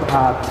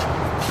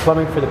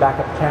plumbing for the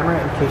backup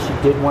camera in case you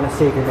did want to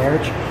save your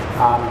marriage.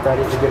 That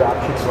is a good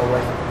option to go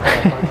with.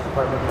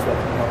 Department to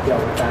help you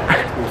out with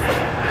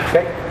that.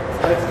 Okay,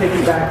 let's take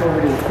you back over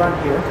to the front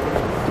here.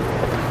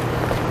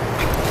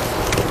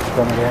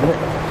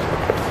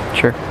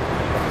 Sure.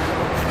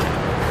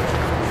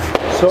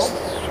 So,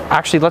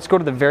 actually, let's go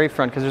to the very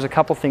front because there's a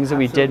couple things that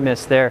we did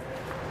miss there.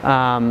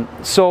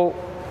 So,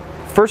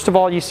 first of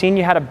all, you've seen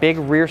you had a big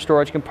rear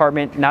storage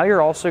compartment. Now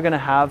you're also going to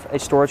have a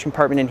storage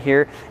compartment in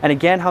here. And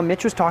again, how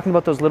Mitch was talking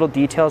about those little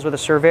details with a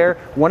Surveyor,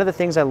 one of the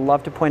things I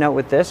love to point out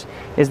with this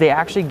is they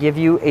actually give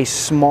you a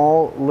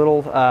small little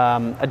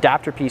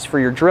adapter piece for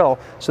your drill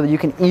so that you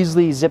can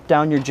easily zip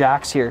down your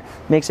jacks here.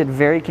 Makes it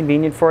very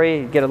convenient for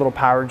you. You get a little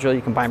power drill,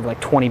 you can buy them for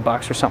like 20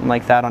 bucks or something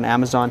like that on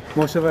Amazon.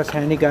 Most of us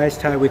handy guys,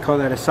 Ty, we call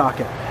that a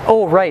socket.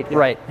 Oh, right, yeah.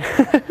 Right.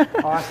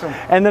 Awesome.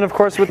 And then of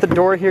course with the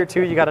door here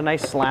too, you got a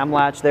nice slam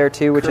latch there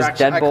too, which Correct.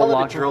 is deadbolt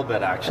lock. A drill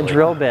bit, actually. A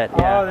drill bit,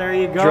 yeah. Oh, there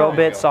you go. Drill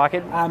bit,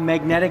 socket.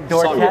 Magnetic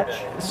door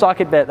catch.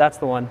 Socket bit, that's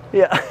the one.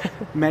 Yeah.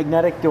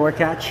 Magnetic door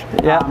catch.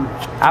 Yeah,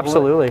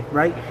 absolutely.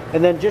 Right?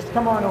 And then just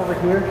come on over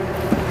here,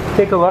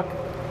 take a look.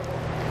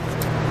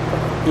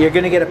 You're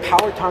going to get a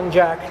power tongue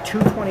jack, 2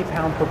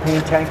 20-pound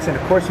propane tanks, and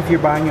of course if you're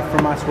buying it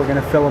from us, we're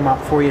going to fill them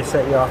up for you,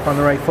 set you off on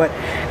the right foot.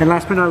 And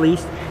last but not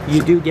least,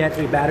 you do get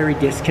a battery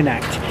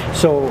disconnect.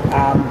 So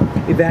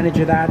the advantage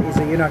of that is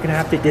that you're not going to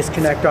have to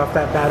disconnect off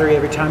that battery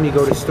every time you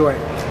go to store it.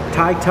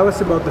 Ty, tell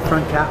us about the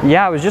front cap.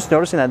 Yeah, I was just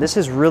noticing that. This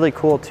is really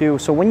cool too.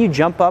 So when you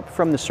jump up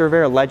from the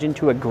Surveyor Legend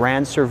to a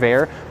Grand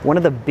Surveyor, one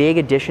of the big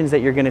additions that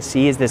you're going to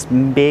see is this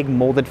big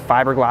molded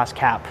fiberglass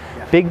cap.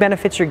 Yeah. Big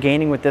benefits you're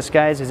gaining with this,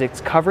 guys, is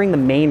it's covering the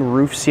main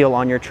roof seal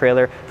on your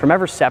trailer from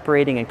ever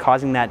separating and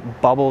causing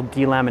that bubble,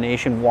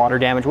 delamination, water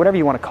damage, whatever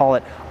you want to call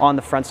it, on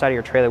the front side of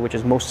your trailer, which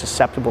is most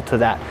susceptible to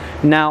that.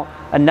 Now,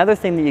 another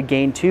thing that you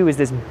gain too is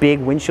this big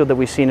windshield that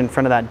we've seen in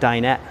front of that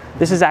dinette.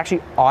 This is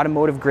actually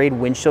automotive grade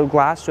windshield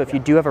glass, so if you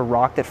do have a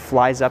rock that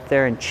flies up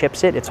there and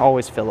chips it, it's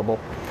always fillable.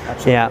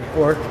 Absolutely. Yeah.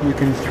 Or you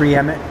can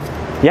 3M it.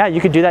 Yeah, you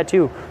could do that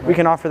too. Right. We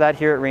can offer that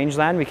here at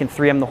Rangeland. We can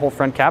 3M the whole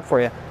front cap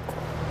for you.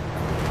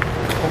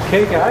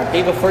 Okay, guy.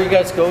 Hey, before you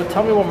guys go,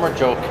 tell me one more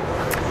joke.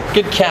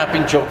 Good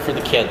camping joke for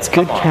the kids.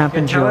 Come on. Good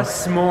camping joke. Tell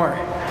us more.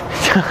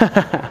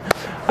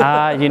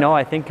 You know,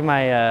 I think I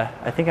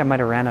might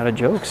have ran out of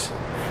jokes.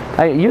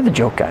 You're the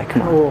joke guy.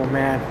 Come on. Oh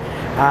man.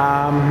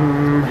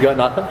 You got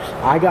nothing?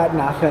 I got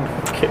nothing.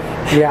 Okay.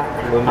 Yeah.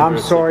 I'm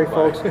sorry,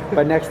 folks,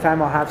 but next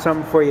time I'll have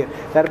something for you.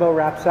 That about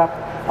wraps up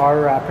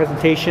our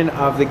presentation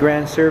of the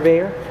Grand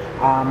Surveyor.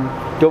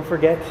 Don't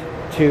forget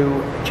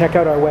to check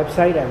out our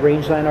website at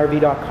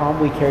rangelandrv.com.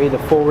 We carry the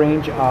full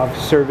range of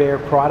Surveyor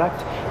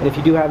product. And if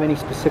you do have any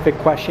specific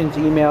questions,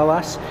 email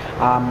us.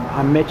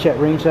 I'm Mitch at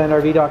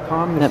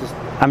rangelandrv.com.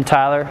 I'm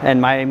Tyler,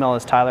 and my email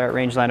is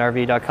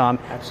tyler@rangelandrv.com.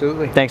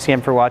 Absolutely. Thanks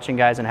again for watching,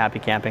 guys, and happy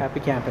camping. Happy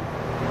camping.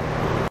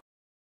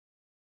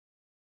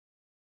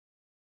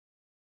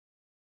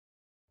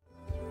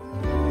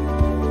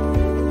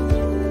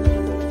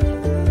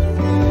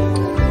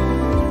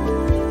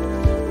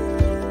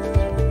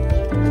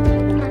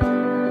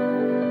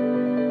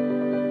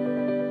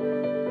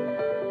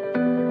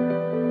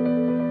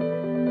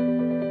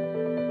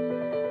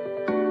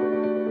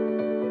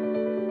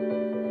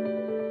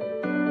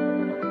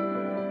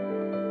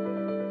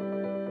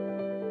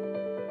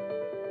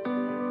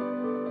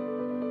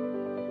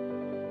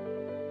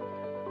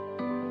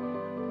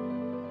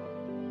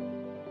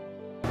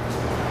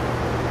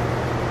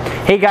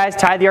 Hey guys,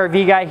 Ty the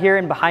RV guy here,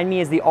 and behind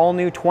me is the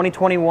all-new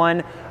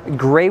 2021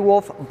 Grey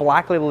Wolf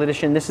Black Label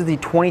Edition. This is the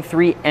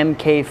 23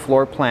 MK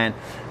floor plan.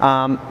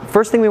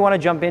 First thing we want to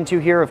jump into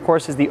here, of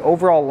course, is the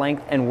overall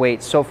length and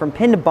weight. So from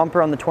pin to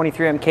bumper on the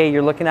 23 MK,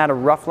 you're looking at a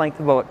rough length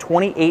of about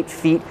 28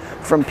 feet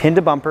from pin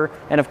to bumper,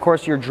 and of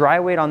course your dry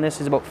weight on this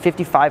is about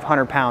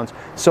 5,500 pounds.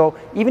 So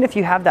even if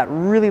you have that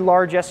really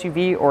large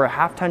SUV or a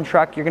half-ton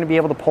truck, you're going to be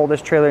able to pull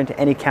this trailer into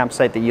any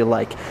campsite that you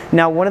like.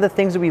 Now, one of the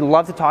things that we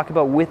love to talk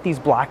about with these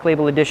Black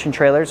Label Edition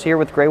trailers here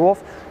with Grey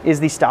Wolf is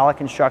the style of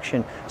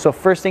construction. So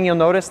first thing you'll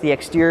notice, the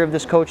exterior of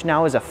this coach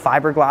now is a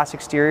fiberglass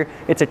exterior.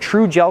 It's a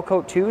true gel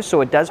coat too,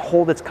 so it does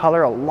hold its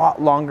color a lot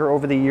longer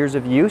over the years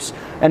of use.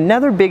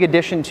 Another big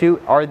addition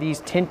too are these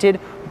tinted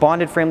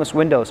bonded frameless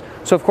windows.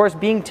 So of course,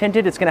 being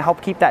tinted, it's gonna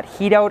help keep that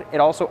heat out. It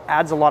also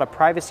adds a lot of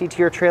privacy to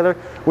your trailer,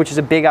 which is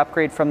a big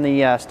upgrade from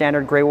the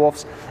standard Grey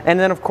Wolves. And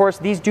then of course,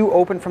 these do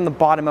open from the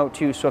bottom out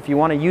too. So if you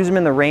wanna use them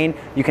in the rain,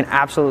 you can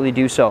absolutely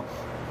do so.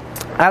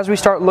 As we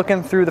start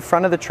looking through the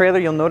front of the trailer,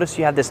 you'll notice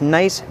you have this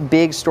nice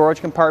big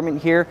storage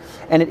compartment here,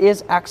 and it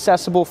is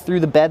accessible through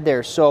the bed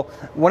there. So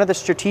one of the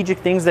strategic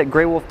things that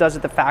Grey Wolf does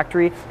at the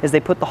factory is they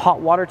put the hot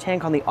water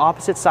tank on the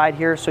opposite side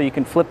here, so you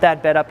can flip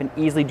that bed up and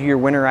easily do your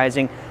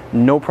winterizing,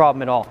 no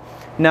problem at all.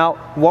 Now,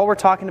 while we're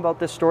talking about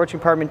this storage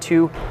compartment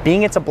too,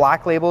 being it's a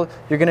black label,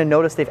 you're gonna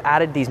notice they've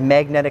added these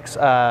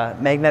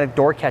magnetic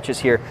door catches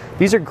here.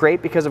 These are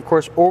great because of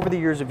course, over the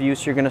years of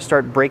use, you're gonna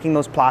start breaking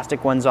those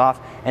plastic ones off,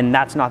 and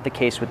that's not the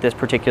case with this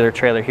particular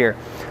trailer here.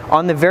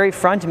 On the very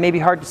front, it may be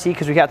hard to see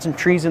because we got some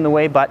trees in the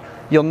way, but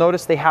you'll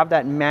notice they have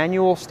that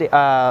manual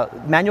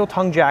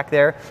tongue jack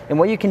there, and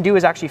what you can do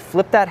is actually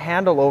flip that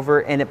handle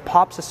over and it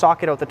pops a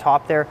socket out the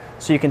top there,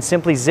 so you can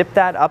simply zip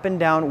that up and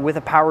down with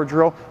a power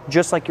drill,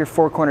 just like your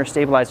 4-corner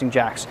stabilizing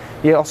jacks.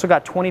 You also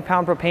got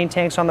 20-pound propane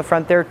tanks on the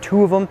front there,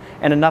 2 of them,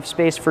 and enough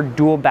space for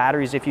dual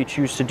batteries if you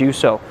choose to do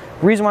so.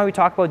 The reason why we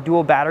talk about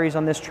dual batteries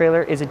on this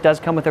trailer is it does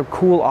come with a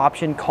cool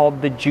option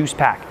called the Juice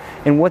Pack.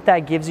 And what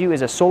that gives you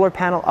is a solar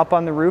panel up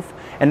on the roof,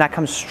 and that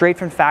comes straight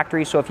from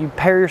factory. So if you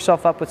pair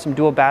yourself up with some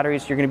dual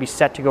batteries, you're gonna be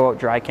set to go out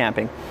dry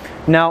camping.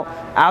 Now,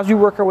 as we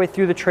work our way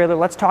through the trailer,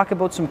 let's talk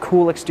about some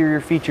cool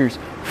exterior features.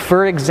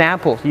 For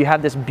example, you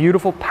have this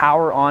beautiful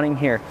power awning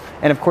here.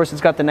 And of course,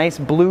 it's got the nice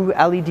blue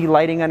LED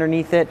lighting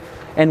underneath it.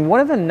 And one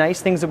of the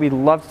nice things that we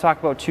love to talk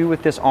about too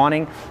with this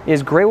awning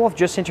is Grey Wolf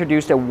just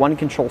introduced a one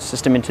control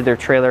system into their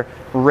trailer,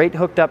 right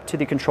hooked up to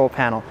the control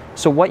panel.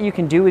 So what you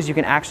can do is you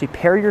can actually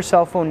pair your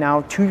cell phone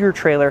now to your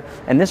trailer,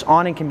 and this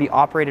awning can be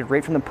operated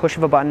right from the push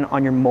of a button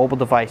on your mobile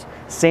device.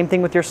 Same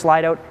thing with your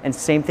slide out, and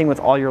same thing with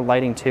all your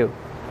lighting too.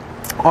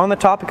 On the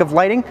topic of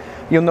lighting,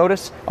 you'll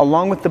notice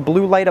along with the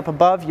blue light up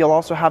above, you'll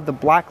also have the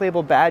Black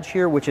Label badge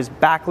here, which is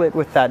backlit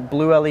with that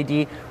blue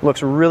LED.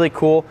 Looks really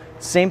cool.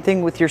 Same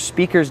thing with your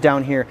speakers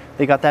down here.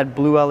 They got that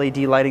blue LED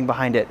lighting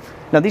behind it.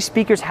 Now these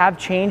speakers have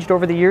changed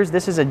over the years.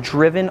 This is a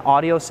driven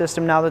audio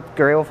system now that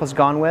Grey Wolf has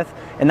gone with,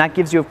 and that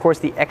gives you of course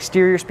the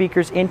exterior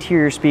speakers,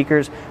 interior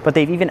speakers, but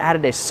they've even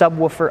added a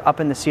subwoofer up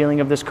in the ceiling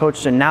of this coach,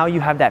 so now you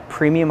have that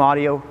premium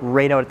audio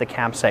right out at the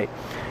campsite.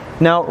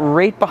 Now,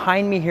 right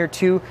behind me here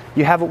too,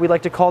 you have what we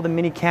like to call the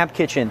mini camp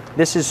kitchen.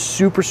 This is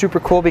super, super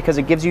cool because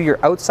it gives you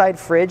your outside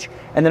fridge,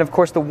 and then of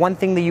course the one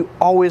thing that you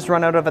always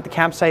run out of at the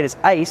campsite is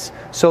ice,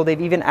 so they've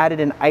even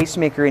added an ice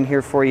maker in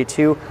here for you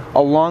too,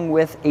 along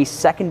with a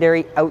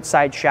secondary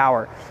outside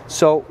shower.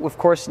 So of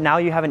course now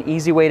you have an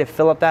easy way to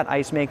fill up that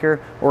ice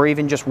maker, or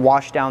even just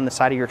wash down the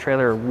side of your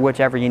trailer, or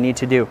whichever you need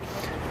to do.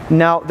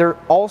 Now, there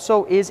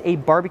also is a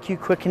barbecue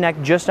quick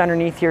connect just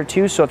underneath here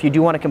too, so if you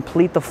do want to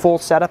complete the full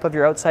setup of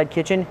your outside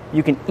kitchen,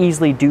 you can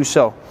easily do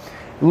so.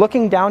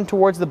 Looking down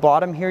towards the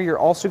bottom here, you're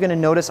also going to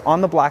notice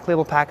on the Black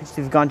Label package,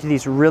 they've gone to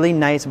these really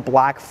nice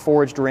black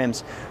forged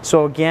rims.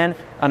 So again,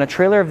 on a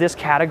trailer of this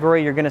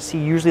category, you're going to see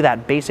usually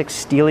that basic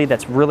steely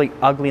that's really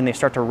ugly and they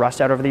start to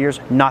rust out over the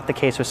years. Not the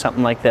case with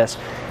something like this.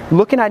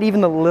 Looking at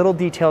even the little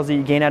details that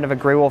you gain out of a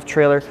Grey Wolf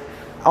trailer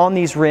on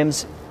these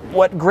rims,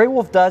 what Grey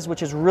Wolf does,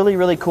 which is really,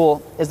 really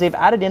cool, is they've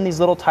added in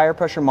these little tire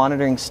pressure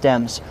monitoring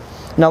stems.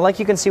 Now, like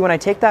you can see, when I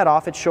take that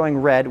off, it's showing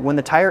red. When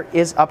the tire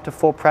is up to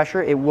full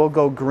pressure, it will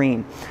go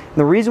green. And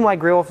the reason why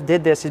Grey Wolf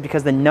did this is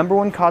because the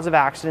 #1 cause of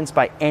accidents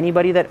by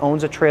anybody that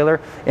owns a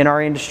trailer in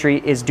our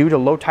industry is due to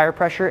low tire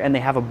pressure, and they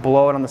have a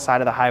blowout on the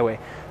side of the highway.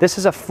 This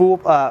is a full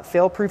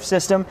fail-proof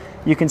system.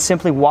 You can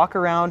simply walk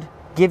around,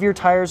 give your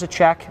tires a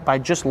check by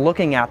just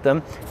looking at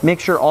them. Make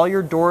sure all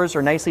your doors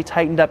are nicely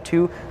tightened up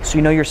too, so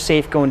you know you're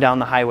safe going down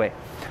the highway.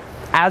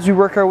 As we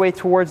work our way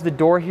towards the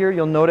door here,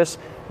 you'll notice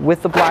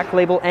with the Black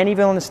Label and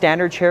even on the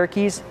standard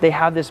Cherokees, they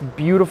have this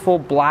beautiful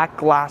black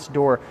glass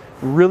door.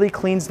 Really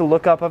cleans the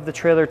look up of the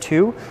trailer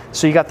too,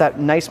 so you got that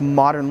nice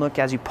modern look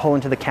as you pull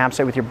into the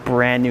campsite with your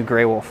brand new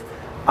Grey Wolf.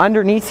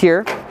 Underneath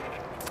here,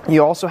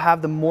 you also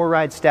have the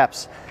MORryde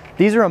steps.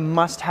 These are a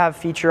must-have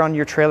feature on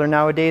your trailer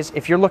nowadays.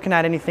 If you're looking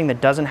at anything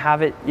that doesn't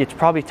have it, it's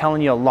probably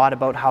telling you a lot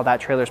about how that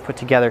trailer is put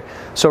together.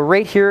 So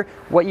right here,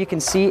 what you can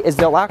see is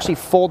they'll actually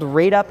fold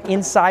right up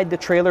inside the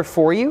trailer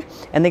for you,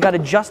 and they got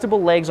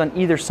adjustable legs on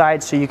either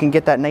side so you can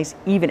get that nice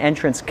even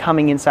entrance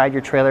coming inside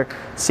your trailer.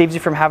 Saves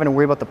you from having to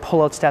worry about the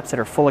pull-out steps that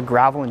are full of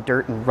gravel and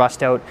dirt and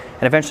rust out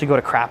and eventually go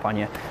to crap on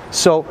you.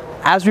 So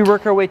as we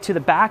work our way to the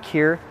back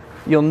here,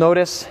 you'll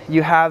notice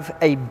you have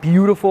a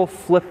beautiful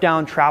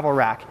flip-down travel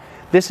rack.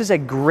 This is a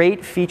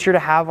great feature to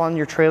have on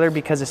your trailer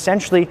because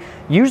essentially,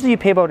 usually you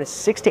pay about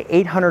 $600 to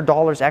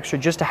 $800 extra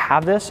just to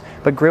have this,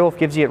 but Grey Wolf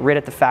gives you it right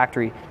at the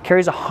factory.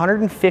 Carries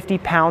 150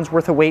 pounds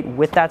worth of weight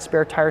with that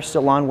spare tire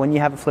still on when you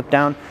have it flipped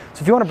down.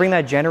 So if you want to bring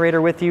that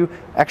generator with you,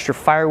 extra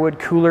firewood,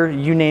 cooler,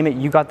 you name it,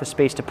 you got the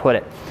space to put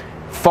it.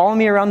 Follow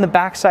me around the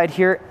backside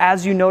here.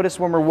 As you notice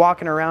when we're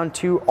walking around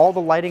too, all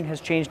the lighting has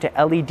changed to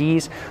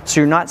LEDs, so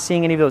you're not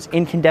seeing any of those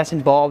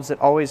incandescent bulbs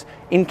that always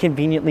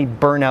inconveniently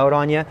burn out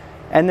on you.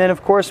 And then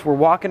of course we're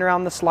walking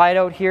around the slide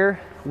out here.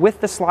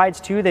 With the slides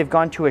too, they've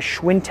gone to a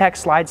Schwintek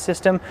slide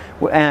system,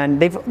 and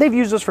they've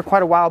used this for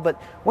quite a while,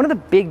 but one of the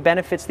big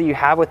benefits that you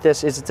have with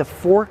this is it's a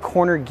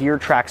 4-corner gear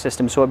track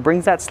system, so it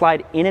brings that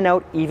slide in and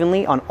out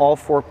evenly on all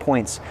 4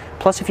 points.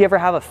 Plus, if you ever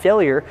have a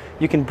failure,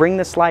 you can bring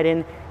the slide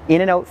in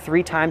and out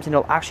 3 times and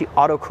it'll actually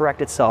auto-correct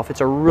itself.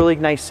 It's a really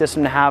nice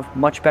system to have,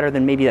 much better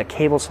than maybe a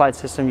cable slide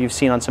system you've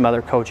seen on some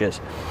other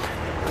coaches.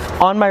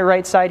 On my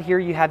right side here,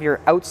 you have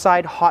your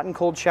outside hot and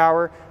cold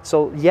shower.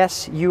 So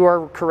yes, you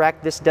are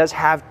correct. This does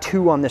have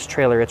 2 on this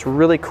trailer. It's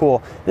really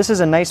cool. This is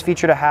a nice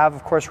feature to have.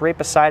 Of course, right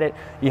beside it,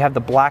 you have the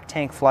black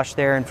tank flush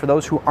there. And for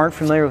those who aren't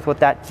familiar with what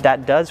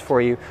that does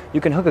for you, you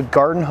can hook a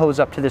garden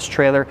hose up to this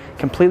trailer,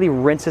 completely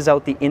rinses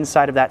out the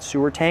inside of that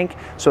sewer tank.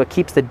 So it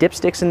keeps the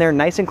dipsticks in there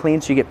nice and clean,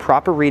 so you get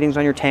proper readings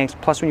on your tanks.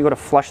 Plus, when you go to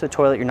flush the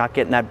toilet, you're not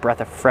getting that breath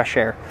of fresh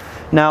air.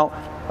 Now,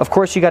 of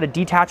course, you got a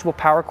detachable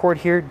power cord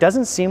here.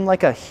 Doesn't seem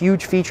like a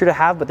huge feature to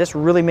have, but this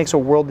really makes a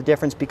world of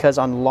difference, because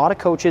on a lot of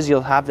coaches,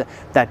 you'll have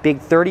that big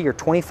 30 or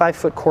 25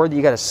 foot cord that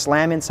you got to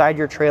slam inside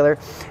your trailer,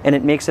 and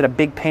it makes it a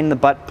big pain in the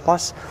butt.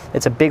 Plus,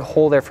 it's a big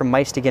hole there for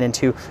mice to get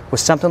into. With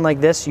something like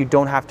this, you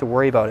don't have to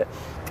worry about it.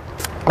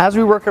 As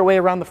we work our way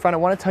around the front, I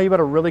want to tell you about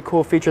a really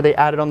cool feature they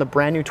added on the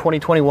brand new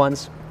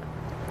 2021s.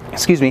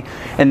 Excuse me.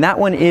 And that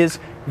one is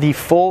the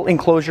full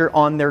enclosure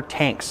on their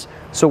tanks.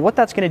 So what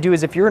that's going to do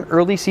is, if you're an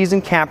early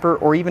season camper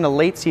or even a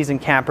late season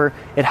camper,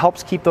 it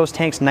helps keep those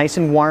tanks nice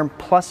and warm.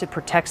 Plus it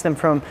protects them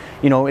from,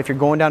 you know, if you're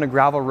going down a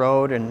gravel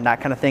road and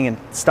that kind of thing and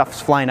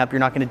stuff's flying up, you're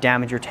not going to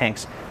damage your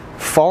tanks.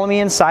 Follow me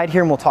inside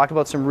here and we'll talk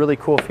about some really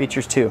cool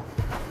features too.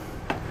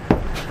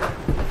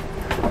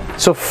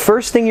 So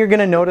first thing you're going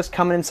to notice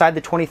coming inside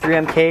the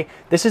 23MK,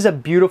 this is a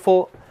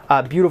beautiful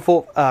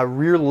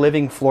rear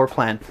living floor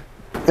plan.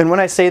 And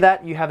when I say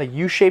that, you have a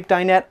U-shaped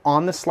dinette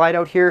on the slide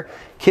out here,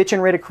 kitchen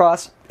right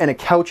across, and a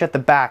couch at the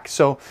back.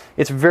 So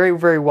it's very,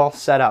 very well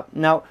set up.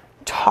 Now,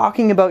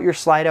 talking about your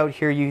slide out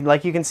here,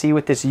 like you can see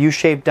with this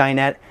U-shaped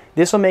dinette,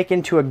 this will make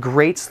into a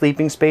great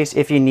sleeping space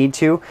if you need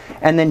to.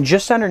 And then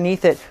just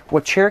underneath it,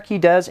 what Cherokee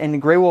does and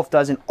Grey Wolf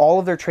does in all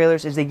of their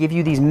trailers is they give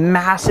you these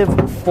massive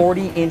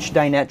 40-inch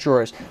dinette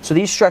drawers. So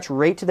these stretch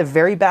right to the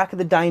very back of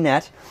the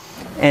dinette,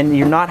 and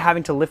you're not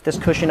having to lift this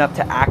cushion up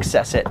to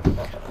access it.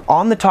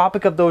 On the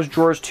topic of those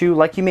drawers too,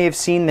 like you may have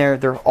seen there,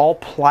 they're all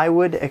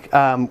plywood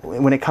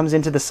when it comes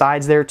into the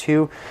sides there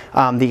too.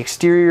 The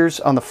exteriors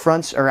on the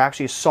fronts are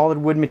actually a solid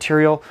wood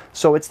material,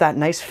 so it's that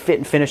nice fit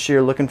and finish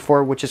you're looking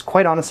for, which is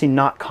quite honestly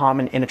not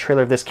common in a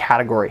trailer of this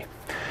category.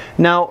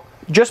 Now,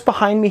 just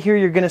behind me here,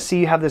 you're going to see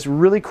you have this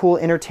really cool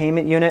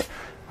entertainment unit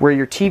where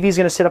your TV is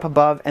going to sit up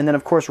above, and then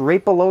of course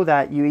right below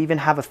that you even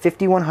have a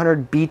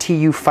 5100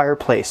 BTU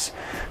fireplace.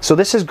 So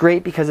this is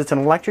great because it's an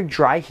electric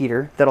dry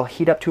heater that'll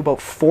heat up to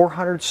about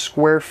 400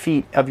 square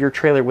feet of your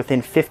trailer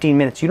within 15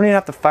 minutes. You don't even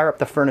have to fire up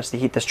the furnace to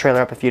heat this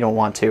trailer up if you don't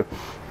want to.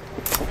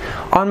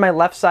 On my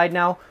left side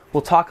now,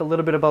 we'll talk a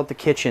little bit about the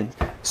kitchen.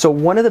 So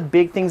one of the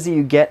big things that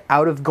you get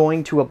out of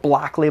going to a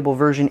black label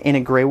version in a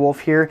Grey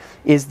Wolf here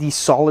is the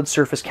solid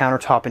surface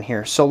countertop in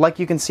here. So like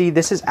you can see,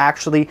 this is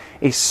actually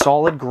a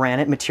solid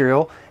granite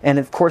material. And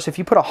of course, if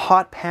you put a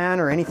hot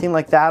pan or anything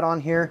like that on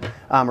here,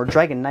 or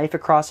drag a knife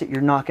across it,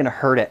 you're not going to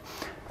hurt it.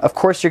 Of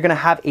course, you're going to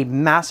have a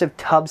massive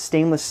tub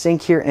stainless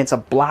sink here, and it's a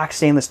black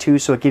stainless too,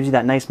 so it gives you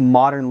that nice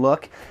modern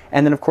look.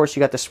 And then of course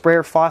you got the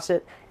sprayer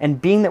faucet, and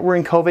being that we're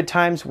in COVID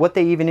times, what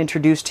they even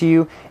introduced to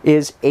you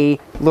is a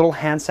little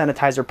hand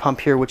sanitizer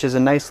pump here, which is a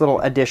nice little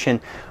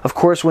addition. Of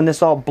course, when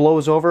this all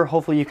blows over,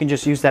 hopefully you can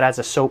just use that as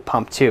a soap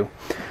pump too.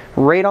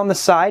 Right on the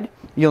side,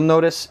 you'll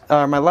notice,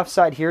 my left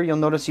side here, you'll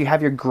notice you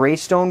have your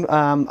Greystone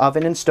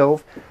oven and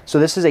stove. So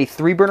this is a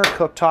 3-burner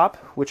cooktop,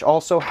 which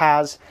also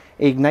has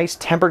a nice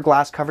tempered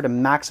glass cover to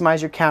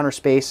maximize your counter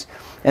space.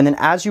 And then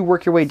as you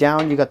work your way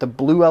down, you got the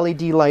blue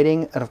LED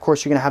lighting, and of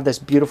course you're gonna have this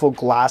beautiful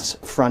glass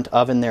front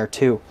oven there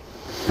too.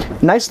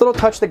 Nice little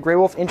touch that Grey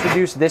Wolf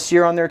introduced this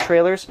year on their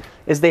trailers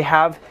is they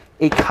have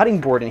a cutting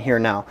board in here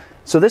now.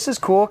 So this is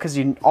cool because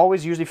you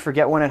always usually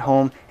forget one at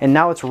home, and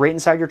now it's right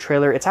inside your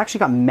trailer. It's actually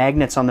got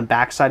magnets on the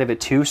back side of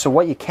it too, so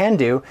what you can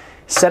do,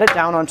 set it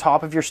down on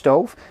top of your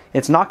stove.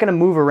 It's not going to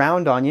move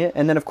around on you,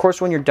 and then of course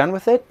when you're done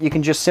with it, you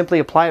can just simply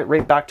apply it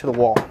right back to the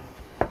wall.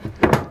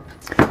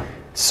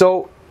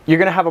 So you're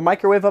going to have a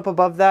microwave up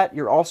above that.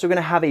 You're also going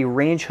to have a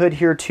range hood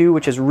here too,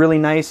 which is really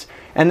nice.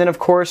 And then of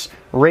course,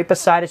 right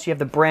beside it, you have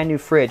the brand new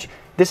fridge.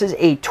 This is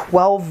a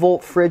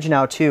 12-volt fridge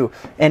now too,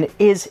 and it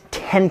is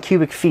 10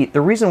 cubic feet.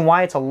 The reason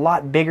why it's a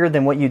lot bigger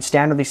than what you'd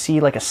standardly see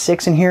like a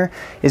 6 in here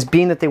is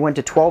being that they went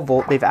to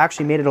 12-volt, they've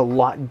actually made it a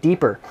lot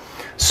deeper.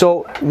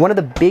 So one of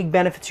the big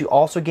benefits you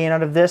also gain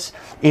out of this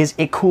is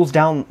it cools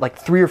down like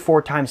 3 or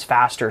 4 times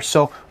faster.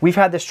 So we've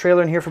had this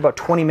trailer in here for about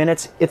 20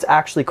 minutes. It's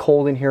actually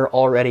cold in here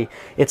already.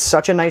 It's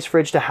such a nice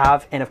fridge to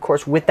have, and of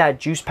course with that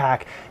juice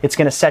pack, it's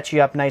going to set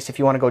you up nice if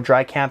you want to go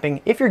dry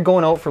camping. If you're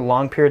going out for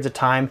long periods of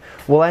time,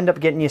 we'll end up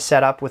getting you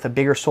set up up with a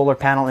bigger solar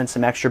panel and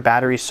some extra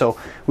batteries, so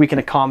we can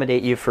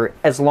accommodate you for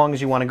as long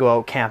as you want to go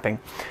out camping.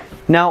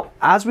 Now,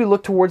 as we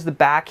look towards the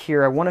back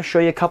here, I want to show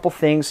you a couple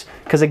things,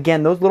 because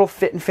again, those little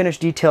fit and finish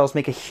details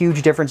make a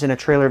huge difference in a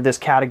trailer of this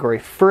category.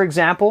 For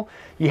example,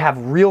 you have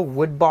real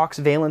wood box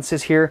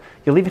valances here.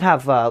 You'll even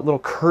have little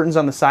curtains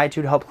on the side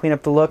too to help clean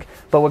up the look.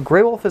 But what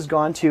Grey Wolf has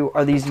gone to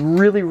are these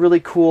really, really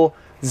cool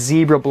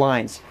zebra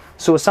blinds.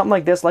 So with something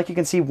like this, like you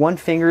can see, one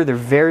finger, they're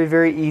very,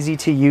 very easy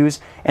to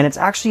use, and it's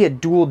actually a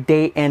dual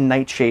day and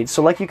night shade.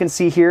 So like you can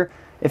see here,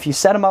 if you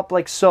set them up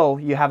like so,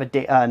 you have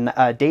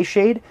a day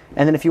shade,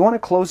 and then if you want to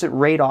close it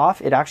right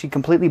off, it actually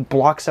completely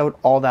blocks out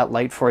all that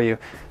light for you.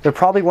 They're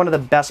probably one of the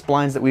best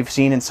blinds that we've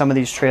seen in some of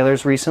these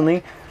trailers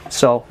recently,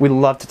 so we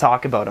love to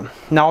talk about them.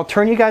 Now I'll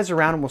turn you guys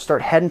around and we'll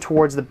start heading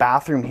towards the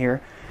bathroom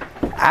here.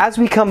 As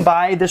we come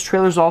by, this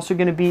trailer is also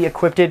going to be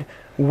equipped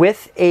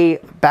with a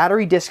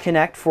battery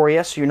disconnect for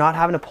you, so you're not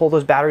having to pull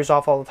those batteries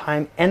off all the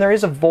time, and there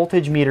is a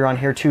voltage meter on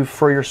here too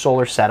for your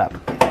solar setup.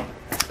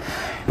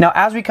 Now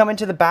as we come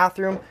into the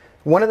bathroom,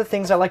 one of the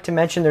things I like to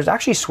mention, there's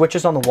actually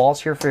switches on the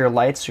walls here for your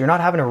lights, so you're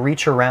not having to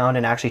reach around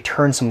and actually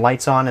turn some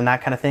lights on and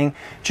that kind of thing.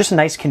 Just a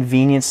nice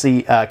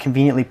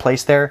conveniently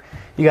placed there.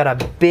 You got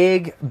a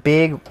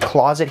big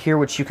closet here,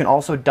 which you can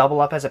also double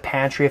up as a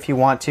pantry if you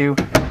want to.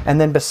 And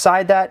then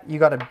beside that, you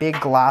got a big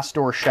glass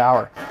door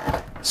shower.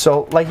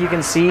 So like you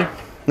can see,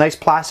 nice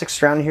plastic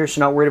surrounding here, so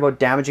you're not worried about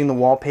damaging the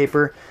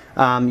wallpaper.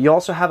 You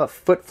also have a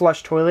foot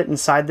flush toilet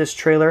inside this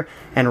trailer,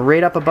 and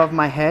right up above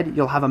my head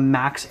you'll have a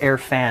max air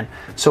fan,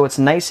 so it's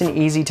nice and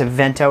easy to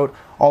vent out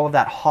all of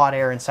that hot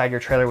air inside your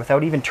trailer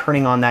without even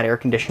turning on that air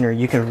conditioner.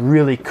 You can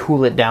really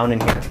cool it down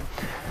in here.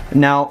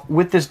 Now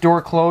with this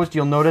door closed,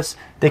 you'll notice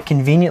they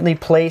conveniently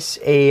place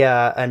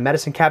a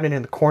medicine cabinet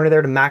in the corner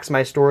there to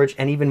maximize storage,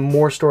 and even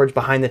more storage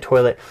behind the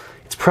toilet.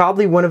 It's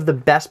probably one of the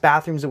best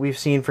bathrooms that we've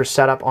seen for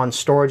setup on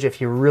storage if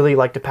you really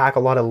like to pack a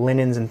lot of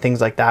linens and things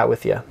like that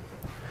with you.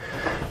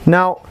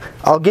 Now,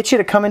 I'll get you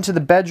to come into the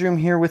bedroom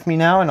here with me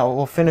now, and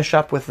we'll finish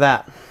up with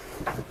that.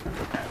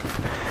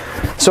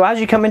 So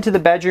as you come into the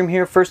bedroom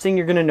here, first thing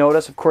you're going to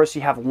notice, of course,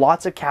 you have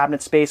lots of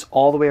cabinet space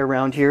all the way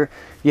around here.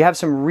 You have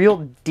some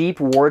real deep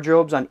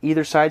wardrobes on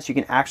either side, so you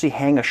can actually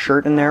hang a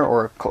shirt in there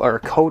or a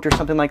coat or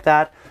something like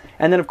that.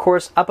 And then, of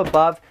course, up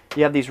above,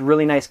 you have these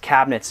really nice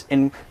cabinets.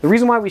 And the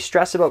reason why we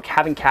stress about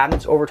having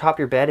cabinets over top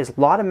your bed is a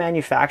lot of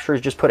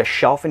manufacturers just put a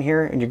shelf in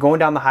here, and you're going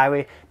down the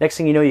highway. Next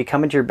thing you know, you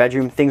come into your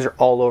bedroom, things are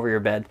all over your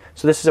bed.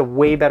 So this is a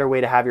way better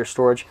way to have your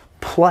storage.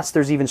 Plus,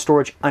 there's even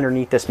storage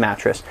underneath this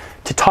mattress.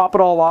 To top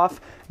it all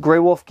off, Grey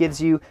Wolf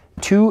gives you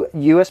 2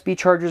 USB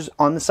chargers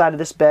on the side of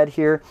this bed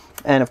here,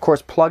 and of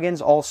course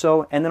plugins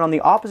also. And then on the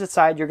opposite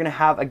side, you're going to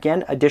have,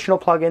 again, additional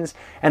plugins,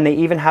 and they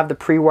even have the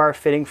pre-wire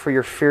fitting for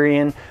your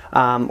Furrion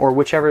or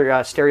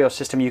whichever stereo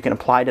system you can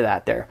apply to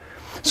that there.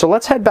 So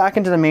let's head back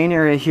into the main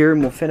area here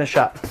and we'll finish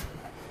up.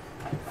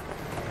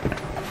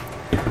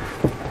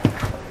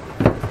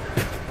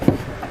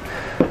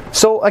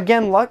 So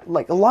again,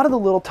 like a lot of the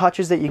little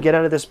touches that you get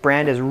out of this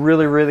brand is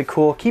really, really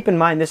cool. Keep in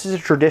mind, this is a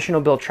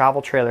traditional build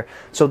travel trailer.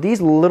 So these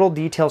little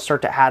details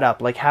start to add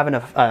up, like having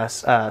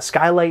a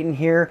skylight in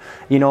here,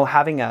 you know,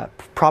 having a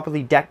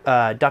properly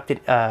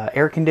ducted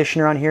air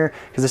conditioner on here,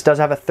 because this does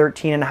have a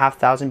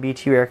 13,500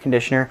 BTU air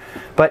conditioner.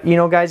 But you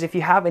know, guys, if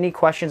you have any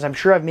questions, I'm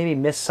sure I've maybe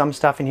missed some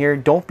stuff in here.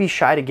 Don't be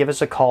shy to give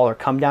us a call or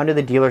come down to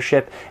the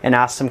dealership and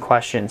ask some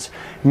questions.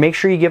 Make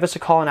sure you give us a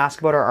call and ask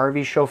about our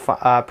RV show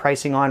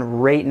pricing on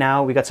right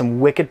now. We got some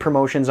wicked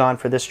promotions on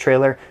for this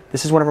trailer.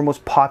 This is one of our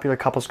most popular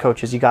couples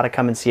coaches. You got to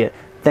come and see it.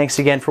 Thanks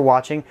again for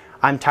watching.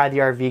 I'm Ty the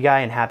RV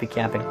Guy, and happy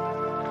camping.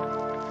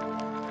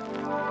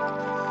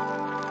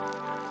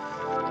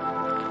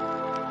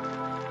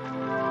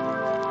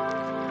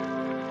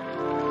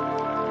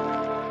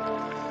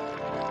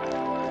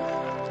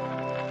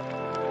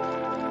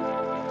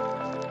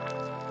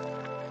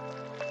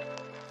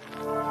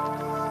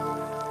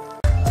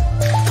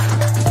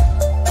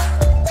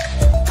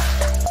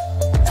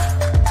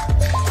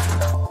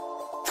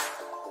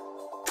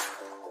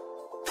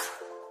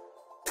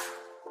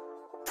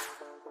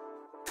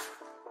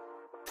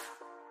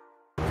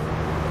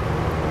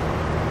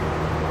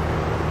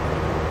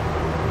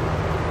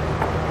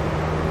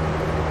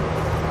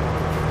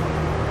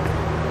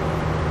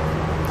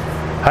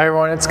 Hi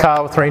everyone, it's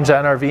Kyle with Range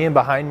NRV, and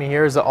behind me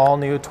here is the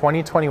all-new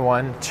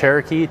 2021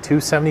 Cherokee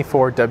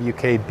 274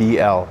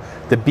 WK-BL.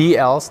 The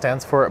BL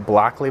stands for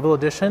Black Label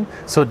Edition,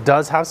 so it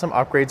does have some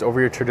upgrades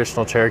over your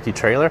traditional Cherokee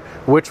trailer,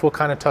 which we'll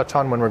kind of touch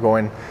on when we're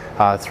going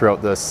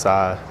throughout this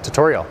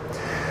tutorial.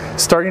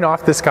 Starting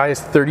off, this guy is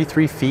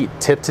 33 feet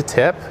tip to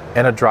tip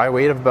and a dry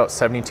weight of about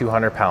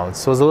 7,200 pounds.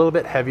 So it's a little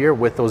bit heavier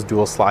with those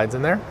dual slides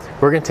in there.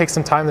 We're going to take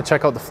some time to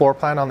check out the floor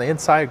plan on the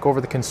inside, go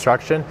over the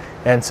construction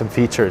and some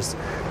features.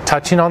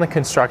 Touching on the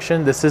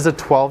construction, this is a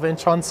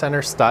 12-inch on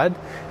center stud,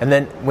 and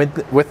then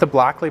with the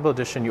Black Label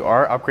Edition, you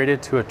are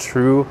upgraded to a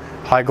true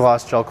high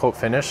gloss gel coat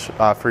finish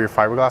for your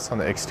fiberglass on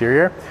the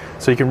exterior.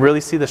 So you can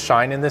really see the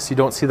shine in this. You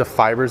don't see the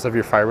fibers of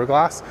your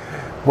fiberglass.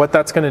 What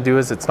that's going to do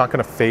is it's not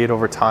going to fade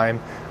over time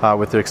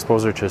with the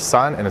exposure to the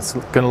sun, and it's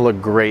going to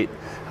look great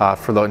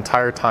for the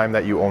entire time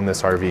that you own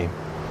this RV.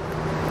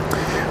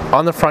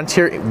 On the front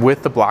here,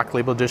 with the Black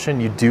Label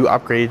Edition, you do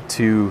upgrade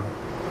to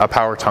a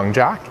power tongue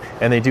jack,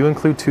 and they do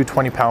include two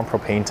 20-pound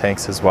propane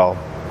tanks as well.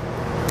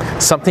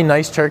 Something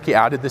nice Cherokee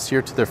added this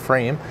year to their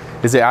frame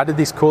is they added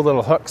these cool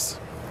little hooks.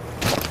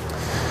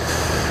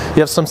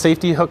 You have some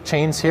safety hook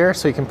chains here,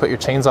 so you can put your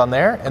chains on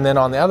there, and then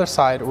on the other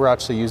side, we're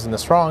actually using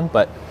this wrong,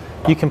 but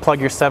you can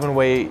plug your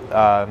 7-way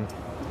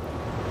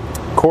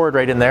cord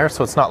right in there,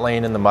 so it's not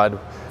laying in the mud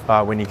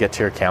when you get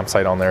to your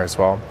campsite on there as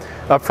well.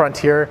 Up front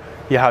here,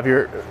 you have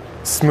your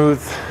smooth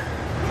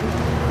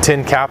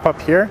tin cap up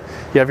here.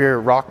 You have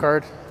your rock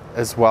guard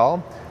as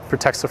well.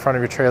 Protects the front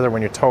of your trailer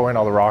when you're towing,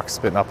 all the rocks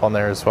spitting up on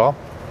there as well.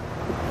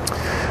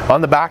 On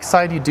the back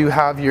side, you do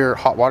have your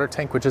hot water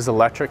tank, which is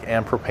electric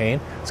and propane.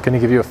 It's going to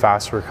give you a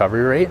fast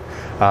recovery rate.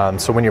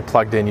 So when you're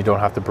plugged in, you don't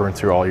have to burn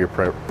through all your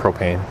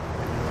propane.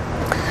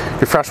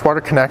 Your freshwater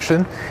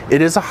connection,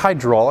 it is a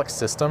hydraulic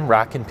system,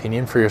 rack and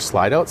pinion for your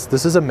slide outs.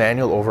 This is a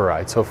manual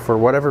override. So for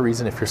whatever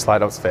reason, if your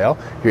slide outs fail,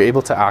 you're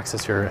able to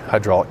access your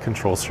hydraulic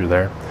controls through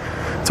there.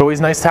 It's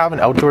always nice to have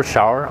an outdoor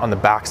shower on the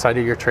back side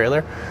of your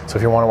trailer. So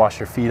if you want to wash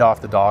your feet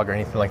off the dog or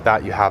anything like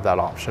that, you have that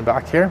option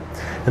back here.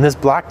 And this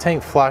black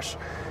tank flush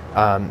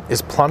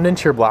is plumbed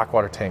into your black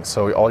water tank,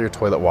 so all your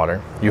toilet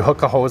water. You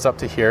hook a hose up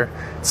to here,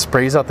 it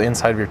sprays out the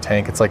inside of your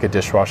tank. It's like a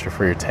dishwasher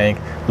for your tank,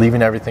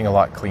 leaving everything a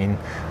lot clean.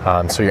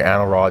 So your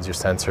anno rods, your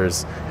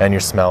sensors, and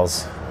your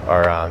smells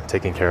are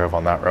taken care of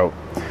on that route.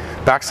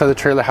 Backside of the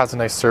trailer has a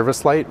nice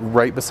service light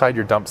right beside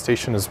your dump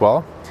station as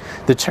well.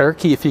 The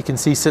Cherokee, if you can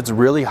see, sits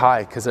really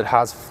high because it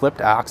has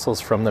flipped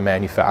axles from the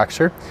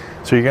manufacturer.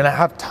 So you're gonna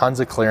have tons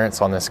of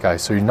clearance on this guy.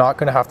 So you're not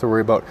gonna have to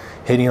worry about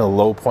hitting a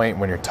low point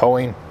when you're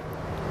towing.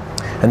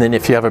 And then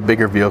if you have a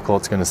bigger vehicle,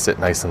 it's gonna sit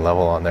nice and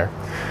level on there.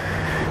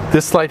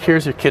 This slide here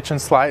is your kitchen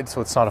slide, so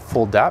it's not a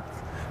full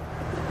depth.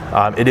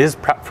 It is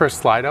prepped for a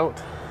slide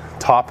out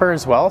topper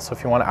as well. So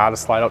if you wanna add a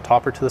slide out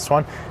topper to this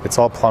one, it's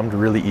all plumbed,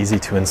 really easy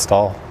to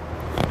install.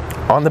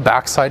 On the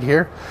back side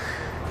here,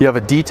 you have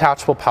a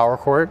detachable power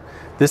cord.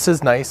 This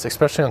is nice,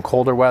 especially on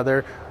colder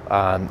weather.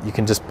 You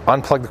can just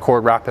unplug the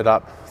cord, wrap it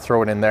up,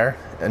 throw it in there.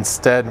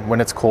 Instead,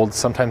 when it's cold,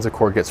 sometimes the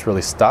cord gets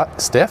really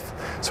stiff.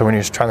 So when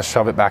you're just trying to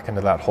shove it back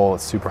into that hole,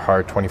 it's super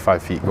hard,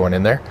 25 feet going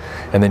in there.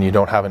 And then you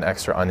don't have an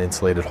extra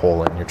uninsulated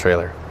hole in your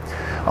trailer.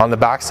 On the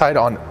back side,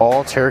 on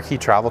all Cherokee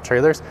travel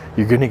trailers,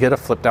 you're gonna get a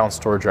flip down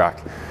storage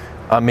rack.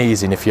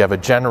 Amazing. If you have a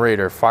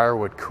generator,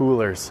 firewood,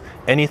 coolers,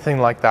 anything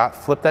like that,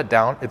 flip that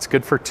down. It's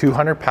good for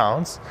 200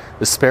 pounds.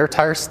 The spare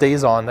tire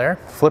stays on there.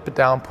 Flip it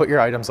down, put your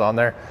items on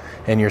there,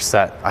 and you're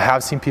set. I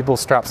have seen people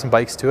strap some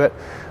bikes to it,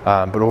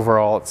 but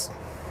overall it's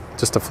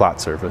just a flat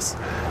surface.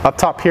 Up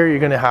top here, you're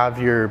gonna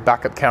have your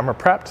backup camera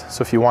prepped.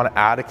 So if you wanna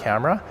add a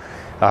camera,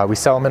 we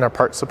sell them in our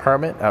parts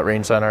department at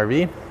Rangeland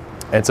RV.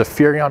 And it's a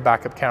Furrion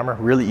backup camera,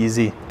 really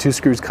easy. 2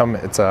 screws come,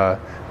 it's a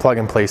plug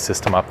and play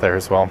system up there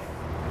as well.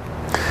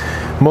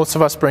 Most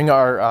of us bring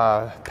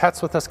our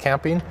pets with us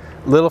camping.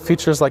 Little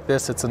features like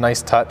this, it's a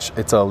nice touch.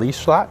 It's a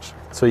leash latch,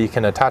 so you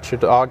can attach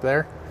your dog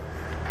there.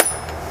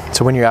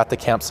 So when you're at the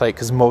campsite,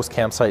 because most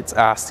campsites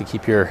ask to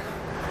keep your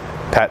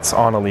pets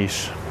on a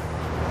leash.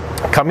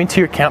 Coming to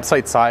your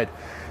campsite side,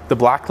 the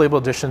Black Label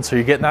Edition, so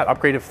you're getting that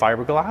upgraded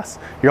fiberglass.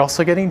 You're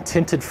also getting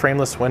tinted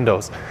frameless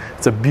windows.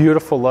 It's a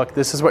beautiful look.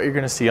 This is what you're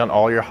gonna see on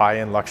all your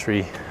high-end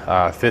luxury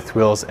fifth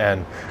wheels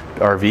and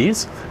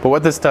RVs. But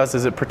what this does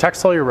is it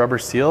protects all your rubber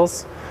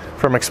seals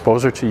from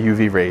exposure to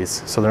UV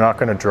rays, so they're not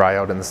going to dry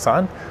out in the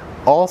sun.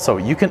 Also,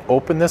 you can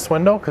open this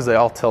window because they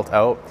all tilt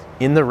out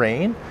in the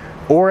rain,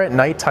 or at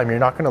nighttime you're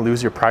not going to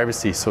lose your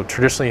privacy. So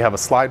traditionally you have a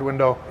slide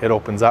window, it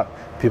opens up,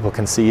 people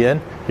can see in.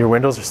 Your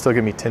windows are still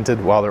going to be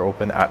tinted while they're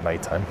open at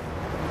nighttime.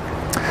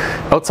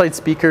 Outside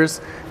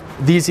speakers,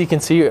 these you can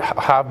see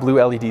have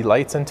blue LED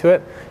lights into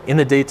it. In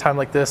the daytime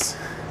like this,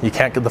 you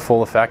can't get the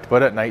full effect,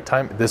 but at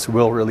nighttime this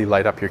will really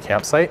light up your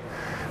campsite.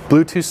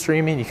 Bluetooth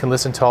streaming, you can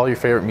listen to all your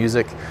favorite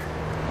music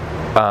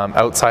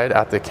outside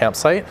at the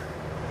campsite.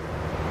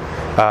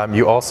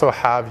 You also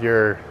have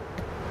your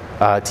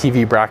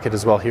TV bracket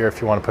as well here if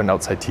you want to put an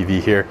outside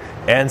TV here,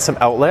 and some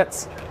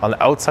outlets on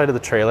the outside of the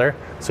trailer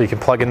so you can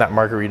plug in that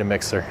margarita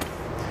mixer.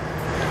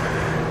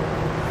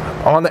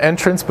 On the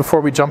entrance,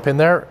 before we jump in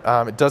there,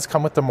 it does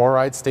come with the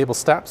MORryde stable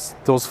steps.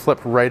 Those flip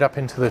right up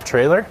into the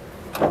trailer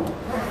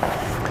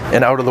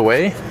and out of the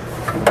way.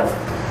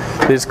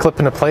 They just clip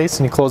into place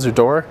and you close your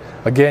door.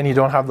 Again, you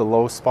don't have the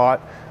low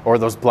spot or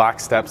those black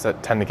steps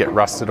that tend to get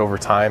rusted over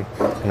time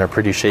and are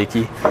pretty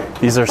shaky.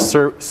 These are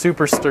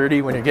super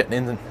sturdy when you're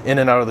getting in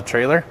and out of the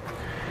trailer.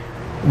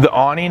 The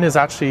awning is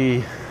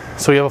actually,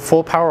 so you have a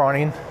full power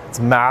awning, it's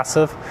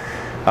massive.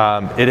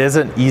 It is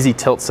an easy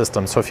tilt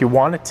system. So if you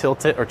want to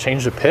tilt it or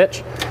change the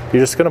pitch,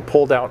 you're just going to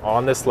pull down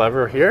on this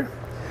lever here.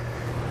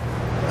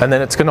 And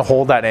then it's going to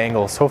hold that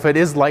angle. So if it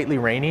is lightly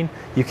raining,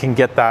 you can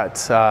get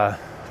that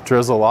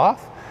drizzle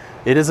off.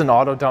 It is an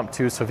auto dump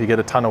too, so if you get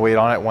a ton of weight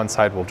on it, one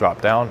side will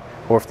drop down,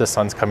 or if the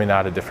sun's coming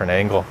at a different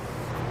angle.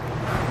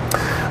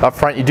 Up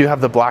front, you do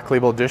have the Black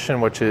Label Edition,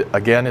 which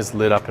again is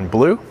lit up in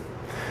blue.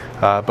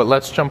 But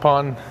let's jump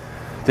on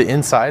the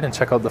inside and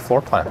check out the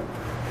floor plan.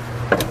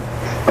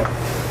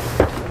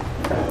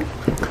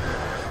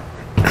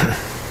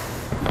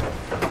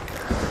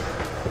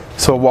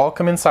 So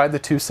welcome inside the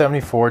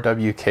 274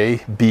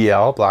 WK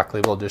BL Black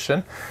Label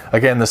Edition.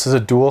 Again, this is a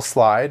dual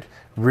slide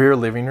rear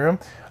living room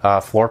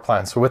floor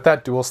plan. So with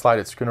that dual slide,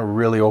 it's going to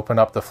really open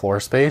up the floor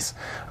space.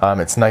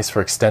 It's nice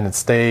for extended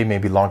stay,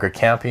 maybe longer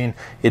camping.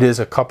 It is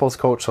a couples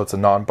coach, so it's a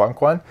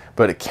non-bunk one,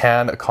 but it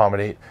can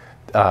accommodate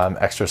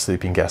extra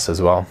sleeping guests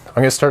as well. I'm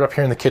going to start up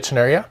here in the kitchen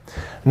area.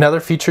 Another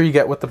feature you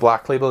get with the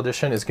Black Label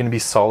Edition is going to be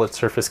solid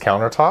surface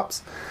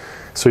countertops.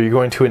 So you're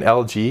going to an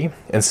LG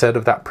instead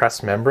of that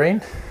pressed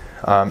membrane.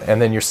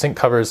 And then your sink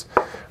covers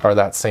are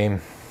that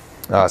same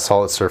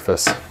solid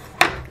surface.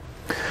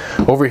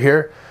 Over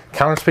here,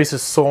 counter space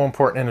is so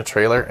important in a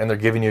trailer, and they're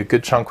giving you a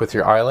good chunk with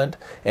your island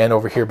and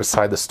over here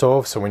beside the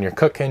stove, so when you're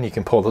cooking you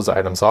can pull those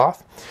items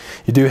off.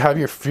 You do have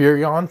your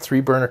Furrion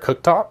 3-burner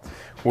cooktop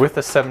with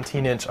a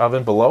 17-inch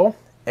oven below.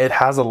 It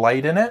has a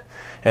light in it,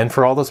 and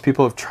for all those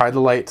people who've tried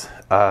to light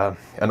an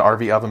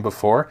RV oven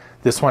before,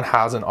 this one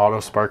has an auto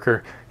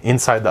sparker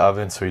inside the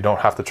oven, so you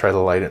don't have to try to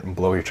light it and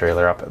blow your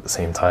trailer up at the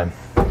same time.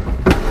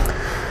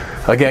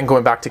 Again,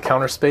 going back to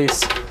counter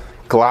space,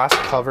 glass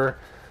cover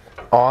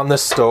on the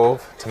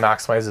stove to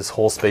maximize this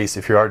whole space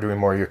if you are doing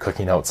more of your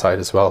cooking outside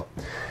as well.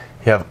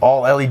 You have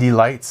all LED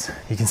lights.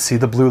 You can see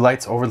the blue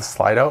lights over the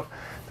slide out.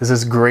 This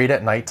is great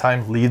at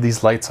nighttime. Leave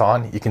these lights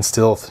on. You can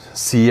still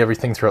see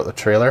everything throughout the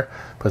trailer,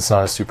 but it's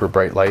not a super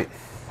bright light.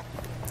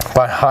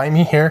 Behind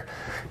me here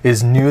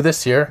is new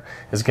this year,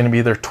 is going to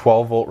be their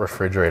 12-volt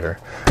refrigerator.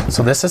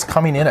 So this is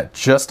coming in at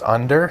just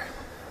under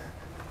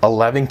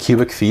 11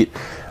 cubic feet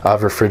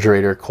of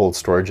refrigerator cold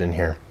storage in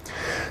here.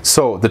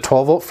 So the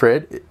 12-volt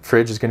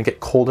fridge is going to get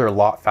colder a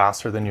lot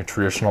faster than your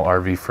traditional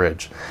RV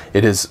fridge.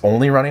 It is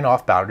only running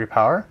off battery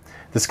power.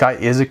 This guy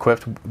is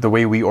equipped, the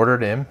way we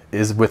ordered him,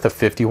 is with a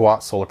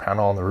 50-watt solar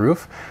panel on the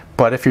roof.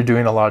 But if you're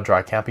doing a lot of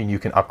dry camping, you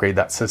can upgrade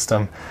that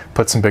system,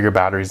 put some bigger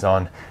batteries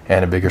on,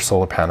 and a bigger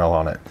solar panel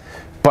on it.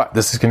 But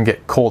this is going to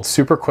get cold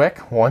super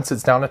quick. Once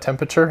it's down to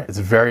temperature, it's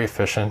very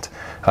efficient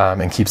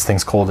and keeps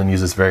things cold and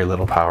uses very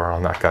little power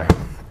on that guy.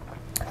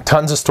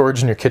 Tons of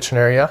storage in your kitchen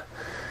area.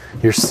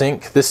 Your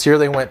sink, this year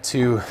they went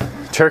to,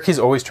 Cherokee's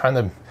always trying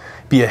to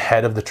be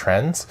ahead of the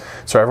trends.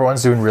 So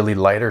everyone's doing really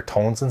lighter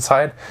tones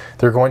inside.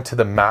 They're going to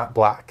the matte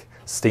black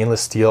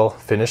stainless steel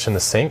finish in the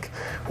sink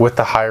with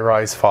the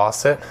high-rise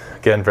faucet.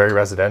 Again, very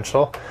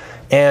residential.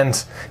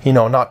 And, you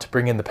know, not to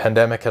bring in the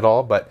pandemic at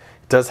all, but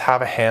it does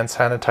have a hand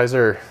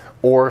sanitizer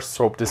or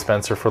soap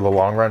dispenser for the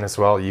long run as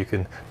well. You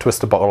can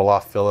twist a bottle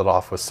off, fill it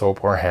off with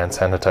soap or hand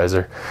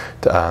sanitizer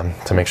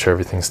to make sure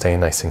everything's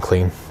staying nice and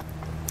clean.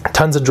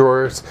 Tons of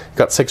drawers,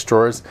 got 6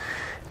 drawers,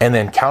 and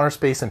then counter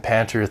space and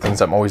pantry are things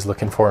I'm always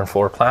looking for in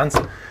floor plans.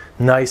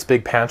 Nice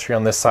big pantry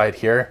on this side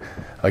here.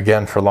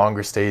 Again, for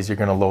longer stays, you're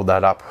gonna load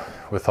that up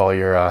with all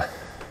your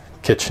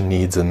kitchen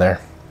needs in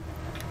there.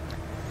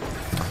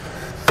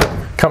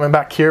 Coming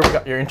back here, we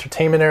got your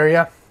entertainment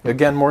area.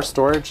 Again, more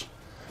storage.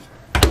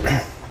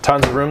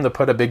 Tons of room to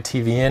put a big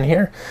TV in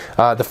here.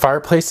 The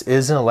fireplace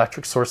is an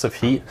electric source of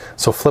heat,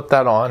 so flip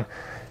that on.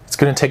 It's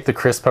going to take the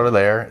crisp out of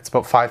there. It's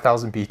about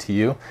 5,000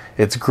 BTU.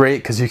 It's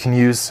great because you can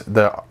use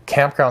the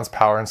campground's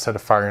power instead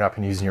of firing up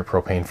and using your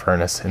propane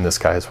furnace in this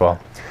guy as well.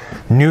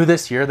 New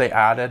this year, they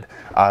added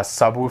a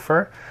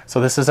subwoofer. So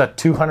this is a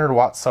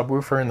 200-watt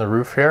subwoofer in the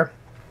roof here.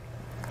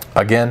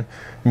 Again,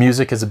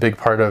 music is a big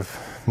part of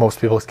most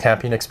people's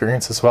camping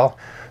experience as well.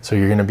 So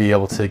you're going to be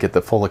able to get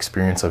the full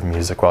experience of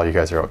music while you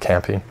guys are out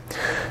camping.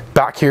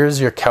 Back here is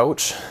your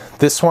couch.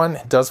 This one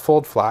does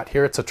fold flat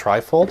here. It's a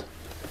tri-fold.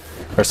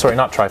 Or sorry,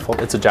 not tri-fold,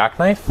 it's a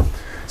jackknife.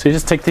 So you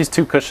just take these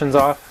 2 cushions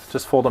off,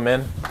 just fold them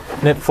in,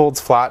 and it folds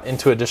flat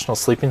into additional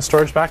sleeping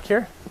storage back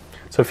here.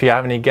 So if you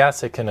have any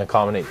guests, it can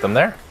accommodate them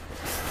there.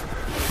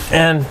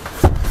 And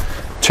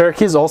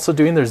Cherokee is also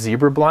doing their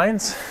zebra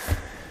blinds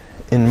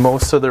in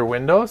most of their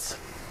windows.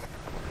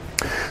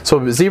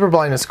 So zebra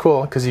blind is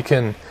cool because it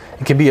can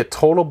be a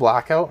total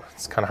blackout.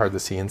 It's kind of hard to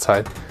see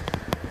inside.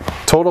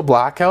 Total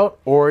blackout,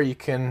 or you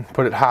can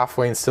put it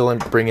halfway and still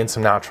bring in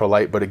some natural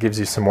light, but it gives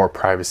you some more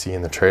privacy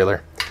in the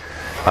trailer.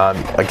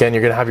 Again,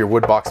 you're going to have your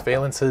wood box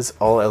valances,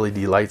 all LED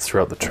lights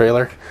throughout the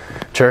trailer.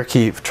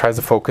 Cherokee tries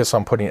to focus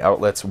on putting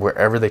outlets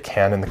wherever they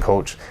can in the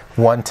coach,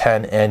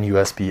 110 and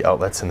USB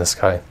outlets in this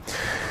guy.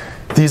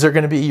 These are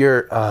going to be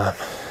your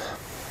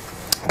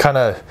kind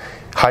of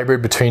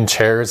hybrid between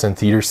chairs and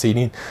theater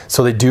seating.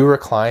 So they do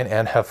recline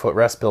and have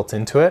footrest built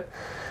into it.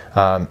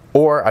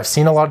 Or I've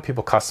seen a lot of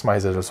people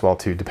customize it as well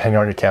too, depending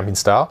on your camping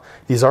style.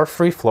 These are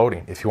free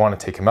floating. If you want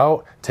to take them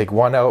out, take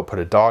one out, put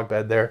a dog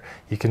bed there,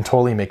 you can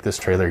totally make this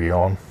trailer your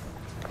own.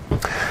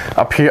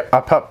 Up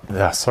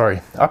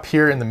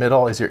here in the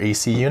middle is your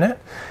AC unit.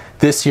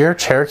 This year,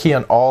 Cherokee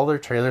on all their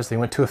trailers, they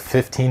went to a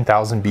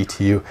 15,000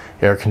 BTU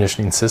air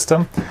conditioning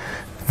system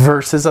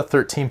versus a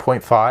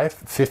 13.5.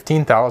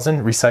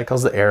 15,000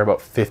 recycles the air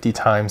about 50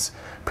 times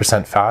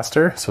 %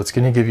 faster. So it's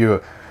going to give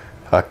you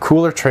a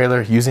cooler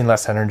trailer using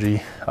less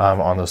energy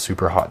on those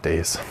super hot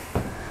days.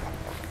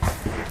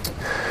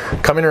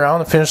 Coming around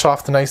to finish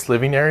off the nice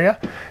living area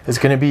is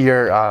going to be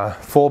your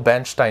full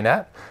bench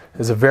dinette.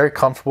 It's a very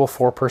comfortable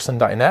 4-person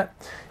dinette.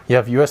 You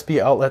have USB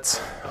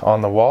outlets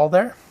on the wall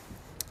there,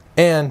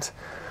 and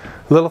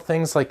little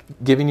things like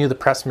giving you the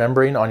pressed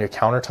membrane on your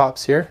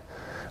countertops here,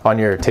 on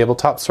your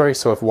tabletop, sorry,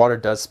 so if water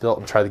does spill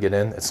and try to get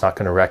in, it's not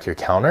going to wreck your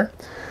counter.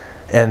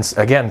 And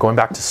again, going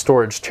back to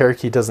storage,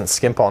 Cherokee doesn't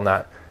skimp on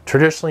that.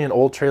 Traditionally in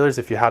old trailers,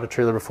 if you had a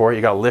trailer before,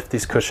 you got to lift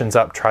these cushions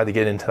up, try to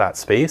get into that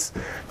space.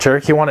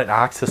 Cherokee wanted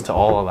access to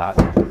all of that.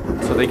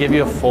 So they give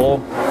you a full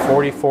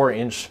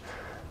 44-inch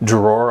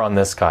drawer on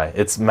this guy.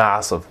 It's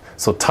massive.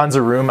 So tons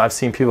of room. I've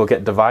seen people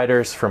get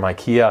dividers from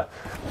IKEA,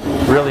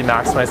 really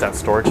maximize that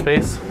storage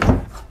space.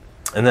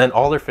 And then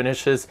all their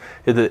finishes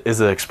is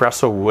an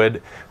espresso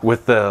wood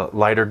with the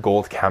lighter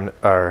gold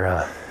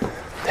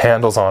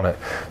handles on it.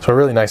 So a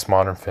really nice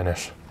modern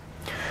finish.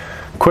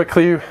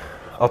 Quickly,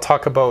 I'll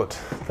talk about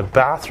the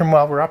bathroom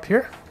while we're up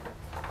here.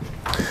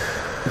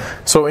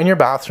 So in your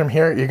bathroom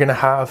here, you're gonna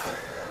have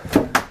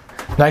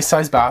nice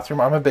sized bathroom.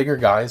 I'm a bigger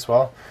guy as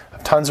well. I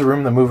have tons of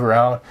room to move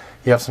around.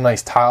 You have some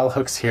nice tile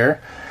hooks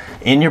here.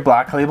 In your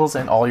Black Labels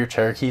and all your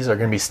Cherokees are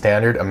gonna be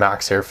standard a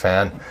max air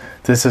fan.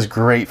 This is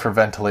great for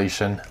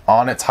ventilation.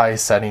 On its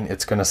highest setting,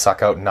 it's gonna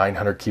suck out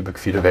 900 cubic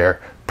feet of air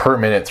per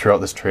minute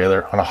throughout this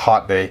trailer. On a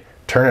hot day,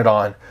 turn it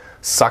on,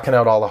 sucking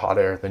out all the hot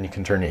air, then you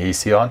can turn your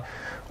AC on.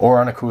 Or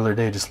on a cooler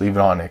day, just leave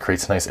it on. It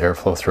creates nice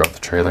airflow throughout the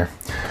trailer.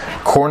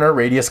 Corner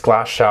radius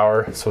glass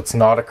shower, so it's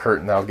not a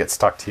curtain that'll get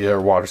stuck to you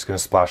or water's gonna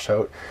splash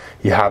out.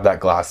 You have that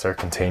glass there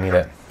containing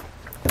it.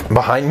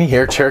 Behind me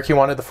here, Cherokee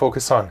wanted to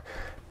focus on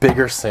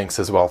bigger sinks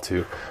as well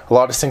too. A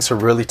lot of sinks are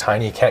really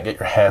tiny. You can't get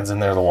your hands in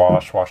there to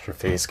wash your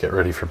face, get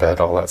ready for bed,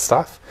 all that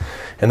stuff.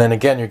 And then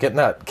again, you're getting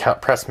that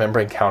pressed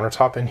membrane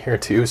countertop in here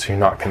too, so you're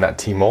not getting that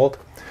T-mold.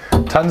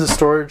 Tons of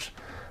storage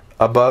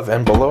above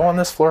and below on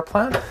this floor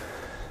plan.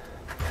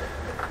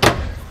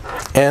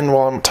 And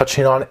while I'm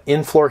touching on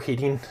in-floor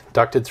heating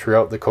ducted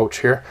throughout the coach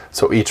here,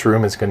 so each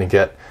room is going to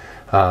get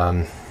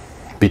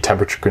be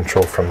temperature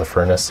controlled from the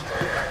furnace.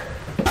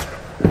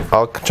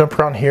 I'll jump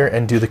around here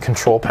and do the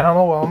control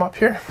panel while I'm up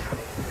here.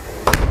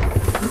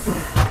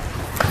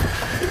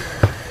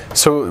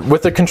 So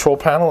with the control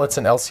panel, it's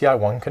an LCI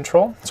 1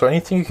 control. So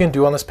anything you can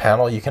do on this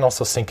panel, you can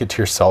also sync it to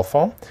your cell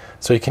phone.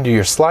 So you can do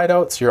your slide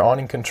outs, your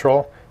awning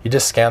control. You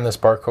just scan this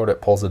barcode, it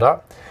pulls it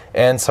up,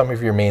 and some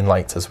of your main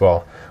lights as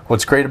well.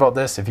 What's great about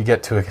this, if you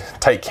get to a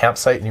tight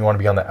campsite and you want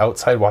to be on the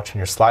outside watching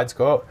your slides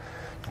go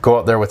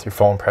out there with your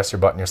phone, press your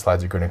button, your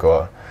slides are going to go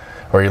out.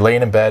 Or you're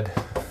laying in bed,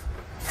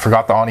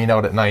 forgot the awning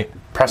out at night,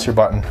 press your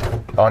button,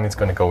 the awning's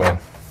going to go in.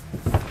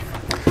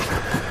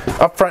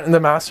 Up front in the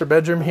master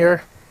bedroom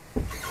here,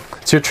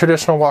 it's your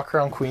traditional walk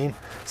around queen.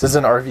 This is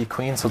an RV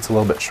queen, so it's a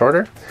little bit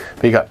shorter.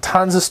 But you got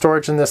tons of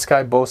storage in this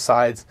guy, both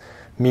sides,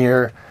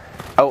 mirror,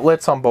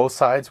 outlets on both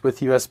sides with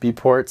USB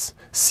ports,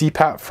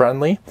 CPAP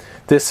friendly.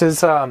 This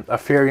is a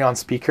Furrion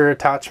speaker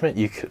attachment.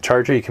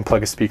 Charger, you can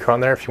plug a speaker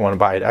on there if you want to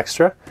buy it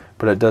extra,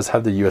 but it does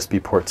have the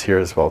USB ports here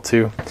as well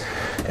too.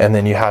 And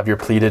then you have your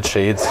pleated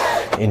shades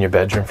in your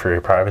bedroom for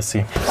your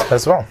privacy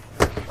as well.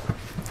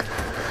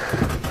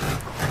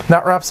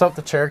 That wraps up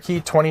the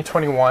Cherokee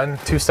 2021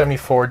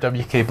 274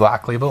 WK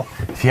Black Label.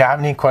 If you have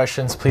any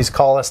questions, please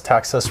call us,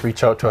 text us,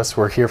 reach out to us.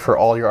 We're here for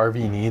all your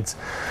RV needs.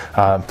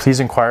 Please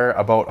inquire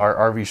about our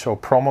RV show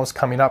promos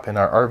coming up in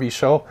our RV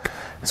show,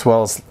 as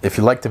well as if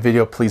you like the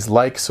video, please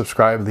like,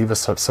 subscribe, leave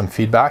us some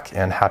feedback,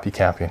 and happy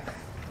camping.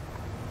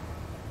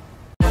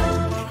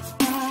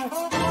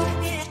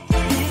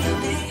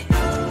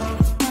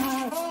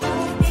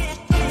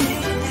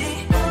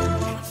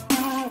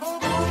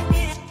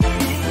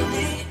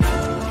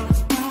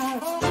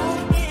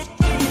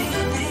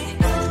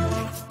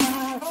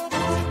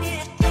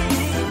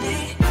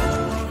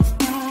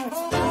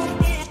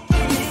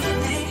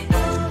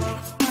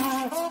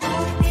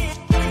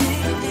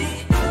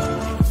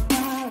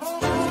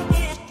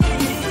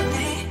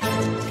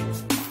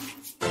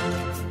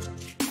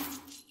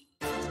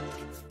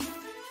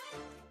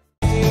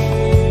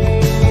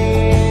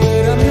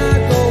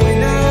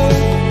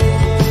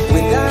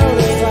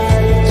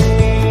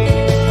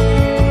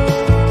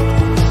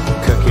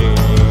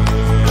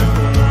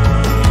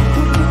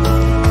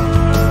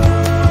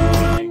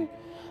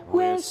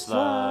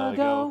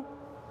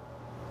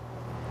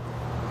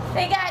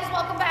 Hey guys,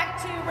 welcome back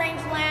to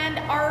Rangeland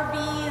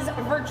RV's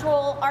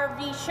virtual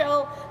RV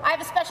show. I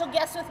have a special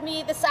guest with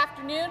me this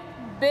afternoon,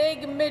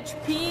 Big Mitch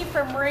P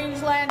from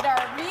Rangeland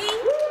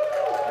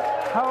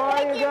RV. How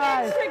are you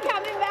guys? Thank you for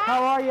coming back.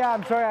 How are you?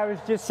 I'm sorry, I was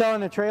just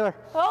selling the trailer.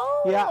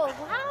 Oh, yeah.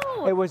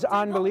 Wow. It was Did it go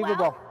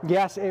unbelievable. well?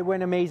 Yes, it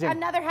went amazing.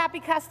 Another happy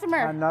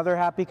customer. Another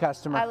happy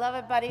customer. I love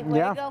it, buddy. Way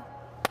to go.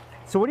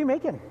 So what are you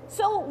making?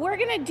 So we're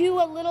gonna do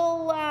a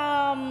little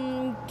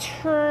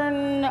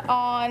turn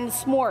on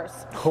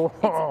s'mores. Oh.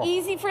 It's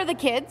easy for the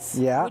kids.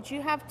 Yeah. Which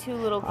you have 2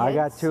 little kids. I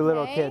got 2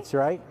 little okay? kids,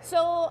 right?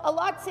 So a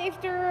lot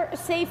safer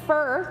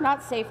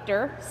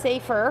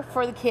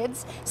for the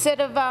kids.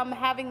 Instead of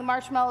having the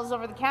marshmallows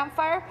over the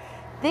campfire,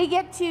 they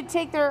get to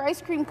take their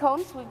ice cream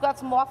cones. We've got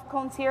some waffle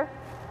cones here.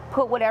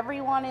 Put whatever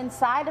you want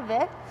inside of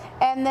it,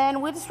 and then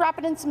we just wrap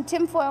it in some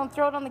tin foil and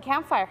throw it on the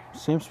campfire.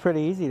 Seems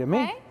pretty easy to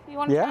me. Okay, you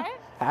want to try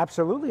it?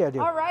 Absolutely I do.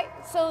 All right,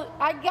 so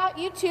I got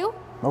you 2.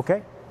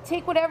 Okay.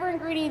 Take whatever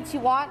ingredients you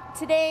want.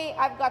 Today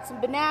I've got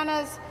some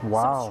bananas,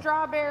 Wow. some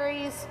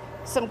strawberries,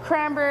 some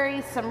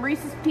cranberries, some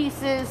Reese's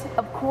Pieces,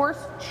 of course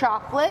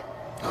chocolate,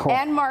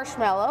 and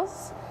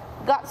marshmallows.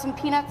 Got some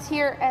peanuts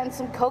here and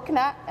some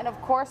coconut, and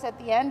of course at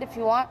the end, if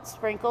you want,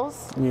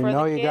 sprinkles. You for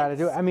know the you got to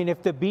kids. do it. I mean,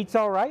 if the beat's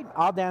all right,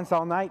 I'll dance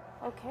all night.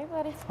 Okay,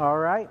 buddy. All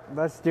right,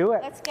 let's do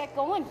it. Let's get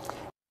going.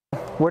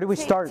 Where do we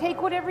start?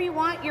 Take whatever you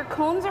want. Your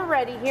cones are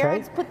ready here. Okay.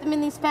 Let's put them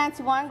in these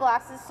fancy wine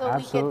glasses so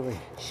Absolutely. we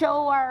can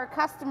show our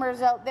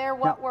customers out there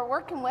what Now- we're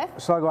working with.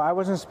 So I go, I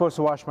wasn't supposed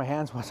to wash my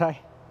hands, was I?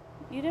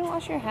 You didn't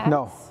wash your hands?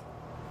 No.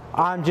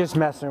 I'm just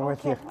messing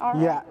with you. All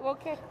right. Yeah.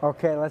 Okay.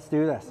 Okay, let's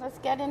do this. Let's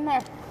get in there.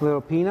 Little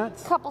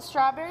peanuts. Couple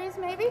strawberries,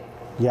 maybe.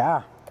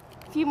 Yeah.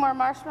 A few more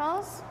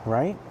marshmallows.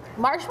 Right?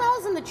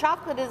 Marshmallows and the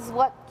chocolate is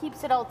what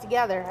keeps it all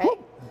together, right?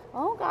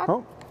 Oh God.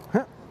 Oh.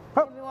 Huh.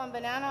 Oh. Maybe one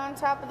banana on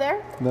top of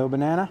there. Little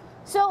banana.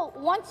 So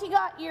once you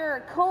got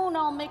your cone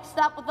all mixed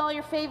up with all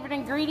your favorite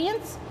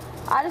ingredients,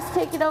 I just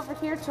take it over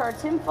here to our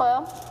tin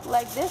foil,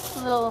 like this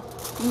little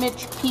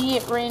Mitch P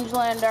at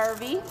Rangeland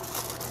RV.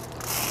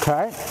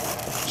 Okay.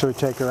 So we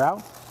take her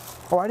out.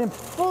 Oh, I didn't.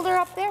 Hold her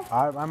up there.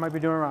 I might be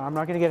doing it wrong. I'm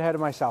not going to get ahead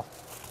of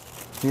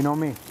myself. You know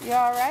me. You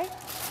all right?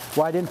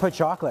 Well, I didn't put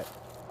chocolate.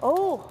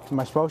 Oh, Am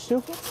I supposed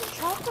to? get some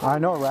chocolate. I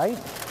know, right?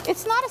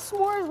 It's not a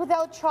s'mores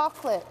without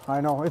chocolate.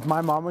 I know. If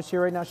my mom was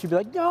here right now, she'd be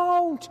like,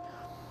 don't.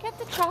 Get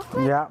the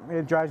chocolate. Yeah,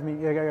 it drives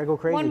me, I go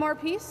crazy. One more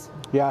piece?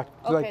 Yeah,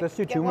 Okay, like let's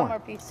do get 2 one more. more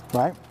piece.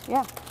 Right?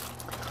 Yeah.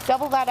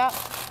 Double that up.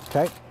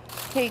 Okay.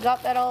 Okay, you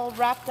got that all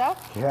wrapped up?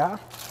 Yeah.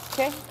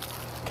 Okay,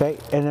 Okay,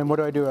 and then what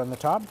do I do on the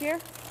top? here.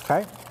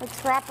 Okay.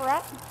 Let's wrap her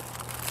up.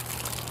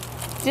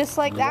 Just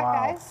like that, Wow.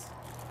 guys.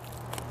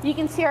 You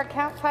can see our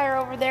campfire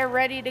over there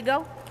ready to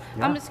go.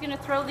 Yeah. I'm just gonna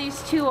throw these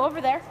 2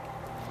 over there.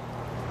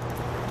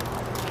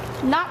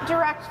 Not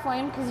direct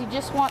flame, because you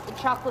just want the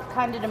chocolate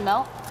kind of to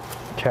melt.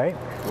 Okay.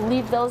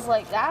 Leave those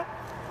like that.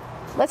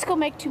 Let's go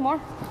make 2 more.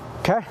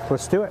 Okay,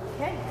 let's do it.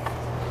 Okay.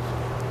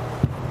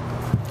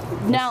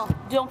 Now,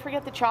 don't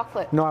forget the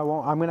chocolate. No, I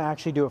won't. I'm going to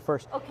actually do it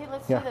first. Okay,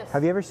 let's Yeah. do this.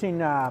 Have you ever seen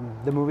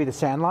the movie The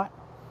Sandlot?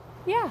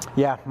 Yeah.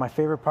 Yeah, my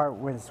favorite part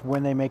was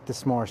when they make the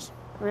s'mores.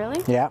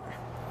 Really? Yeah.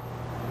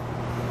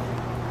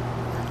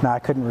 No, I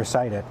couldn't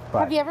recite it, but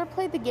Have you ever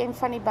played the game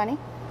Funny Bunny?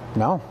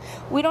 no.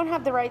 We don't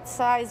have the right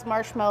size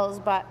marshmallows,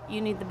 but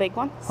you need the big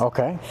ones.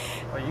 Okay.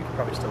 Oh, you could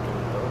probably still do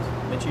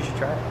those. Mitch, you should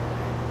try it.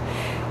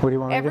 What do you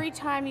want me to Every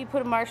time you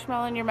put a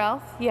marshmallow in your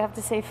mouth, you have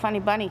to say Funny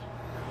Bunny.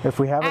 do? If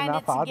we have and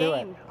enough, it's a I'll do it.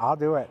 game. I'll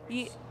do it.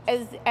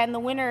 And the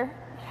winner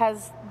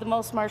has the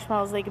most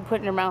marshmallows they can put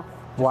in their mouth.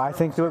 Well, I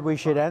think that we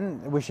should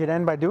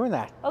end by doing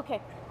that. Okay.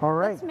 All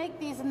right. Let's make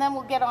these and then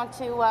we'll get on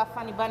to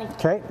Funny Bunny.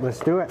 Okay, let's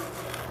do it.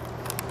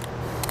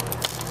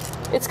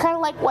 It's kind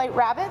of like White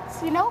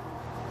Rabbits, you know?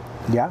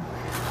 Yeah.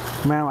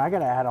 Man, I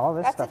gotta add all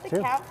this That's stuff at the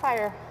too,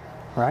 campfire.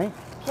 right?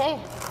 Okay.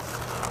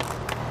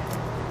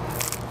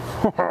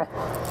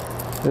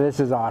 This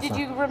is awesome. Did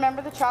you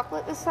remember the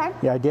chocolate this time?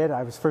 Yeah, I did.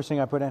 I was first thing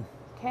I put in.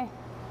 Okay.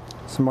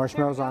 Some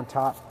marshmallows There we on go.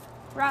 top.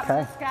 Wrap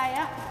Okay. this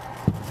guy up.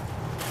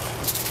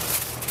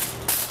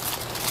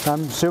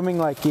 I'm assuming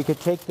like you could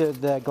take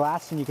the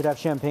glass and you could have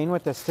champagne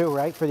with this too,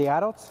 right? For the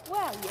adults,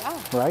 Well, yeah,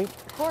 right?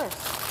 of course.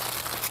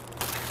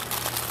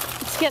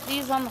 Let's get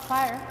these on the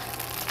fire.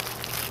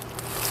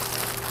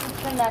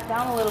 Let's turn that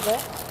down a little bit.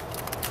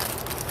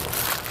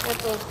 Get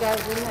those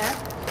guys in there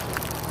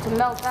to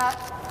melt that.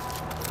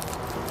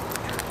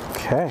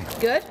 Okay,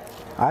 Good?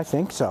 I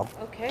think so.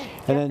 Okay.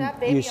 And Get then that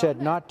baby you on said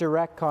there. not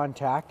direct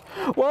contact.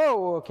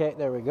 Whoa, okay,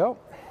 there we go.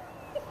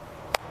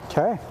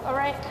 Okay. All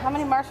right, how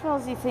many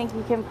marshmallows do you think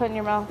you can put in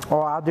your mouth? Oh,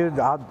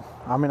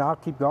 I'll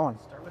keep going.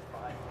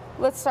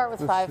 Let's start with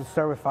 5. Let's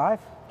start with 5.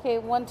 Okay,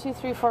 1, 2,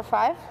 3, 4,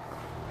 5.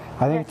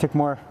 I think it took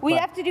more. We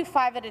but- have to do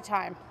 5 at a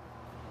time.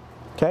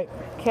 Okay.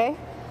 Okay?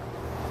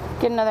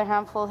 Get another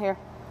handful here.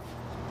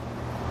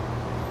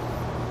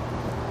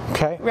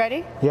 Okay.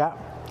 Ready? Yeah.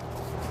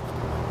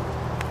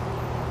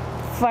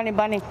 Funny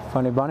Bunny.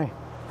 Funny bunny.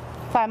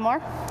 5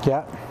 more.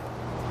 Yeah.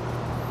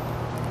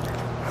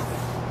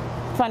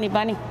 Funny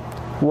Bunny.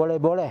 Wole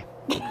bole.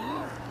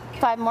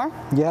 5 more.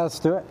 Yeah, let's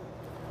do it.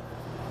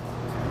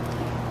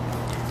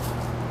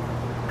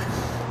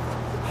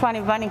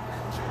 Funny Bunny.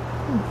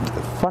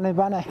 Funny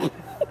bunny.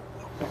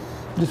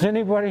 Does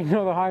anybody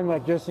know the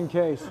Heimlich just in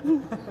case?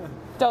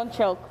 Don't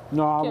choke.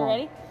 No, I Okay, won't.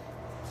 ready?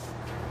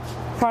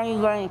 Funny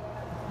Bunny.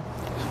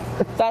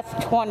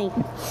 That's 20.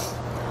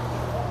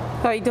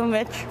 How you doing,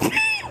 Mitch?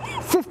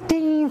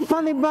 15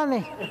 funny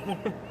bunny.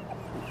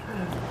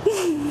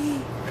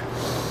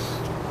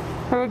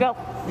 Here we go.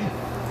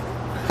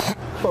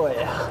 Oh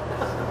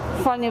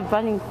yeah. Funny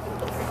bunny.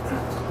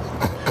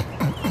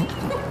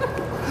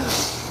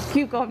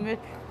 Keep going, Mitch.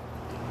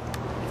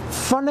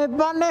 Funny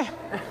bunny.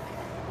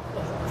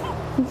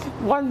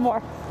 One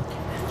more.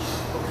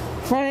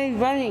 Funny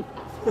bunny.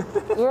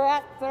 We're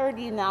at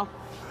 30 now.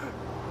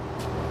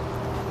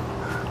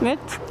 Mitch?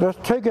 Let's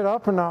take it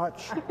up a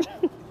notch.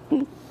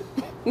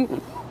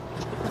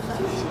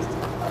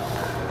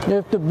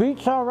 If the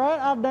beat's all right,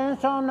 I'll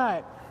dance all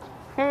night.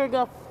 Here we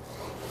go.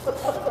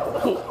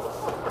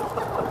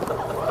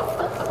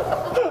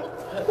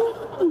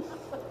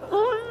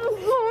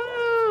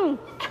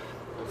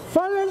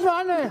 Funny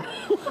bunny.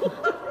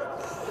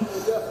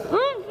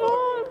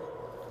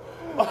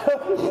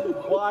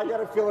 Well, I got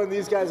a feeling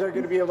these guys are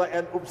going to be able to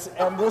end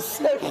this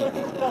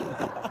segment.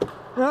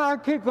 No, I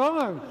keep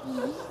going.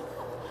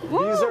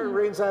 These are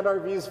Rangeland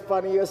RV's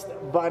funniest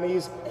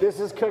bunnies. This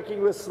is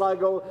Cooking with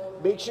Sluggo.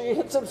 Make sure you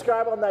hit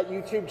subscribe on that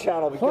YouTube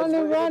channel because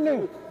we're going to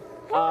do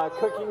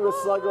Cooking with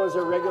Sluggo is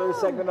a regular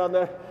segment on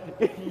the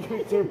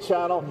YouTube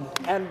channel.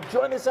 And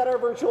join us at our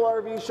virtual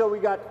RV show. We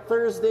got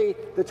Thursday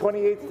the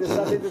 28th to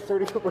Sunday the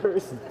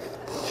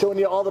 31st, showing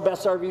you all the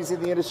best RVs in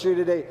the industry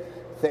today.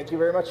 Thank you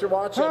very much for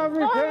watching. Happy